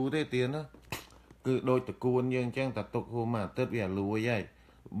យូរទេទៀតណាគឺដូចតកួនយើងអញ្ចឹងតែទុកហូរមួយអាទិត្យវាលួយហើយ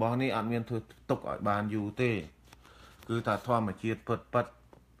របស់នេះអត់មានធ្វើទុកឲ្យបានយូរទេគឺថាធម្មជាតិពិត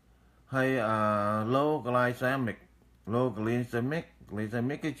ហើយlow glycemic glycemic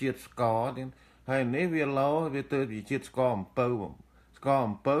គឺជាតិស្ករទៀតហើយនេះវា low វាទៅជាជាតិស្ករអំ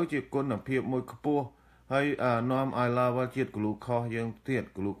ពៅជាគុណភាពមួយខ្ពស់ហើយនាំឲ្យ level ជាតិ glucose យើងទៀត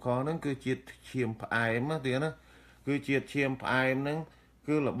glucose ហ្នឹងគឺជាតិឈាមផ្អែមទៀតណាគឺជាតិឈាមផ្អែមហ្នឹង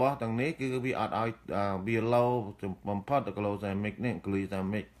គឺរបស់ទាំងនេះគឺវាអត់ឲ្យវា low បំផុត glycemic នេះ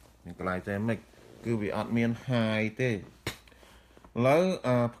glycemic គឺវាអត់មាន high ទេឥឡូវ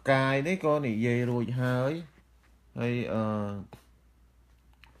ផ្កាយនេះក៏និយាយរួចហើយឥ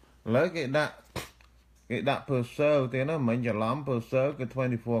ឡូវគេដាក់ preserve ទេណាមិនច្រឡំ preserve គឺ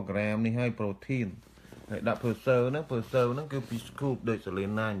24 gram នេះហើយ protein ហើយដាក់ preserve ហ្នឹងគឺពី scoop ដូចសេលី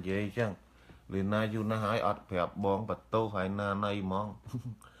ណានិយាយអញ្ចឹងលីណាយូរណាស់ហើយអត់ប្រាប់បងបតោហើយណាណៃហ្មង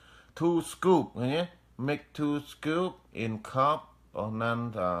 2 scoop ឃើញទេ make 2 scoop in cup of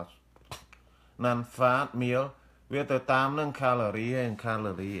non fat meal វាទៅតាមនឹង calorie ហើយ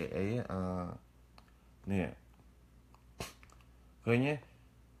calorie អីនេះឃើញទេ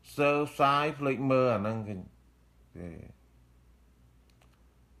សាយផ្លេចមើលអាហ្នឹងឃើញ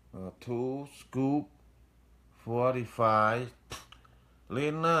2 scoop 45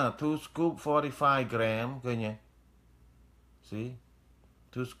 Lena 2 scoop 45 gram ឃើញទេ see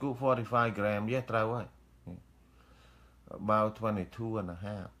 2 scoop 45 gram ត្រូវហើយ about 22 and a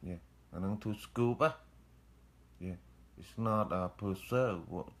half អាហ្នឹង 2 scoop it's not a preserve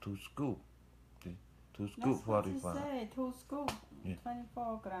 2 scoop 2 scoop 45 2 scoop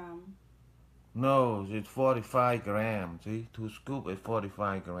 24 gram No, it's 45 grams. See, 2 scoop is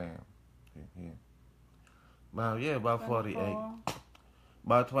 45 grams. Here. About 48.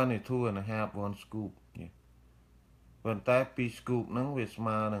 About 22 and a half, 1 scoop. Yeah. But that 2 scoop nắng with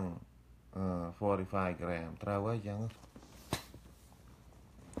small 45 grams. Try away, young.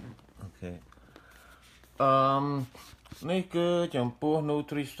 Okay. នេះគឺចំពោះ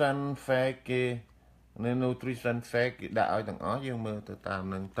nutrition fact គេនៅ nutrition fact គេដាក់ឲ្យទាំងអស់យើងមើលទៅតាម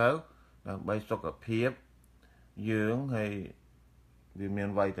នឹងទៅដើម្បីសុខភាពយើងហើយវាមាន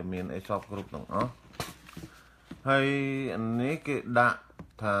វីតាមីនអីសពគ្រប់ទាំងអស់ហើយនេះគេដាក់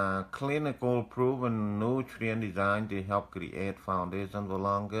ថា clinical proven nutrient design to help create foundation for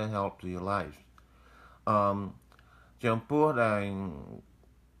longer healthy life ចំពោះដែល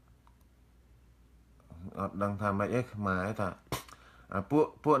អត់ដឹងថាម៉េចអីខ្មែរថា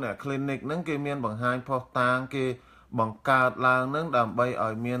ពួកអ្នក clinic ហ្នឹងគេមានបង្ហាញផុសតាងគេបង្កើតឡើងហ្នឹងដើម្បីឲ្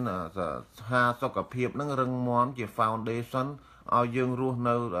យមានសុខភាពហ្នឹងរឹងមាំជា foundation ឲ្យយើងរស់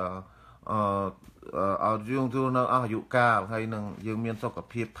នៅឲ្យយើងរស់នៅអស់អាយុកាលហើយនឹងយើងមានសុខ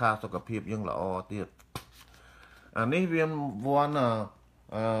ភាពផាសុខភាពយើងល្អទៀតអានេះវា100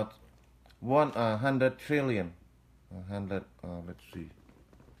 trillion let's see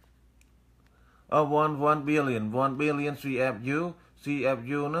 1 billion CFU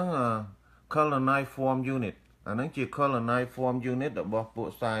ហ្នឹង colonized form unit អាហ្នឹងជា colonized form unit របស់ពួក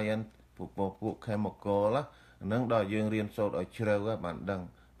science ពួក chemical ហ្នឹងដល់យើងរៀនសូត្រឲ្យជ្រៅបានដឹង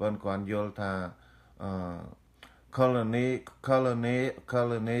បើមិនគាត់យល់ថា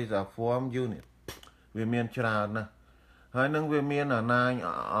colonize form unit វាមានច្រើនណាស់ហើយនឹងវាមាន9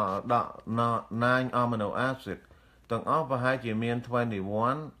 amino acid ទាំងអស់ប្រហែលជាមាន9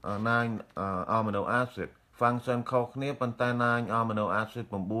 amino acid function ខុសគ្នាប៉ុន្តែ9 amino acid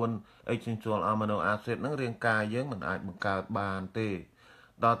 9 essential amino acid ហ្នឹងរាងកាយយើងមិនអាចបង្កើតបានទេ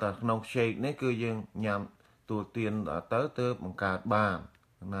ដល់តែក្នុង shake នេះគឺយើងញ៉ាំទួលទានទៅទើបបង្កើតបាន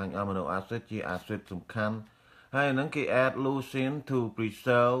9 amino acid ជា acid សំខាន់ហើយហ្នឹងគេ add leucine to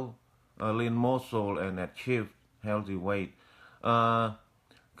preserve lean muscle and achieve healthy weight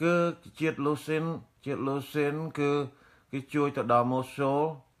គឺជាតិ leucine គឺគេជួយទៅដល់ muscle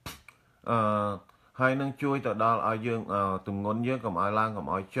ហើយនឹងជួយទៅដល់ឲ្យយើងទម្ងន់យើងកុំឲ្យឡើងកុំ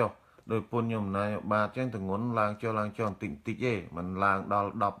ឲ្យចុះដោយពុនខ្ញុំណាយបាទចឹងទម្ងន់ឡើងចុះបន្តិចទេមិនឡើងដល់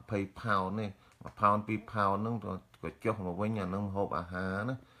10 20 pound ទេ1 pound 2 pound ហ្នឹងក៏ចុះមកវិញអានឹងហូបអាហារ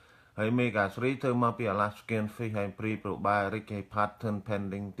ណាហើយ omega 3ធ្វើមកពី Alaskan fish ហើយ pre-probiotic ហើយ patent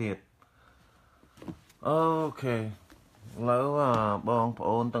pending ទៀតអូខេឥឡូវបងប្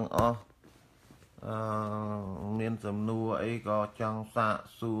អូនទាំងអស់មានសំណួរអីក៏ចង់សាក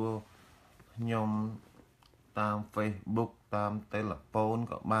សួរខ្ញុំតាម Facebook តាម telephone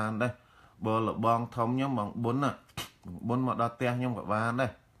ក៏បានដែរបើលបងធំខ្ញុំបងប៊ុនមកដល់ផ្ទះខ្ញុំក៏បានដែរ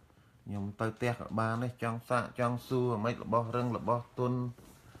ខ្ញុំទៅផ្ទះក៏បានដែរចង់សាកចង់សួរមិនរបស់រឹងរបស់ទុន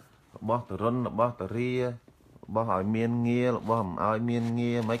របស់តរុនរបស់តរារបស់ឲ្យមានងាររបស់មិនឲ្យមាន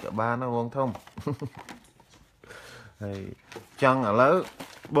ងារមិនក៏បានណាបងធំហើយចង់ឥឡូវ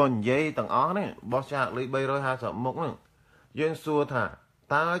បងនិយាយទាំងអស់នេះបោះចាកលេខ350មុខហ្នឹងយើងសួរថា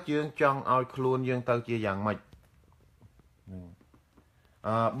តើយើងចង់ឲ្យខ្លួនយើងទៅជាយ៉ាងម៉េច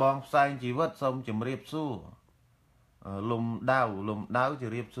បងផ្សែងជីវិតសូមជម្រាបសួរលំដៅជ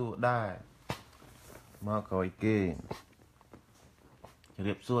ម្រាបសួរដែរមកក្រោយគេជម្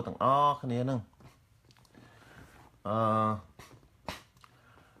រាបសួរទាំងអស់គ្នាហ្នឹង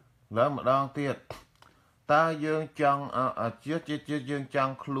ឡើងម្ដងទៀតតើយើងចង់យើងច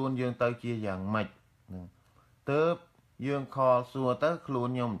ង់ខ្លួនយើងទៅជាយ៉ាងម៉េចទើបយើងខលសួរទៅខ្លួន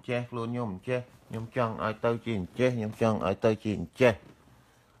ខ្ញុំមិនចេះខ្ញុំចង់ឲ្យទៅជាអញ្ចេះខ្ញុំចង់ឲ្យទៅជាអញ្ចេះ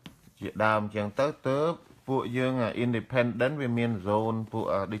ជាដើមអញ្ចឹងទៅទើបពួកយើង independent វាមាន zone ពួក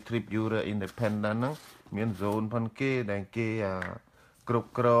distributor independent ហ្នឹងមាន zone ផងគេដែលគេគ្រប់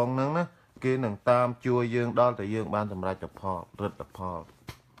គ្រងហ្នឹងណាគេនឹងតាមជួយយើងដល់តែយើងបានសម្រេចលទ្ធផល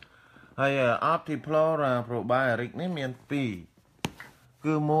ហើយ Optiflora probiotic នេះមាន2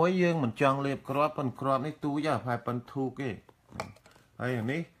គឺមួយយើងមិនចង់លេបគ្រាប់ប៉ុន្តែគ្រាប់នេះទូចផែប៉ុនធូកទេហើយអា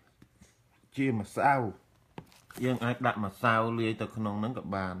នេះជាម្សៅយើងអាចដាក់ម្សៅលាយទៅក្នុងហ្នឹងក៏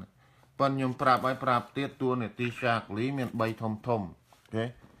បានប៉ុន្តែខ្ញុំប្រាប់ទៀតតួនាទីសាកលីមាន3ធំអូខេ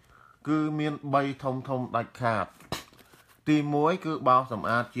គឺមាន3ធំដាច់ខាតទី1គឺបោសសម្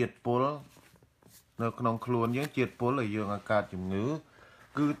អាតជាតិពុលនៅក្នុងខ្លួនយើងជាតិពុលឲ្យយើងអាចកើតជំងឺ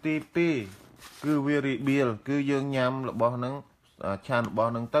គឺទី2គឺវារីបៀលគឺយើងញ៉ាំរបស់ហ្នឹងឆានរបស់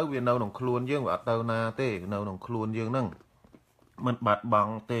ហ្នឹងទៅវានៅក្នុងខ្លួនយើងវាអត់ទៅណាទេនៅក្នុងខ្លួនយើងហ្នឹងមិនបាត់ប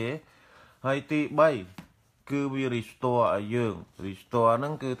ង់ទេហើយទី3គឺវា restore ឲ្យយើង restore ហ្នឹ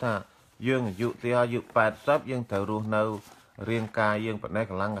ងគឺថាយើងអាយុ80យើងត្រូវរស់នៅ រៀងកាយយើងប៉ុណ្ណេះ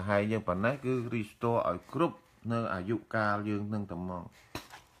កម្លាំងកាយយើងប៉ុណ្ណេះគឺ restore ឲ្យគ្រប់នៅអាយុកាលយើងនឹងតែមក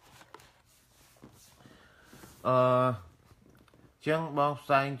ចឹងបងផ្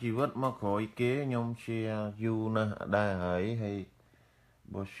សែងជីវិតមកក្រោយគេខ្ញុំជាយូរណាស់ដែរហើយ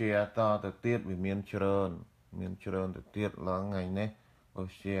បើ share តទៅទៀតវាមានច្រើនទៅទៀតឡើងថ្ងៃនេះបើ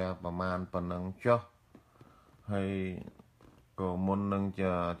share ប្រហែលប៉ុណ្ណឹងចុះហើយក៏មុននឹង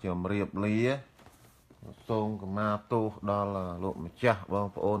ជំរាបលាសូមកម្មាទោសដល់លោកម្ចាស់បង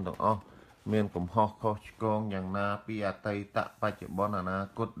ប្អូនទាំងអស់មានកំហុសខុសឆ្គងយ៉ាងណាពីអតីតបច្ចុប្បន្នអនា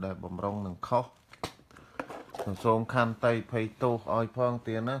គតដែលបំរុងនឹងខុសសូមខន្តីភ័យទោសឲ្យផង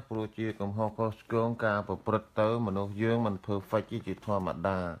ទៀតណាព្រោះជាកំហុសខុសឆ្គងការប្រព្រឹត្តទៅមនុស្សយើងមិន perfect ជាធម្ម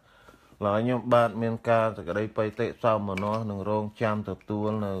តាឡើយខ្ញុំបាទមានការសេចក្តីបៃតិសោមនស្សនឹងរងចាំទទួល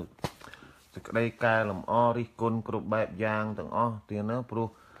នៅសេចក្តីកែលម្អរិះគន់គ្រប់បែបយ៉ាងទាំងអស់ទៀតណាព្រោះ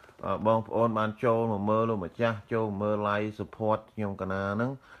បងប្អូនបានចូលមកមើលលោកម្ចាស់ចូលមើល live support ខ្ញុំកណាហ្នឹ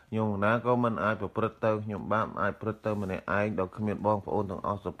ងខ្ញុំកណាក៏មិនអាចប្រព្រឹត្តទៅខ្ញុំបាទអាចប្រព្រឹត្តទៅម្នាក់ឯងដល់គ្មានបងប្អូនទាំងអ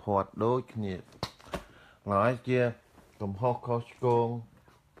ស់ support ដូចគ្នាហើយជាកំហុសខុសឆ្គង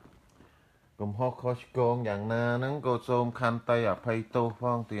យ៉ាងណាហ្នឹងក៏សូមខន្តីអភ័យទោសផ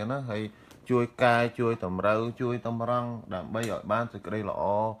ងទៀតណាហើយជួយកែជួយតម្រូវជួយតម្រង់ដើម្បីឲ្យបានសេចក្តីល្អ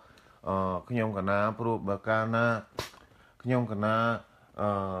ខ្ញុំកណាព្រោះបើកាលណាខ្ញុំកណា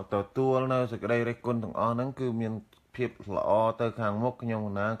ទទួលនៅសេចក្តីរិះគន់ទាំងអស់ហ្នឹងគឺមានភាពល្អទៅខាងមុខខ្ញុំក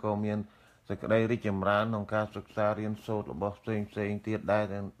ណាក៏មានសេចក្តីរីកចម្រើនក្នុងការសិក្សារៀនសូត្ររបស់ផ្សេងទៀតដែរ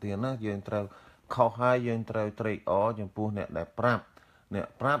ទៀតណាយើងត្រូវខុសហើយយើងត្រូវត្រេកអរចំពោះអ្នកដែលប្រា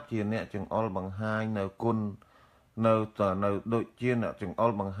ប់ជាអ្នកចង្អុលបង្ហាញនៅគុណនៅដូចជាអ្នកចង្អុ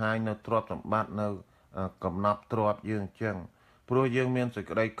លបង្ហាញនៅទ្រព្យសម្បត្តិនៅកំណប់ទ្រព្យយើងអញ្ចឹងព្រោះយើងមានសេច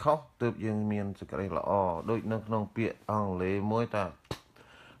ក្តីខុសទើបយើងមានសេចក្តីល្អដូចនៅក្នុងពាក្យអង់គ្លេសមួយថា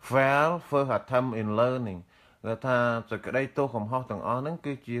fail first attempt in learning គេថាសេចក្តីទោសកំហុសទាំងអស់ហ្នឹង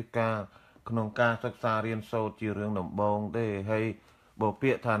គឺជាការក្នុងការសិក្សារៀនសូត្រជារឿងដំបូងទេហើយបើ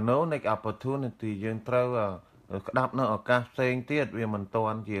ពាក្យថា no next opportunity យើងត្រូវក្តាប់នៅឱកាសផ្សេងទៀតវាមិនតា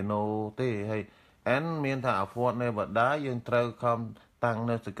ន់ជា no ទេហើយ and មានថា afford never die យើងត្រូវខំតាំង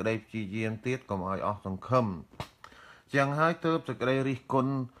នៅសេចក្តីព្យាយាមទៀតកុំឲ្យអស់សង្ឃឹមចឹងហើយទើបសេចក្តីរិះគ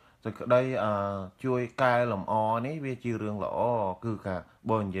ន់សេចក្តីជួយកែលម្អនេះវាជារឿងល្អគឺថា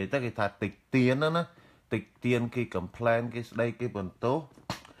បើនិយាយទៅគេថាតិចទៀនណាតិចទៀនគេ complain គេស្ដីគេបន្ទោស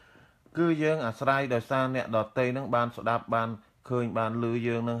គឺយើងអាស្រ័យដោយសារអ្នកដតីនឹងបានស្ដាប់បានឃើញបានឮ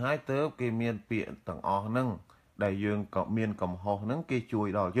យើងនឹងហើយទើបគេមានពាក្យទាំងអស់ហ្នឹងដែលយើងក៏មានកំហុសហ្នឹងគេជួយ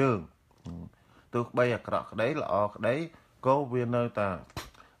ដល់យើងទោះបីអាក្រក់ក្តីល្អក្តីក៏វានៅតែ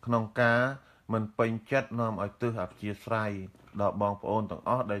ក្នុងការមិនពេញចិត្តនាំឲ្យទើសអព្យាស្រ័យដល់បងប្អូនទាំង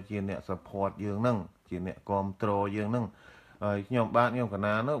អស់ដែលជាអ្នក support យើងហ្នឹងជាអ្នកគ្រប់គ្រងយើងហ្នឹងហើយខ្ញុំក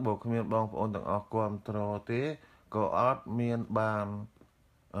ណានោះបើគ្មានបងប្អូនទាំងអស់គ្រប់គ្រងទេក៏អត់មានបាន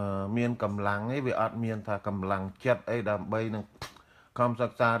មានកម្លាំងឯងវាអត់មានថាកម្លាំងចិត្តអីដើម្បីនឹងខំសិ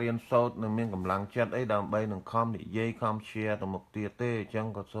ក្សារៀនសូត្រនឹងមានកម្លាំងចិត្តអីដើម្បីនឹងខំនិយាយខំ share ទៅមុខទៀតទេអញ្ចឹង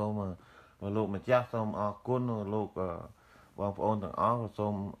ក៏សូមលោកម្ចាស់សូមអរគុណលោកបងប្អូនទាំងអស់ក៏សូ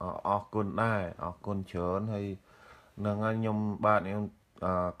មអរគុណដែរអរគុណច្រើនហើយនឹងហើយខ្ញុំបាទខ្ញុំ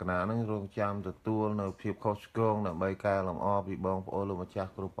កណានឹងរងចាំទទួលនៅភាពខុសឆ្គងដើម្បីកែលម្អពីបងប្អូនលោកម្ចាស់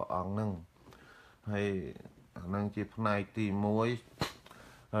គ្រប់ព្រះអង្គហ្នឹងហើយអានឹងជាផ្នែកទី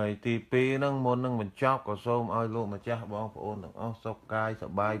1ហើយទី2ហ្នឹងមុននឹងបញ្ចប់ក៏សូមឲ្យលោកម្ចាស់បងប្អូនទាំងអស់សុខកាយស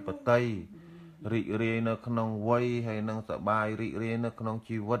ប្បាយប្រតិរីករាយនៅក្នុងវ័យហើយនឹងសប្បាយរីករាយនៅក្នុង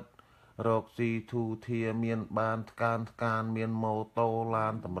ជីវិតរកស៊ីធូធាមានបានថ្កានមានម៉ូតូឡា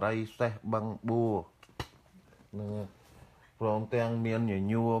នតម្រៃសេះបឹងបួនឹងព្រមទាំងមានញ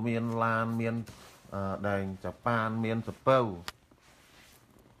ញួរមានឡានមានដែងចប៉ានមានសពៅ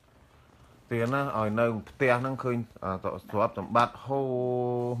ទៀតណាឲ្យនៅផ្ទះហ្នឹងឃើញទ្រព្យសម្បត្តិហូរ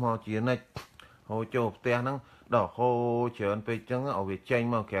មកជានិច្ចហូរចូលផ្ទះហ្នឹងដល់ហូរច្រើនពេកចឹងឲ្យវាចេញ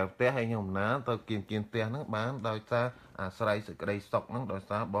មកក្រៅផ្ទះហើយខ្ញុំណាទៅគៀនផ្ទះហ្នឹងបានដោយសារអាស្រ័យសេចក្តីសុខហ្នឹងដោយ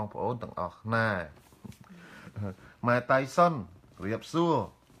សារបងប្អូនទាំងអស់គ្នាម៉ែតៃសុនរៀបសួរ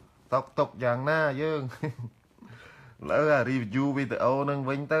តុកយ៉ាងណាយើងលើreview វីដេអូហ្នឹង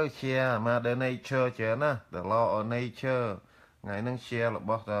វិញទៅ share មក The Nature ច្រើនណា The Law of Nature ថ្ងៃហ្នឹង share រ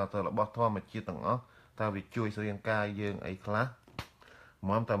បស់ធម្មជាតិទាំងអស់តើវាជួយរាងកាយយើងអីខ្លះ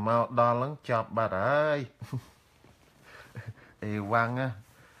មកតែមកដល់ហ្នឹងចប់បាត់ហើយអេវ៉ាំងណា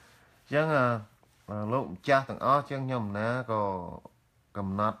អញ្ចឹងលោកម្ចាស់ទាំងអស់ចឹងខ្ញុំណាក៏កំ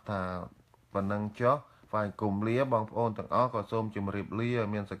ណត់ថាប៉ុណ្ណឹងចុះហ្វាយគុំលាបងប្អូនទាំងអស់ក៏សូមជម្រាបលា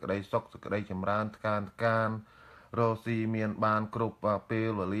មានសេចក្តីសុខសេចក្តីចម្រើនថ្កានរស់ស៊ីមានបានគ្រប់ពេល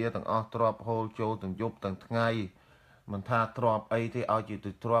វេលាទាំងអស់ទ្របហូរចូលទាំងយប់ទាំងថ្ងៃមិនថាទ្របអីទេឲ្យជា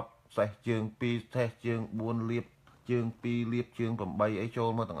ទៅទ្របសេះជើង2សេះជើង4លៀប chương 2 liệp chương 8 អីចូល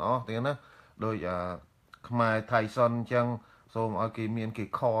មកទាំងអស់ទៀតណាដោយខ្មែរថៃសុនអញ្ចឹងសូមឲ្យគេមានគេ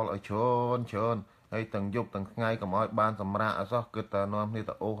call ឲ្យច្រើនហើយទាំងយប់ទាំងថ្ងៃកុំឲ្យបានសម្រាកអសោះគិតតែនាំគ្នា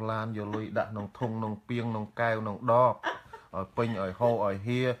ទៅអូសឡានយកលុយដាក់ក្នុងធុងក្នុងពាងក្នុងកែវក្នុងដបឲ្យពេញឲ្យហូរឲ្យ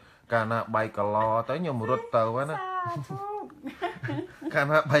ហៀកាលណាបែកកឡទៅខ្ញុំរត់ទៅណាកាល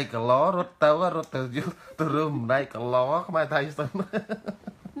ណាបែកកឡរត់ទៅទៅរើមិនដៃកឡខ្មែរថៃសុន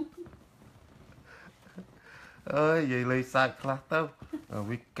អើយនិយាយលេងសាច់ខ្លះទៅ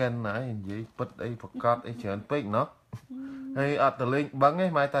weekend ហើយនិយាយពិតអីប្រកាសអីច្រើនពេកណោះហើយអត់ទៅលេងបឹងឯ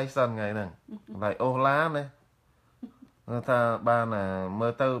ងម៉ែថៃសុនថ្ងៃហ្នឹងឡៃអូសឡានណាថាបានមើ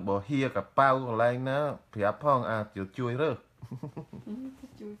លទៅបើហៀកប៉ៅកន្លែងណាប្រាប់ផងអាចជួយរើស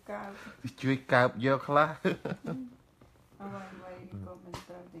ជួយកើបយកខ្លះអ្វីក៏មិន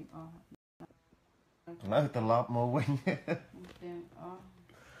ត្រូវទាំងអស់នៅត្រឡប់មកវិញទាំងអស់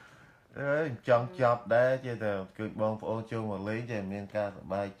អើយចង់ចប់ដែរចេះតែគឺបងប្អូនចូលមកលេងចេះមានការសប្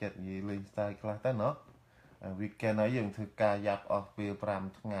បាយចិត្តនិយាយលេងស្ទាយខ្លះទៅណោះ weekend ហើយយើងធ្វើការយ៉ាប់អស់ពេល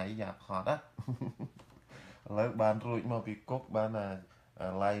5ថ្ងៃយ៉ាប់ហត់ណាឥឡូវបានរួចមកពីគុកបាន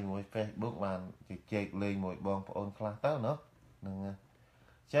like មួយ Facebook បានជជែកលេងមួយបងប្អូនខ្លះទៅណោះហ្នឹងអ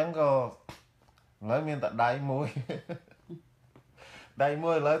ញ្ចឹងក៏ឥឡូវមានតែដៃមួយឥ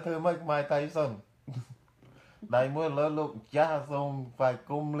ឡូវធ្វើម៉េចខ្មែរថៃសុនដៃមួយឥឡូវលោកចាស់សូមស្វា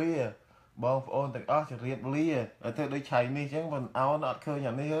គមន៍លាបងប្អូនទាំងអស់ជម្រាបលាឲ្យធ្វើដូចឆៃនេះអញ្ចឹងមិនអោនអត់ឃើញ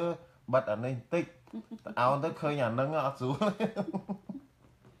អានេះបាត់អានេះបន្តិចអោនទៅឃើញអាហ្នឹងអត់ស្រួល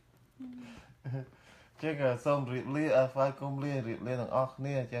ជាងសូមរៀបលាស្វាគមន៍លារៀបលាទាំងអស់គ្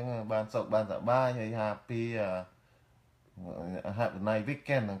នាអញ្ចឹងបានសុខបានសប្បាយហើយ happy have a nice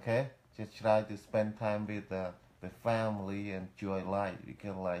weekend okay just try to spend time with the family and enjoy life we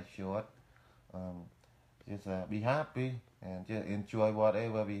can life short just be happy and just enjoy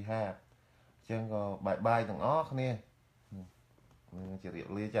whatever we have អញ្ចឹងក៏បាយបាយទាំងអស់គ្នាជម្រាប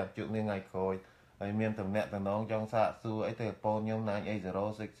លាចាំជួបគ្នាថ្ងៃក្រោយហើយមានតំណែងតំណងចង់សាកសួរអីទៅបងខ្ញុំ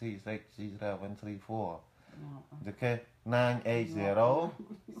980633734អូខេ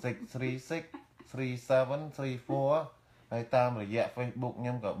98063363734ហើយតាមរយៈ Facebook ខ្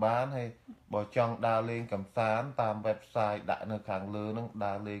ញុំក៏បានហើយបើចង់ដើរលេងកំសាន្តតាម website ដាក់នៅខាងលើហ្នឹង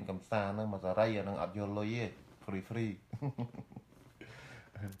ដើរលេងកំសាន្តហ្នឹងមកសេរីអាហ្នឹងអត់យកលុយទេ free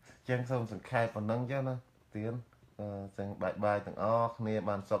ចឹងសូមសង្ខេបប៉ុណ្ណឹងចឹងណាទៀនចឹងបាយទាំងអស់គ្នា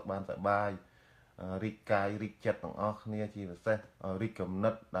បានសុខបានសប្បាយរីកកាយរីកចិត្តទាំងអស់គ្នាជាពិសេសរីកគំនិ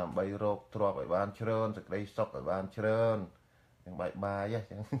តដើម្បីរកទ្រព្យឲ្យបានច្រើនសេចក្តីសុខឲ្យបានច្រើនចឹងបាយ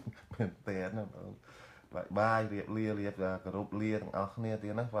ចឹងមែនតើណាបាយរៀបលាគោរពលាទាំងអស់គ្នាទៀ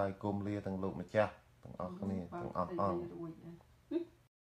តណាស្វាគមន៍លាទាំងលោកម្ចាស់ទាំងអស់គ្នាទាំងអស់អង្គ